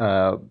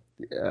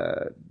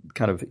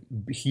kind of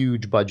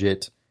huge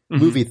budget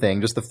movie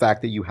thing. Just the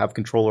fact that you have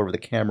control over the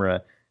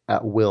camera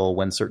at will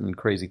when certain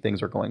crazy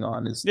things are going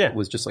on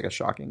was just like a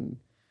shocking,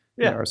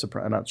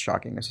 or not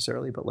shocking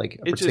necessarily, but like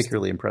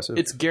particularly impressive.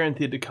 It's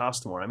guaranteed to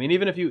cost more. I mean,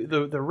 even if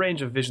the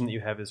range of vision that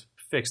you have is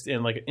fixed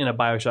in a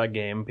BioShock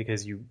game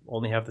because you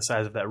only have the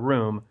size of that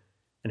room,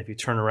 and if you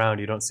turn around,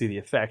 you don't see the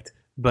effect.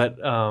 But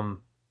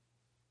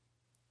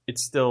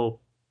it's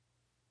still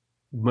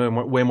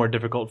way more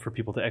difficult for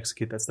people to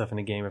execute that stuff in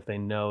a game if they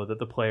know that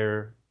the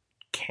player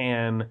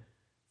can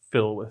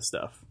fiddle with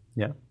stuff.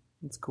 Yeah.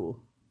 It's cool.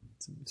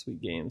 It's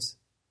sweet games.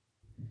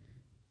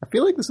 I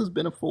feel like this has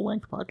been a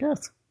full-length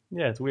podcast.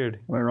 Yeah, it's weird.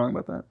 Am I wrong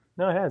about that?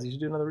 No, it has. You should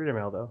do another reader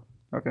mail, though.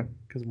 Okay.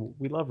 Because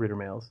we love reader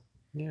mails.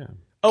 Yeah.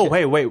 Oh,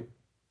 wait.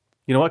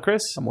 You know what,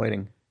 Chris? I'm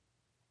waiting.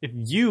 If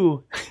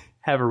you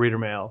have a reader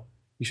mail,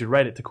 you should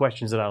write it to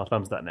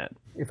questions@idlethumbs.net.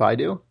 If I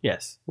do?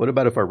 Yes. What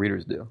about if our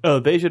readers do? Oh,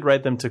 they should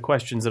write them to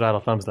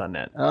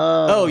questions@idlethumbs.net.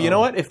 Oh, you know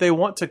what? If they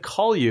want to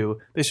call you,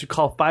 they should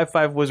call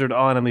 55Wizard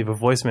on and leave a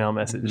voicemail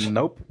message.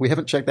 Nope. We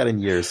haven't checked that in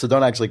years, so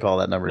don't actually call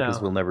that number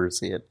because we'll never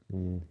see it.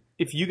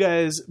 If you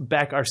guys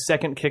back our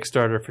second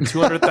Kickstarter for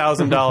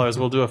 $200,000,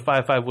 we'll do a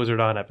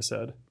 55Wizard on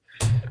episode.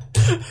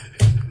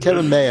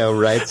 Kevin Mayo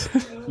writes,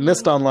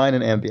 Mist Online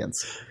and Ambience.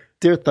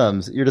 Dear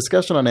Thumbs, your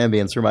discussion on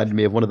ambience reminded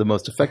me of one of the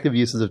most effective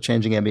uses of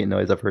changing ambient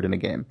noise I've heard in a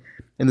game.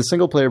 In the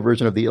single-player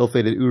version of the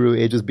ill-fated Uru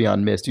Ages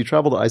Beyond Mist, you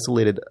travel to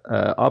isolated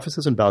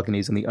offices and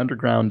balconies in the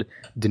underground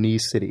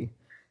Denis city.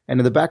 And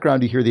in the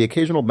background, you hear the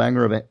occasional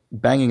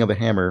banging of a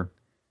hammer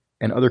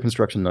and other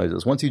construction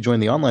noises. Once you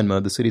join the online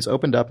mode, the city's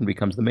opened up and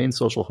becomes the main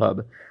social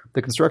hub.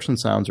 The construction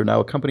sounds are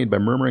now accompanied by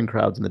murmuring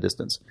crowds in the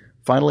distance.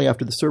 Finally,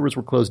 after the servers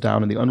were closed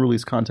down and the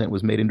unreleased content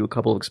was made into a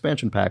couple of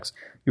expansion packs,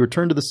 you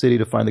return to the city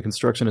to find the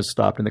construction has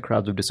stopped and the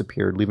crowds have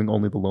disappeared, leaving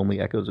only the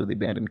lonely echoes of the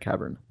abandoned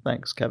cavern.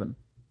 Thanks, Kevin.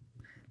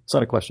 It's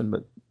not a question,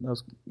 but that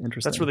was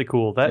interesting. That's really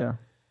cool.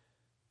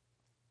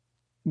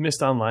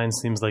 Mist Online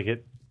seems like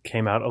it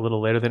came out a little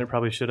later than it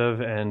probably should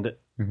have, and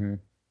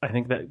I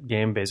think that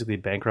game basically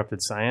bankrupted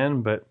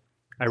Cyan, but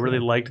I really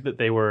liked that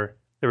they were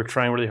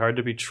trying really hard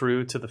to be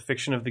true to the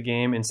fiction of the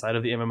game inside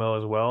of the MMO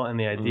as well, and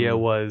the idea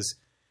was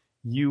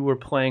you were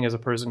playing as a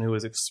person who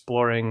was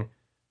exploring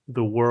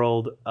the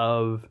world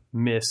of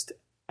Mist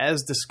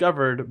as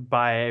discovered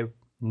by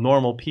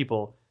normal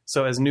people.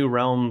 So as new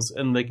realms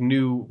and like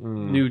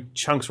new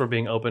chunks were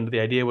being opened, the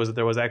idea was that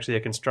there was actually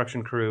a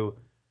construction crew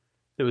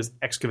that was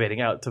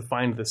excavating out to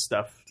find this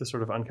stuff, to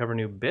sort of uncover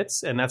new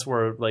bits, and that's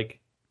where like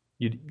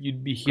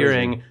you'd be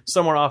hearing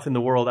somewhere off in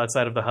the world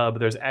outside of the hub,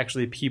 there's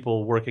actually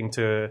people working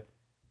to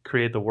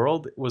create the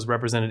world. It was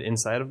represented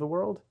inside of the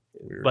world.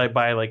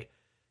 By like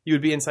you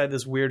would be inside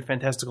this weird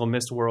fantastical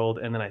Mist world,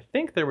 and then I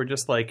think there were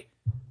just like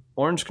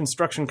orange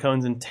construction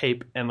cones and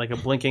tape and like a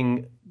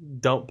blinking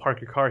 "Don't park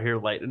your car here"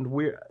 light. And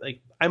weird, like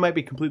I might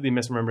be completely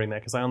misremembering that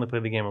because I only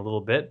played the game a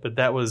little bit, but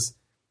that was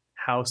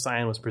how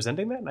Cyan was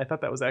presenting that, and I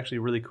thought that was actually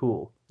really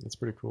cool. That's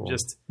pretty cool.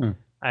 Just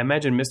I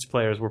imagine Mist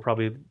players were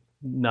probably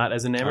not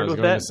as enamored with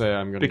going that to say,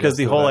 I'm going because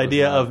the whole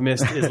idea of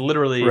Mist is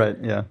literally right,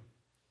 yeah.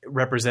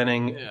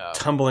 representing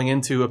tumbling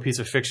into a piece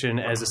of fiction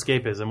as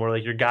escapism, where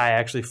like your guy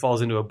actually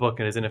falls into a book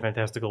and is in a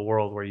fantastical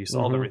world where you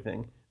solve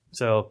everything.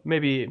 So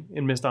maybe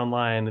in Mist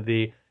Online,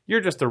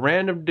 you're just a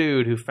random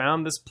dude who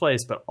found this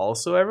place, but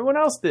also everyone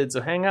else did, so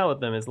hang out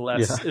with them is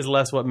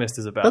less what Mist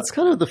is about. That's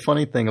kind of the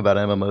funny thing about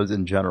MMOs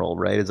in general,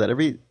 right? Is that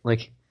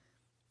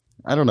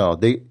I don't know,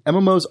 the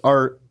MMOs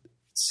are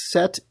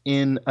set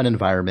in an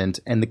environment,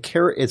 and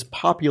it's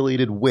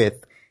populated with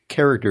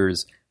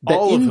characters that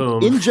all of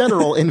whom in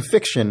general in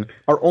fiction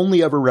are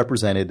only ever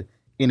represented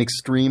in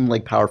extreme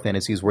like power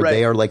fantasies where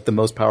they are like the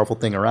most powerful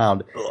thing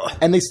around.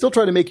 And they still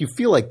try to make you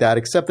feel like that,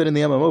 except that in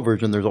the MMO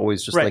version there's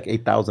always just like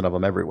 8,000 of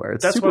them everywhere.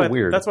 It's super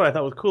weird. That's what I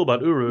thought was cool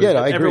about Uru. Yeah,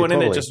 I agree, everyone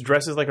totally. in it just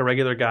dresses like a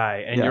regular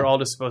guy, and you're all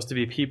just supposed to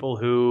be people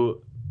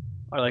who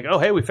are like, oh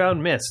hey, we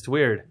found Mist,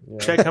 weird,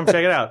 come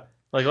check it out.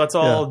 Like let's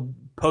all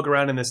poke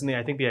around in this. And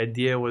I think the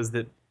idea was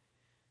that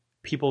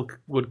people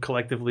would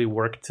collectively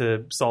work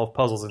to solve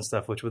puzzles and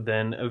stuff, which would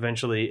then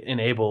eventually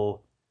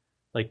enable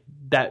like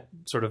that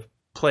sort of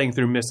playing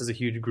through Myst as a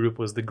huge group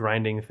was the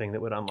grinding thing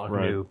that would unlock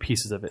Right. new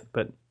pieces of it.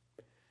 But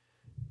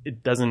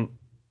it doesn't.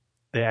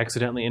 They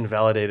accidentally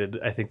invalidated,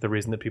 I think, the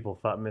reason that people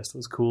thought Myst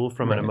was cool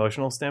from an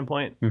emotional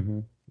standpoint. Mm-hmm.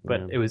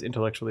 But it was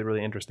intellectually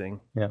really interesting.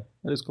 Yeah,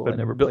 that is cool. But I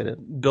never played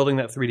it. Building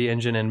that 3D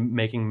engine and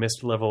making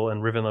Myst level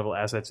and Riven level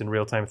assets in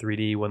real time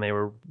 3D when they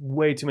were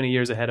way too many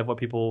years ahead of what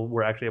people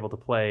were actually able to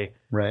play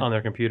Right. on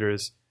their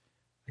computers,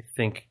 I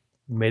think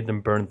made them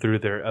burn through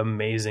their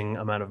amazing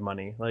amount of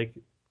money. Like,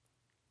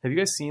 have you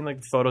guys seen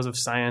like photos of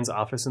Cyan's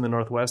office in the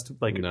Northwest?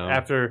 Like No.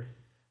 after,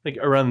 like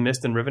around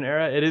Myst and Riven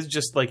era, it is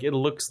just like it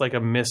looks like a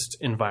Myst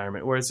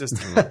environment where it's just.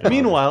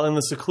 Meanwhile, in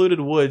the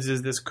secluded woods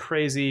is this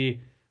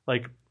crazy,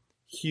 like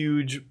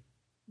huge,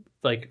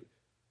 like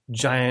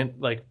giant,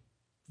 like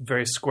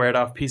very squared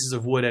off pieces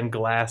of wood and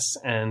glass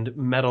and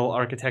metal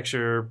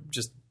architecture,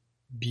 just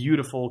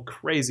beautiful,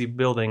 crazy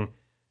building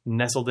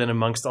nestled in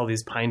amongst all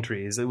these pine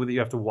trees that you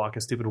have to walk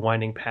a stupid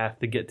winding path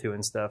to get to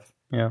and stuff.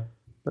 Yeah,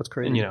 that's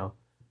crazy. And, you know,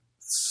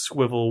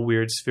 swivel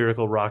weird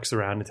spherical rocks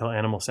around until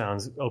animal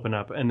sounds open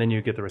up, and then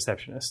you get the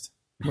receptionist.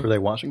 Were they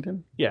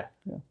Washington? Yeah.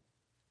 Yeah.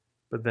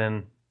 But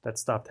then that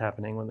stopped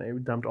happening when they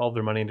dumped all of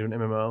their money into an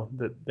MMO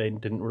that they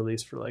didn't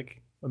release for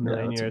like a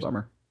million that's years. a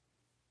bummer.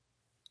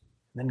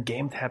 And then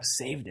GameTap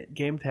saved it.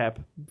 GameTap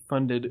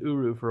funded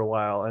Uru for a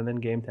while, and then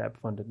GameTap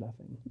funded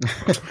nothing.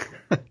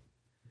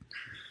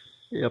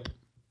 Yep.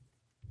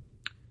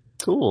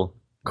 Cool.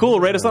 Cool.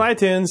 Rate us on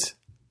iTunes.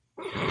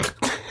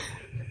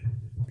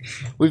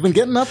 We've been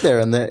getting up there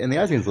in the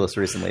iTunes list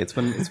recently. It's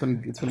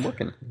been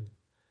working.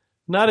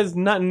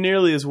 Not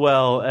nearly as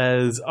well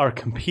as our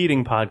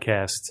competing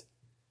podcast,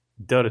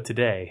 Dota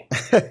Today.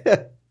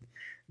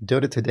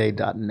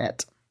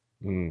 DotaToday.net.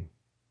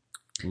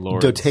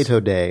 Lord.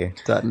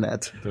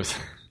 Dotatoday.net.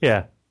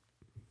 Yeah.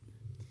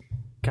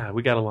 God,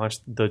 we got to launch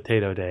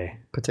Dotato Day.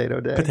 Potato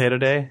Day. Potato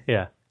Day?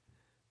 Yeah.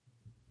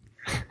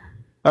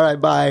 All right,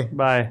 bye.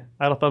 Bye.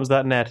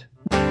 IdleThumbs.net.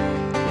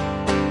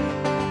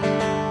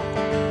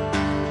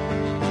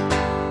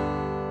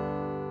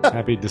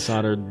 Happy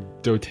Dishonored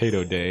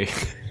Dotato Day.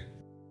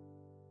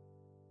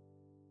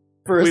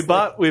 First,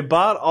 We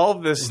bought all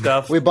of this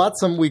stuff. we bought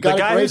some. We got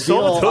the guy a who great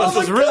sold deal. it to us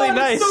was really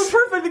nice. So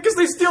perfect because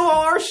they steal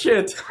all our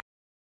shit.